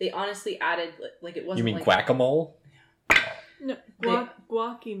 They honestly added like it wasn't. You mean like, guacamole? No,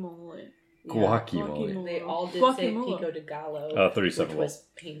 guacamole. Yeah. Guacamole. They all did say Guacamole. pico de gallo, 37 which was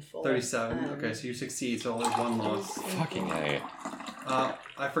painful. 37. Okay, so you succeed, so only 1 loss. Fucking A.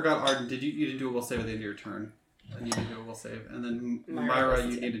 I forgot, Arden, you didn't do a will save at the end of your turn. I need to do a will save. And then Myra Myra, does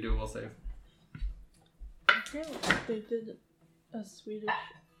you too. need to do a will save. Apparently they did a Swedish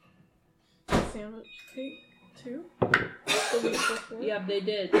sandwich cake too. The week before. Yeah, they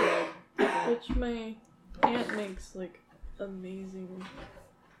did. Which my aunt makes like amazing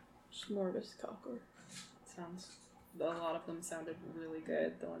smorgascocker. Sounds. A lot of them sounded really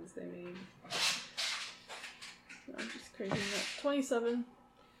good. The ones they made. I'm just crazy. 27.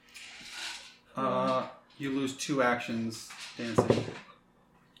 You lose 2 actions dancing.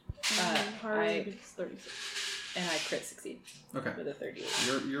 And Harley I- gets 36. And I crit succeed Okay. with a 38.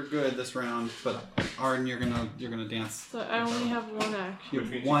 You're good this round, but Arden, you're gonna dance. So I only have one action. You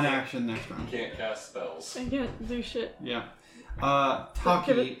have 1 action next round. Can't cast spells. I can't do shit. Yeah. Give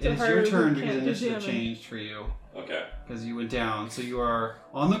Taki, it to it is your Haru, turn who because can't do initiative damage. changed for you Okay. because you went down. So you are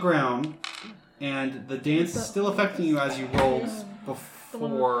on the ground, and the dance is still affecting you as you rolled The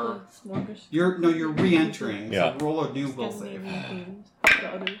one before. with the smorgasbord. You're re-entering. Yeah. So roll a new will save. Scandinavian themed, the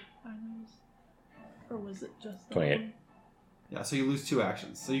other items. Or was it just the 28. one? Yeah. So you lose 2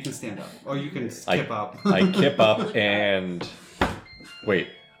 actions. So you can stand up, or you can skip up. I kip up and wait.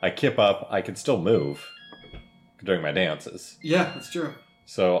 I kip up. I can still move during my dances. Yeah, that's true.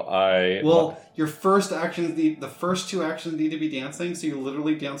 So I Your first actions the first 2 actions need to be dancing, so you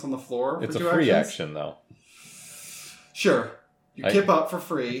literally dance on the floor for it's a 2 free actions. action though. Sure. You kip up for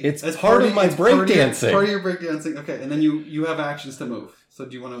free. It's part of my it's part of your- breakdancing. Part of your breakdancing. Okay, and then you have actions to move. So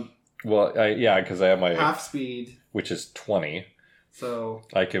do you want Well, because I have to my half speed? which is 20. So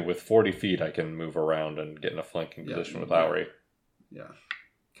I can with 40 feet. I can move around and get in a flanking Yeah. position with Lowry. yeah.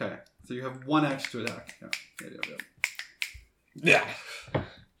 Okay. So you have 1 action to attack. Yeah.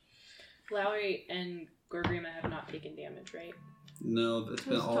 Lowry and Gorgrima have not taken damage, right? No, it's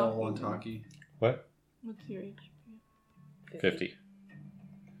been Who's all talking? on Taki. What? What's your HP? 50.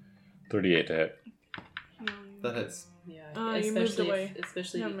 38 to hit. Healing. That hits. Yeah, You moved especially away.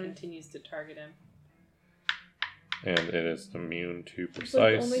 especially if Never he mind. continues to target him. And it is immune to It's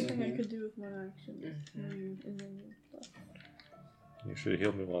like the precise. only thing I could do with one action. Is move and then move left. You should have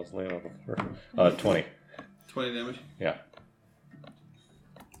healed me while I was laying on the floor. 20. 20 damage. Yeah.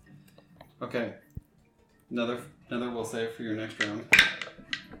 Okay. Another will save for your next round.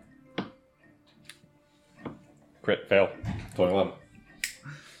 Crit fail. 21.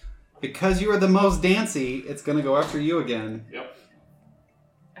 Because you are the most dancy, it's gonna go after you again. Yep.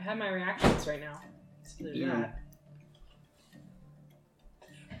 I have my reactions right now. So there's Yeah. that.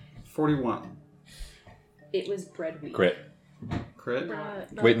 41. It was bread week. Crit. Crit?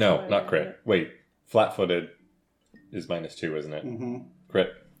 Wait, no, That's not why I crit. Wait. Flat-footed is -2, isn't it? Mm-hmm.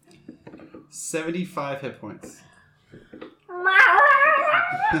 Crit. 75 hit points.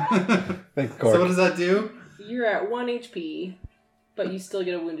 Thanks, So what does that do? You're at 1 HP, but you still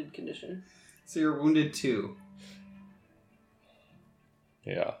get a wounded condition. So you're wounded 2.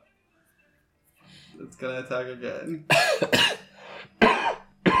 Yeah. It's gonna attack again.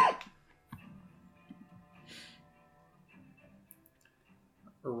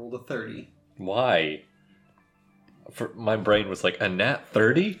 I rolled a 30. Why? My brain was like, a nat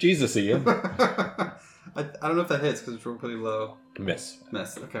 30? Jesus, Ian. I don't know if that hits because it's rolled pretty low. Miss.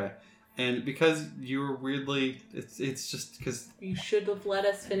 Miss. Okay. And because you were weirdly, it's just because You should have let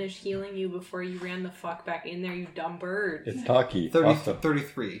us finish healing you before you ran the fuck back in there, you dumb bird. It's Taki.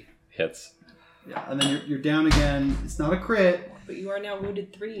 33. Hits. Yeah, and then you're down again. It's not a crit, But you are now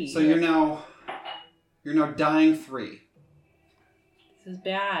wounded 3. so you're now dying 3. This is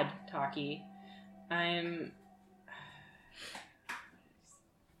bad, Taki. I'm...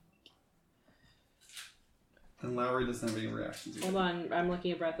 And Lowry doesn't have any reactions. Hold on, I'm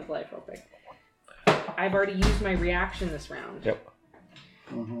looking at Breath of Life real quick. I've already used my reaction this round. Yep.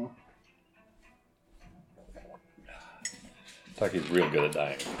 Mm-hmm. Taki's real good at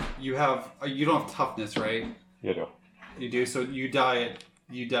dying. You don't have toughness, right? You do. You do. So you die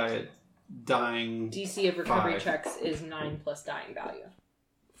at dying. DC of recovery 5. checks is 9 plus dying value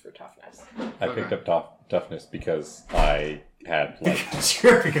for toughness. I picked up toughness because I had like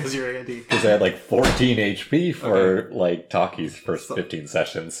because you're Andy. because I had like 14 HP for Okay. like Taki's first So- 15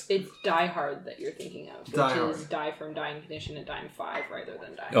 sessions. It's Die Hard that you're thinking of, which Die is Hard. die from dying condition at dying 5 rather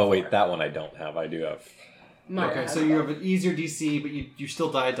than dying Oh wait, 4. that one I don't have. I do have. Myra Okay, has so you both. have an easier DC, but you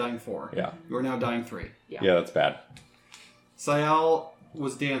still die at dying 4. Yeah. You are now dying 3. Yeah, that's bad. Sayal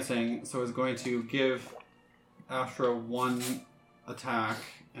was dancing, so is going to give Astra 1 attack,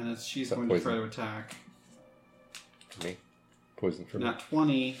 and she's that going poison? to try to attack. Me. Poison for me. Nat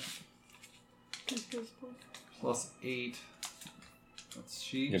 20 Just goes for- plus 8.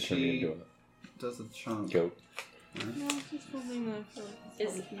 That's You can turn me she into does a chunk. a goat. No, it's just something that I feel like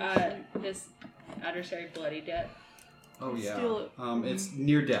Is, it's probably is adversary bloody death? Oh yeah. Steal it. It's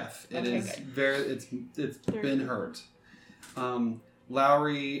near death. It Okay, is good. it's Very been good. hurt.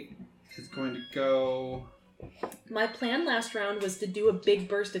 Lowry is going to go. My plan last round was to do a big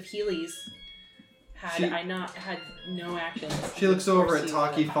burst of Heelys. She- I not had no actions. She looks over at Foresee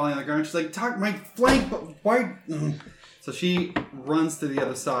Taki that. falling on the ground. She's like, "Tak, my flank, but why?" So she runs to the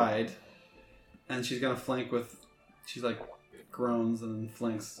other side, and she's gonna flank with. She's like groans and then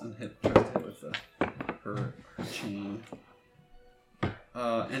flanks and tries to hit with her chain.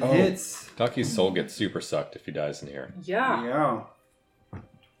 And hits. Taki's soul gets super sucked if he dies in here. Yeah. Yeah.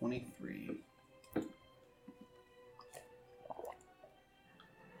 23.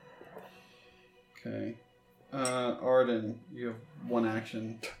 Okay. Arden, you have one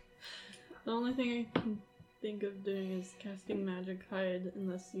action. The only thing I can think of doing is casting Magic Hide,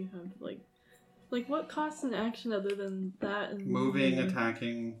 unless you have like what costs an action other than that and Moving,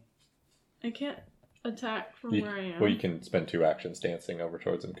 attacking. I can't attack from You- where I am. Well, you can spend 2 actions dancing over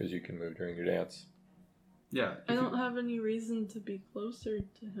towards him because you can move during your dance. Yeah. I don't have any reason to be closer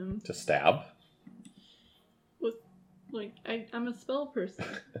to him. To stab? I'm a spell person.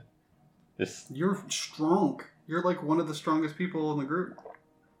 You're strong. You're like one of the strongest people in the group.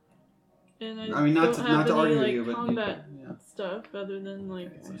 And I mean, not don't to- have not to any, argue with like, you, but combat yeah. stuff other than like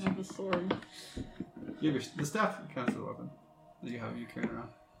Okay, so I have a sword. You have the staff counts as a weapon that you carry around.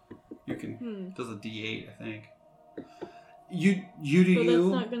 You can does a D8, I think. You do But you?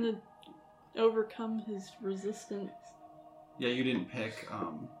 that's not gonna overcome his resistance. Yeah, you didn't pick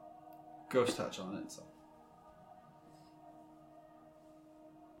Ghost Touch on it, so.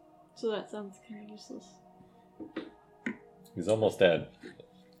 So that sounds kind of useless. He's almost dead.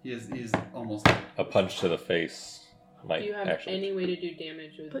 He's almost dead. A punch to the face might Do you have actually... any way to do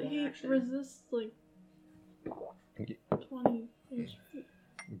damage with But one he action? resists like 20 HP.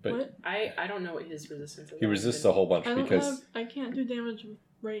 But What? I don't know what his resistance is. he resists a whole bunch I don't because... have. I can't do damage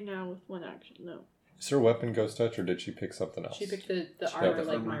right now with one action. No. Is her weapon Ghost Touch or did she pick something else? She picked the She armor got the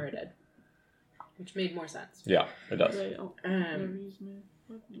like armor. Myra did. Which made more sense. Yeah, it does. I don't never Um, use my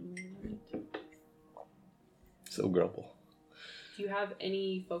weapon. So grumble. do you have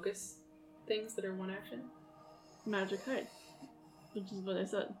any focus things that are one action? Magic Hide, which is what I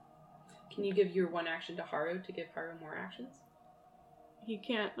said. Can you give your one action to Haru to give Haru more actions? He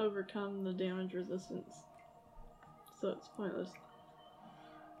can't overcome the damage resistance, so it's pointless.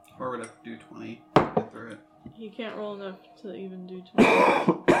 Or would have to do 20 to get through it. He can't roll enough to even do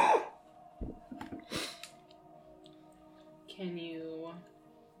 20. Can you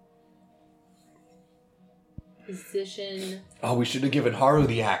position? Oh, we should have given Haru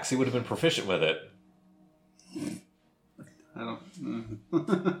the axe. He would have been proficient with it. I don't.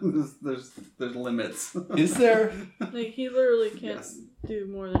 there's limits. Is there? Like he literally can't Yes. do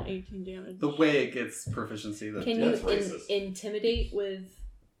more than 18 damage. The way it gets proficiency. That Can you That's racist. intimidate with?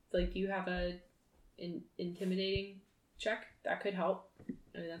 Like, do you have a intimidating check that could help?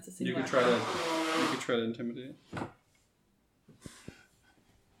 I mean, that's a you single could try action. to. You could try to intimidate.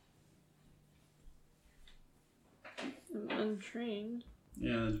 I'm untrained.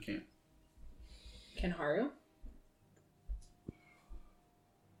 Yeah, you can't. Can Haru?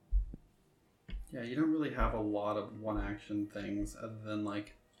 Yeah, you don't really have a lot of one action things other than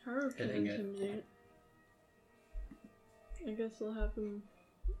like. Haru can Hitting it. intimidate. I guess I'll have him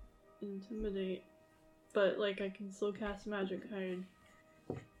intimidate, but like I can still cast Magic Hide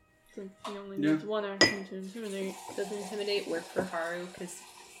since he only Yeah. needs one action to intimidate. Does intimidate work for Haru? Because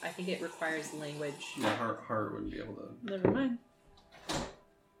I think it requires language. Yeah, Haru wouldn't be able to. Never mind.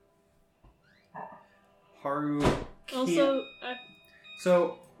 Haru. Can't. Also,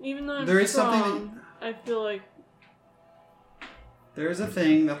 So even though I'm there is strong, something I feel like there is a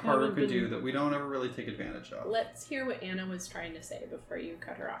thing that Haru Haven't could been- do that we don't ever really take advantage of. Let's hear what Anna was trying to say before you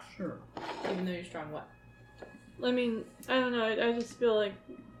cut her off. Sure. Even though you're strong, what? I mean, I don't know. I just feel like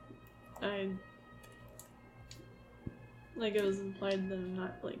it was implied that I'm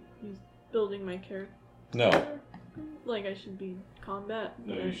not like building my character. No. Like I should be combat.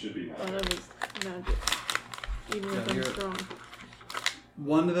 No, but you I should be thought I was magic, even if Yeah, I'm you're- strong.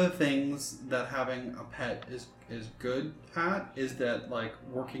 One of the things that having a pet is good at is that like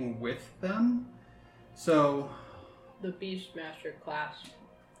working with them. So The Beastmaster class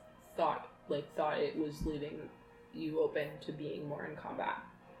thought it was leaving you open to being more in combat,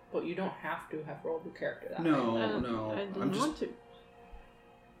 but you don't have to have rolled the character that way. no, I no. didn't I'm want to.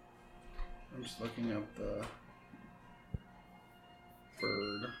 looking up the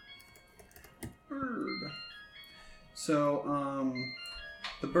bird. So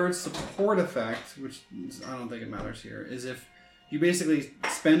the bird's support effect, which I don't think it matters here, is if you basically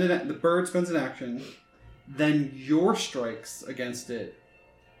the bird spends an action, then your strikes against it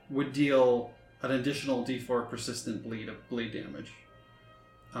would deal an additional D4 persistent bleed damage.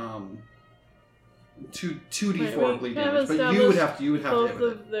 2d4 bleed damage, but you would have to hit both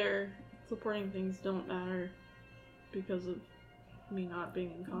with of their supporting things don't matter because of me not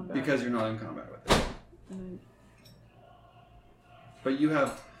being in combat. Because you're not in combat with it. And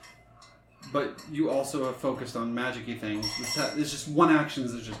But you also have focused on magic-y things. It's just one action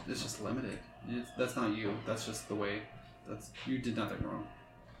is just limited. That's not you. That's just the way. You did nothing wrong.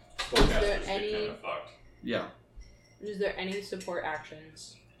 Is there any? Kind of fucked. Yeah. Is there any support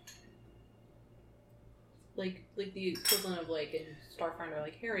actions? Like the equivalent of like in Starfinder,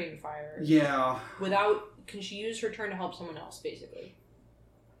 like harrying fire. Yeah. Can she use her turn to help someone else, basically?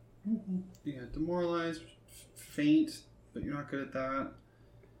 Yeah, demoralize, faint, but you're not good at that.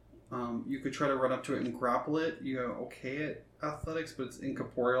 You could try to run up to it and grapple it. You're okay at athletics, but it's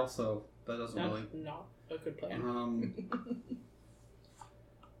incorporeal, so that doesn't really. Not a good plan.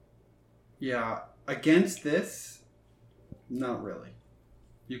 Yeah, against this, not really.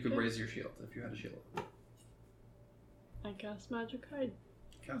 You could raise your shield if you had a shield. I cast Magic Hide.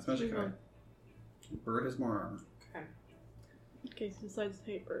 Cast Magic Hide. Bird has more armor. Okay. In case he decides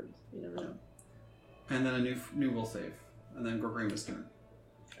to hate birds. You never know. And then a new will save. And then Gorgrima's turn.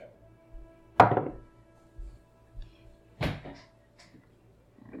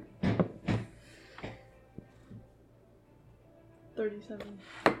 37.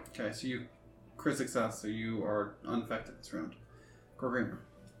 Okay, so you crit success, so you are unaffected this round. Gorgrima.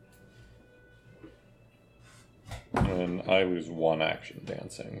 And I lose one action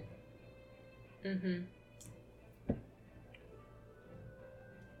dancing. Mm-hmm.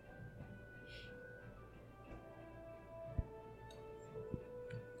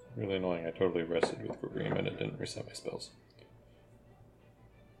 Really annoying. I totally rested with Gorgrima and it didn't reset my spells.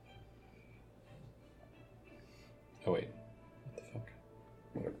 Oh wait. What the fuck?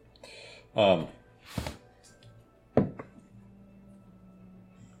 Whatever.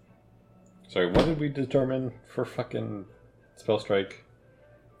 Sorry, what did we determine for fucking spell strike?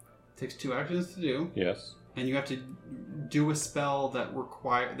 Takes 2 actions to do, Yes. and you have to do a spell that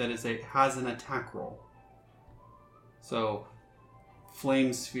has an attack roll. So,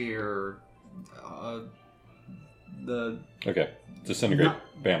 flame sphere, the Okay. Disintegrate.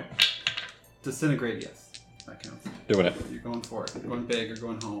 Bam. disintegrate. Yes, that counts. Doing it. You're going for it. You're going big. You're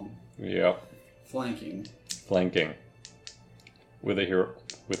going home. Yep. Flanking. Flanking. With hero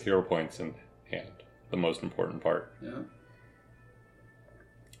points in hand. The most important part. Yeah.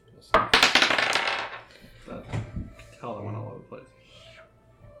 That hell, I went all over the place.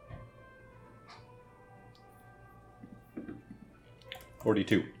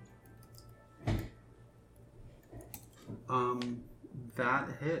 $42. That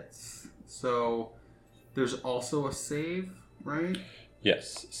hits. So there's also a save, right?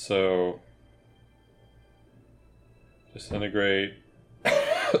 Yes, so disintegrate.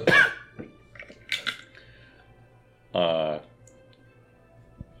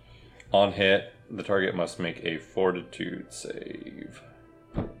 On hit, the target must make a fortitude save.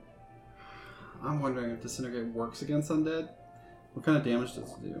 I'm wondering if disintegrate works against undead. What kind of damage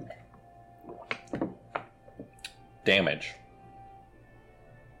does it do? Damage.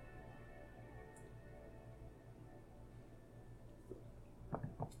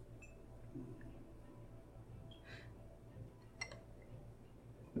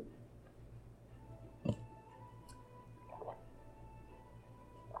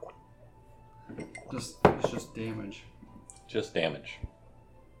 It's just damage. Just damage.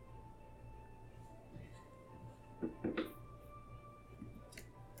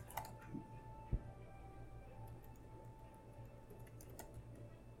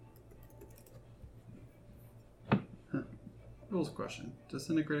 Rules question.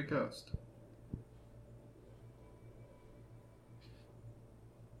 Disintegrate a ghost.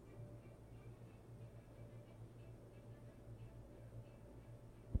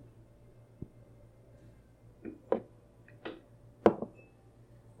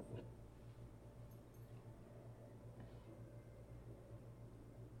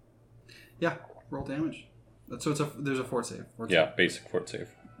 Yeah, roll damage. So there's a fort save. Yeah, basic fort save.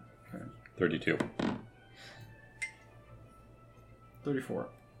 Okay. 32. 34.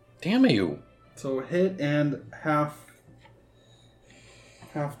 Damn you! So hit and half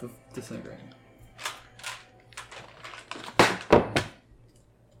the disintegrating.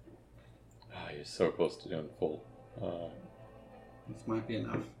 You're so close to doing full. This might be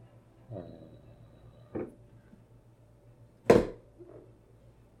enough.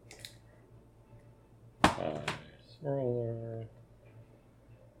 Roller.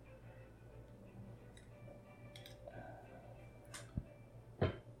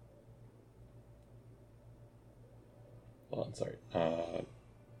 hold on, sorry.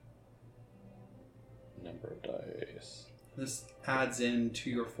 Number of dice. This adds in to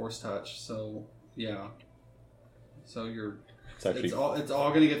your force touch, so yeah. So it's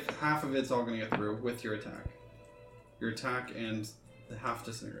all gonna get half of it's all gonna get through with your attack. Your attack and the half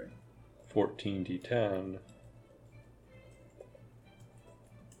disintegrate. 14d10.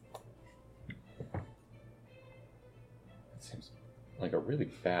 That seems like a really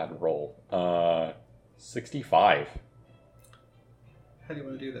bad roll. 65. How do you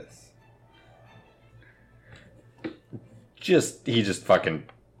want to do this? He just fucking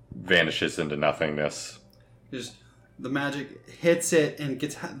vanishes into nothingness. Just the magic hits it and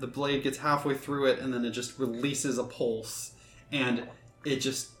the blade gets halfway through it, and then it just releases a pulse, and it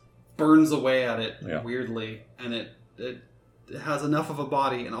just burns away at it weirdly, and it has enough of a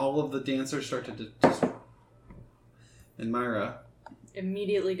body, and all of the dancers start to just. And Myra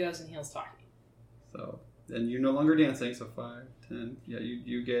immediately goes and heals Taki. So and you're no longer dancing. So 5, 10. Yeah,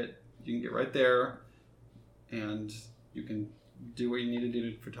 you can get right there, and you can do what you need to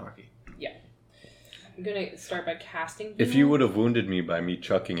do for Taki. Yeah. I'm going to start by casting. If you would have wounded me by me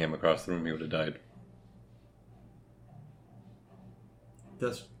chucking him across the room, he would have died.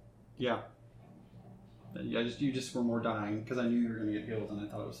 Yeah. You just were more dying because I knew you were going to get healed, and I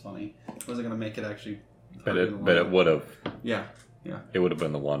thought it was funny. I wasn't going to make it actually. But it would have. Yeah. It would have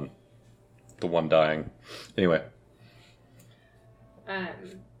been the one dying. Anyway.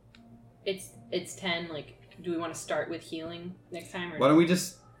 It's 10. Like, do we want to start with healing next time? Or why don't we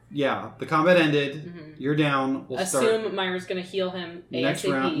just? Yeah, the combat ended. Mm-hmm. You're down. We'll assume Myra's going to heal him.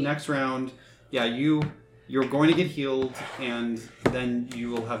 ASAP. Next round. Yeah, you're going to get healed, and then you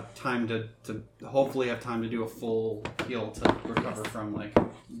will have time to hopefully have time to do a full heal to recover from like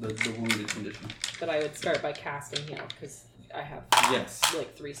the wounded condition. But I would start by casting heal because I have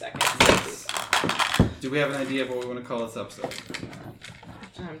like 3 seconds. Yes. Do we have an idea of what we want to call this episode?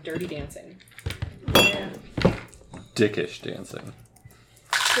 Dirty dancing. Yeah. Dickish dancing.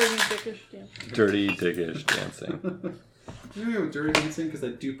 Dirty dickish dancing. Dirty dickish dancing. You dirty dancing because I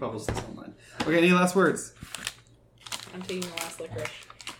do publish this online. Okay, any last words? I'm taking the last licorice.